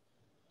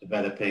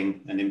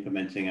developing and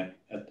implementing a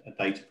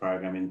data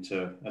program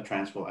into a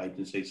transport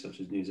agency such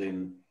as New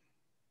Zealand?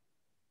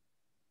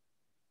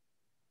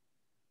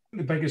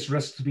 The biggest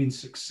risk to being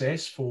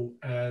successful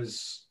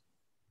is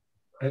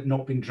it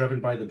not being driven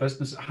by the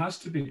business. It has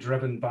to be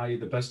driven by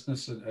the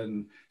business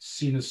and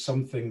seen as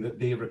something that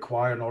they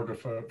require in order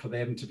for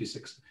them to be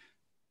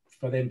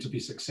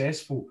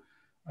successful.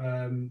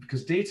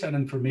 Because data and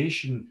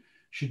information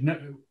should not.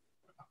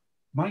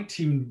 My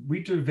team, we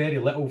do very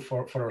little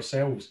for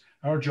ourselves.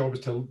 Our job is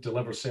to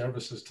deliver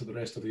services to the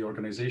rest of the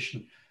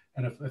organisation,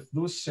 and if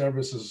those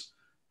services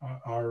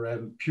are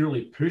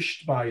purely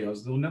pushed by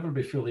us, they'll never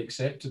be fully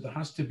accepted. There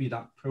has to be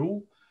that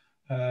pull,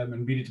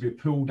 and we need to be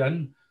pulled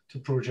in to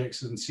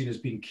projects and seen as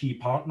being key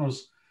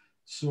partners.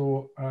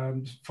 So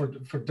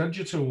for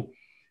digital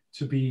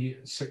to be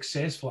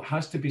successful, it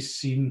has to be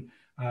seen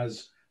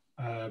as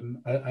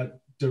a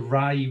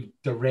derived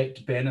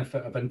direct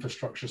benefit of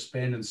infrastructure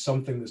spend and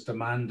something that's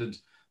demanded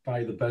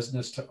by the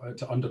business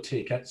to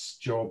undertake its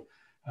job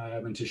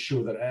and to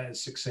show that it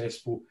is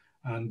successful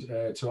and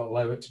to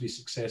allow it to be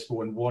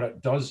successful in what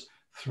it does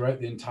throughout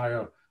the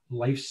entire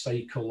life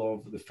cycle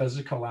of the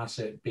physical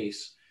asset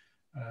base.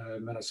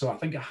 And so I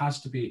think it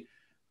has to be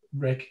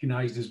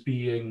recognised as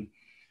being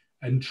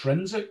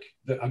intrinsic.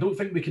 That I don't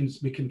think we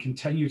can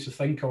continue to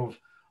think of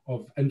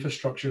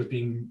infrastructure as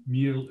being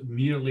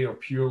merely or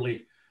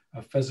purely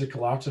a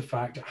physical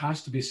artifact. It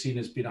has to be seen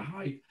as being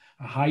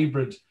a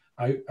hybrid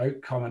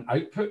outcome and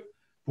output,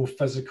 both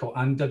physical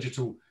and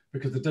digital,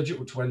 because the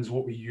digital twin is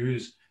what we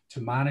use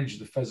to manage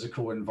the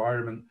physical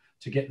environment,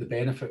 to get the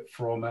benefit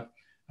from it,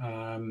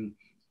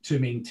 to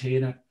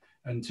maintain it,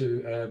 and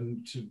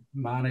to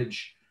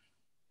manage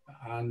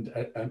and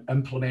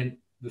implement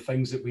the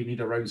things that we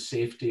need around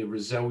safety,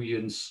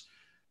 resilience,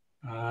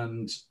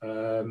 and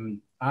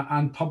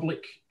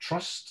public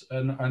trust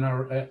in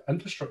our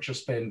infrastructure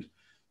spend.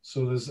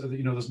 So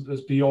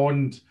there's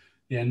beyond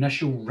the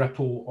initial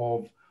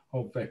ripple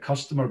of a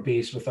customer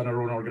base within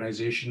our own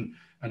organisation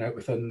and out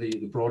within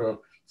the broader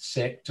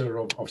sector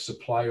of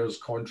suppliers,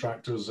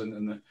 contractors,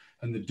 and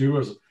the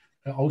doers.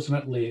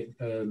 Ultimately,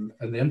 in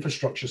the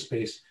infrastructure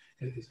space,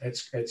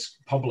 it's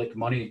public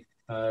money.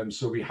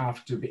 So we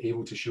have to be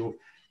able to show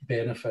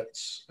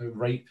benefits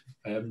right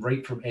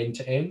from end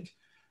to end.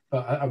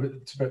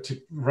 But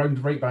to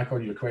round right back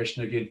on your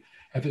question again,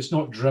 if it's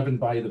not driven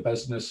by the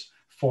business,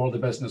 for the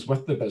business,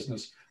 with the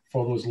business,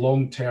 for those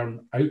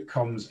long-term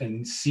outcomes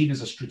and seen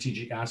as a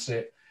strategic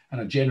asset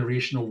and a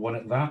generational one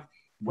at that,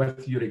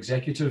 with your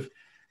executive,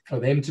 for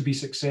them to be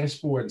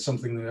successful and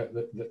something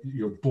that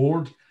your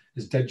board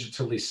is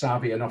digitally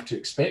savvy enough to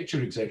expect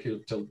your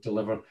executive to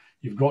deliver,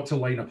 you've got to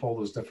line up all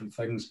those different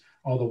things.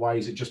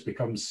 Otherwise, it just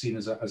becomes seen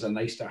as a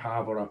nice to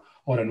have or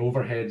an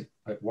overhead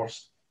at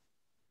worst.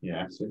 Yeah,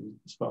 absolutely.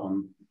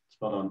 Spot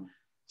on.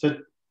 So,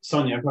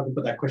 Sonia, if I can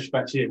put that question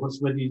back to you, what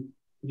do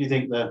you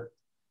think the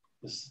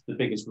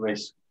biggest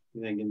risk,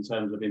 you think, in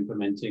terms of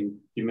implementing,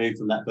 you move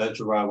from that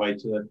virtual railway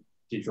to a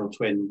digital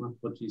twin?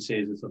 What do you see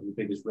as the sort of the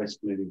biggest risk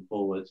moving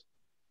forward?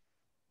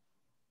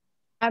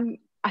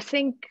 I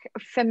think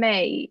for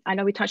me, I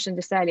know we touched on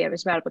this earlier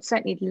as well, but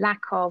certainly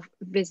lack of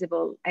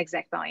visible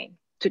exec buy-in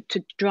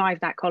to drive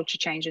that culture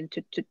change and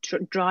to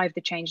drive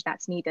the change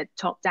that's needed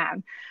top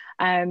down.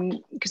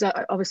 Because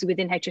obviously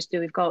within HS2,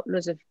 we've got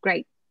loads of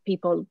great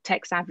people,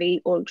 tech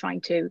savvy, all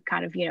trying to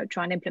kind of,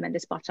 try and implement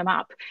this bottom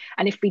up.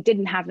 And if we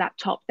didn't have that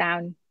top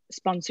down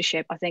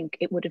sponsorship, I think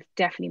it would have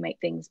definitely made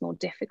things more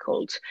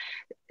difficult.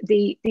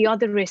 The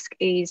other risk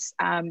is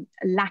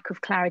lack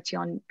of clarity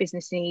on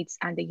business needs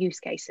and the use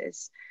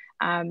cases.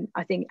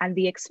 I think,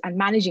 and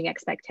managing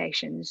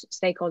expectations,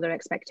 stakeholder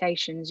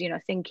expectations,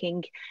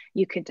 thinking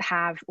you could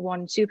have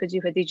one super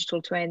duper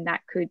digital twin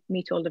that could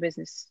meet all the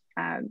business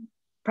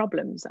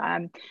problems.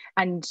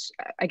 And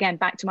again,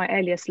 back to my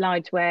earlier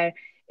slides where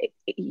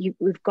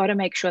we've got to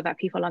make sure that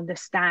people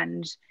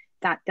understand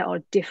that there are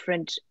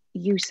different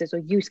uses or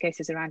use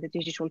cases around the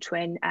digital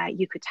twin.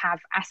 You could have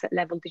asset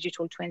level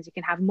digital twins, you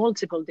can have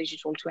multiple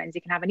digital twins,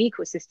 you can have an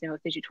ecosystem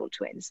of digital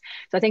twins.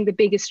 So I think the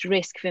biggest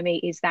risk for me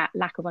is that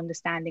lack of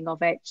understanding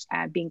of it,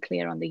 being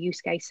clear on the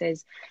use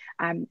cases,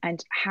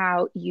 and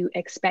how you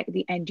expect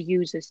the end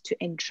users to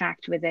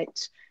interact with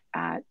it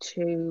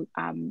to,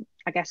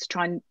 I guess,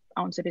 try and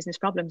answer business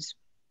problems.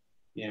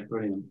 Yeah,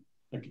 brilliant.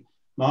 Okay.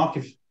 Marc,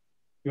 if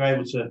you're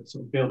able to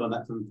sort of build on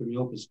that from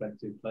your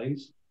perspective,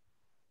 please.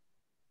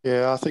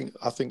 Yeah,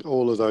 I think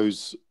all of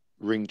those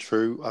ring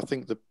true. I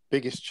think the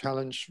biggest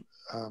challenge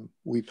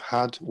we've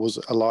had was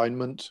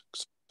alignment,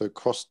 so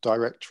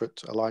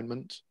cross-directorate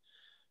alignment.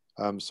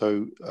 In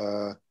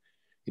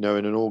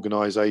an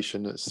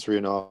organisation that's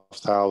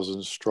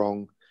 3,500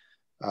 strong,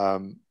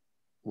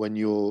 when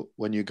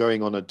you're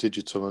going on a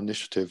digital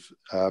initiative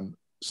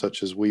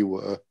such as we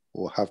were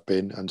or have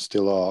been and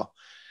still are,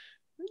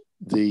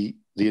 the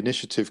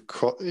initiative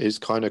is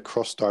kind of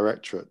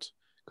cross-directorate,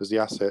 because the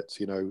assets,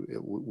 you know,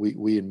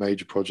 we in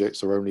major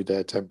projects are only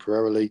there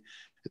temporarily.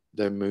 It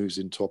then moves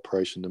into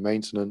operation and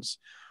maintenance.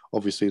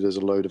 Obviously, there's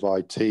a load of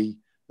IT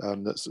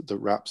that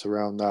wraps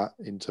around that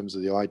in terms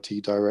of the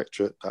IT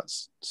directorate,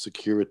 that's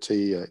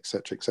security, et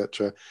cetera, et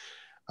cetera.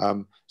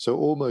 So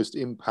almost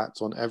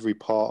impacts on every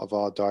part of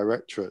our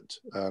directorate,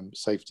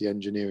 safety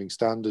engineering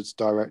standards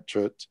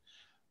directorate,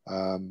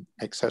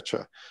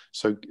 etc.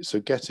 So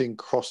getting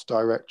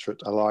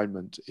cross-directorate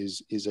alignment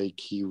is a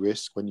key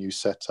risk when you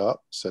set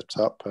up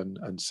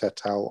and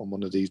set out on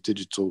one of these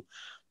digital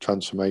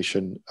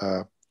transformation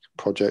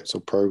projects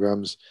or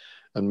programs,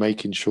 and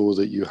making sure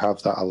that you have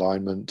that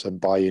alignment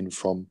and buy-in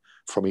from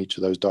each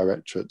of those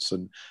directorates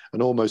and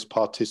almost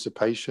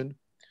participation.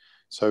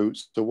 So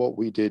what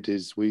we did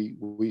is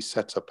we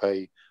set up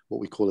what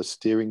we call a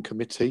steering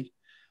committee,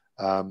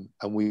 and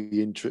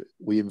we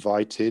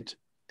invited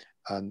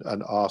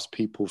and asked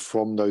people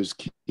from those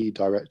key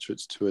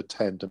directorates to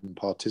attend and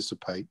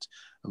participate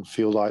and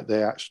feel like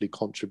they're actually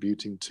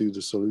contributing to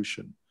the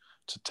solution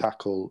to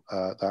tackle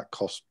that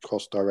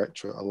cross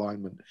directorate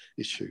alignment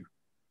issue.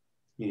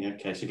 Yeah,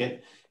 okay. So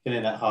getting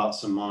that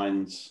hearts and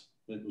minds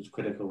was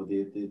critical with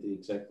the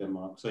executive,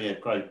 Marc. So yeah,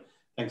 great.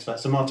 Thanks for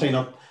that. So Martine,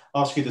 I'll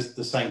ask you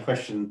the same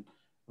question.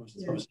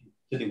 Obviously,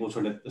 Sydney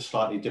Water in a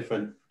slightly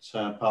different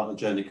part of the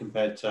journey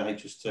compared to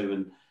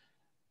HS2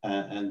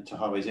 and to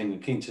Highways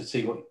England. Keen to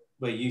see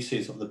where you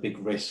see sort of the big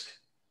risk.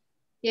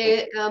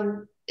 Yeah,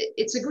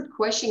 it's a good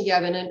question,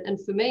 Gavin.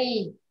 And for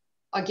me,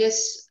 I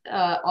guess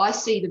I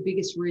see the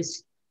biggest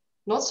risk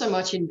not so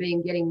much in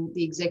getting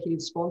the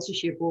executive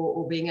sponsorship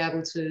or being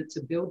able to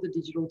build the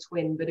digital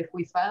twin, but if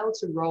we fail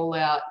to roll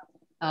out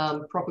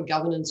proper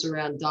governance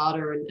around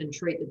data and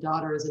treat the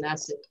data as an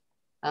asset,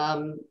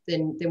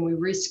 then we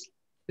risk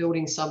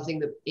building something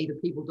that either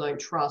people don't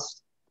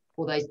trust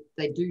or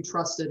they do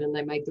trust it and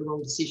they make the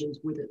wrong decisions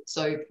with it.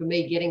 So for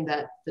me, getting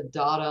the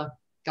data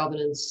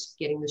governance,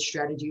 getting the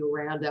strategy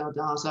around our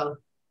data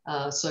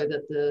so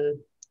that the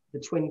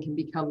twin can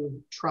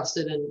become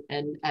trusted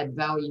and add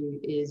value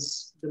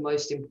is the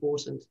most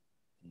important.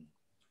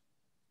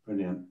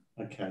 Brilliant.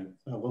 Okay.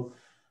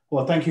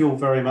 Well, thank you all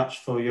very much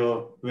for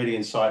your really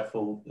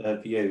insightful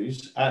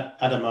views.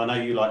 Adam, I know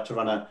you like to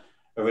run a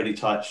really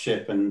tight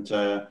ship, and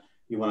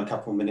you want a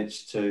couple of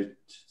minutes to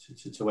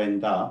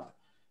end up.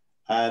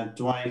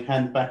 Do I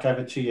hand back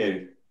over to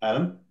you,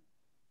 Adam?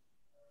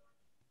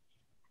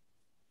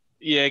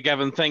 Yeah,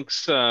 Gavin,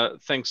 thanks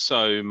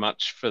so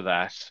much for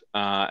that.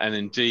 And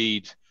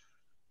indeed,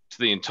 to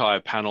the entire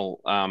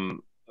panel,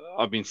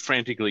 I've been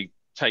frantically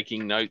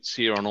taking notes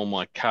here on all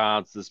my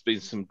cards. There's been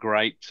some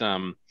great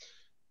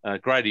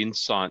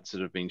insights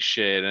that have been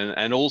shared,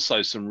 and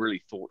also some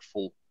really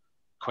thoughtful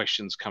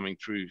questions coming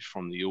through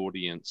from the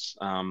audience.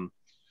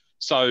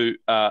 So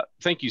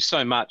thank you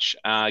so much,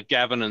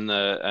 Gavin and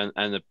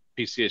the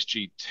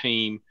PCSG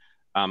team.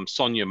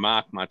 Sonia,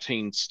 Marc,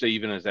 Martine,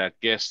 Stephen as our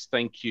guests,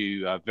 thank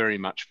you very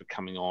much for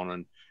coming on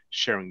and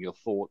sharing your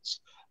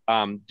thoughts.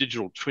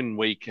 Digital Twin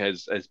Week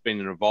has been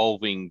an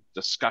evolving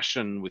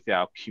discussion with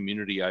our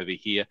community over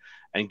here,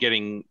 and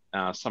getting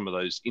some of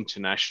those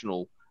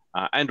international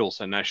and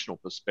also national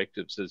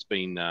perspectives has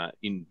been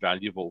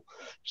invaluable.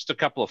 Just a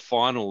couple of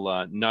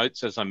final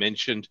notes, as I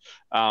mentioned.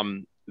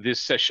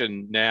 This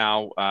session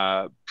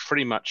now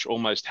pretty much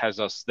almost has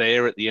us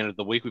there at the end of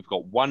the week. We've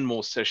got one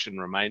more session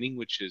remaining,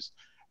 which is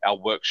our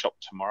workshop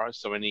tomorrow.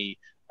 So any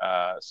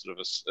sort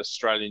of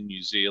Australian,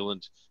 New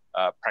Zealand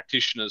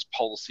practitioners,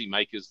 policy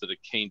makers that are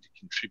keen to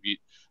contribute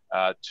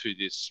to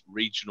this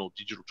regional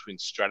digital twin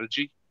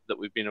strategy that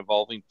we've been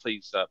evolving,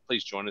 please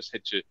join us.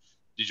 Head to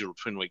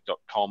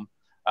digitaltwinweek.com.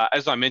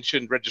 As I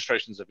mentioned,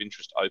 registrations of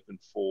interest open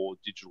for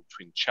Digital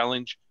Twin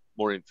Challenge.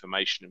 More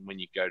information when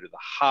you go to the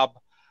hub.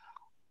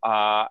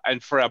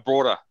 And for our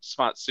broader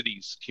Smart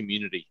Cities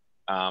community,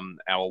 our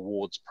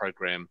awards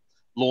program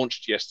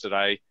launched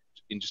yesterday.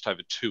 In just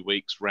over 2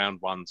 weeks, round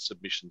one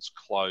submissions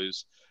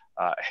close.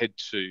 Head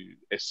to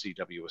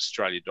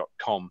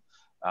scwaustralia.com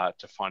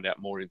to find out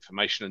more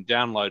information and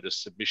download a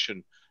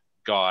submission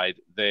guide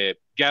there.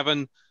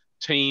 Gavin,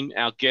 team,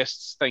 our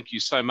guests, thank you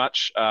so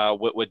much.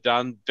 We're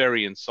done.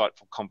 Very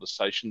insightful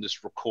conversation.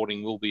 This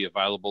recording will be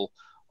available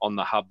on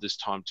the hub this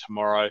time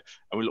tomorrow,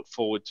 and we look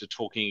forward to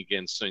talking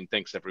again soon.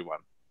 Thanks, everyone.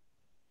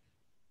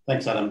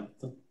 Thanks, Adam.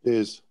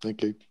 Cheers.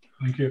 Thank you.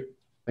 Thank you.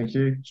 Thank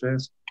you.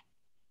 Cheers.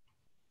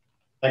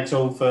 Thanks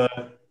all for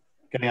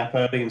getting up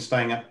early and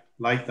staying up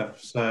late.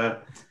 That's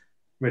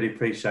really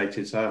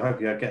appreciated. So I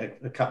hope you get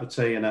a cup of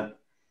tea and a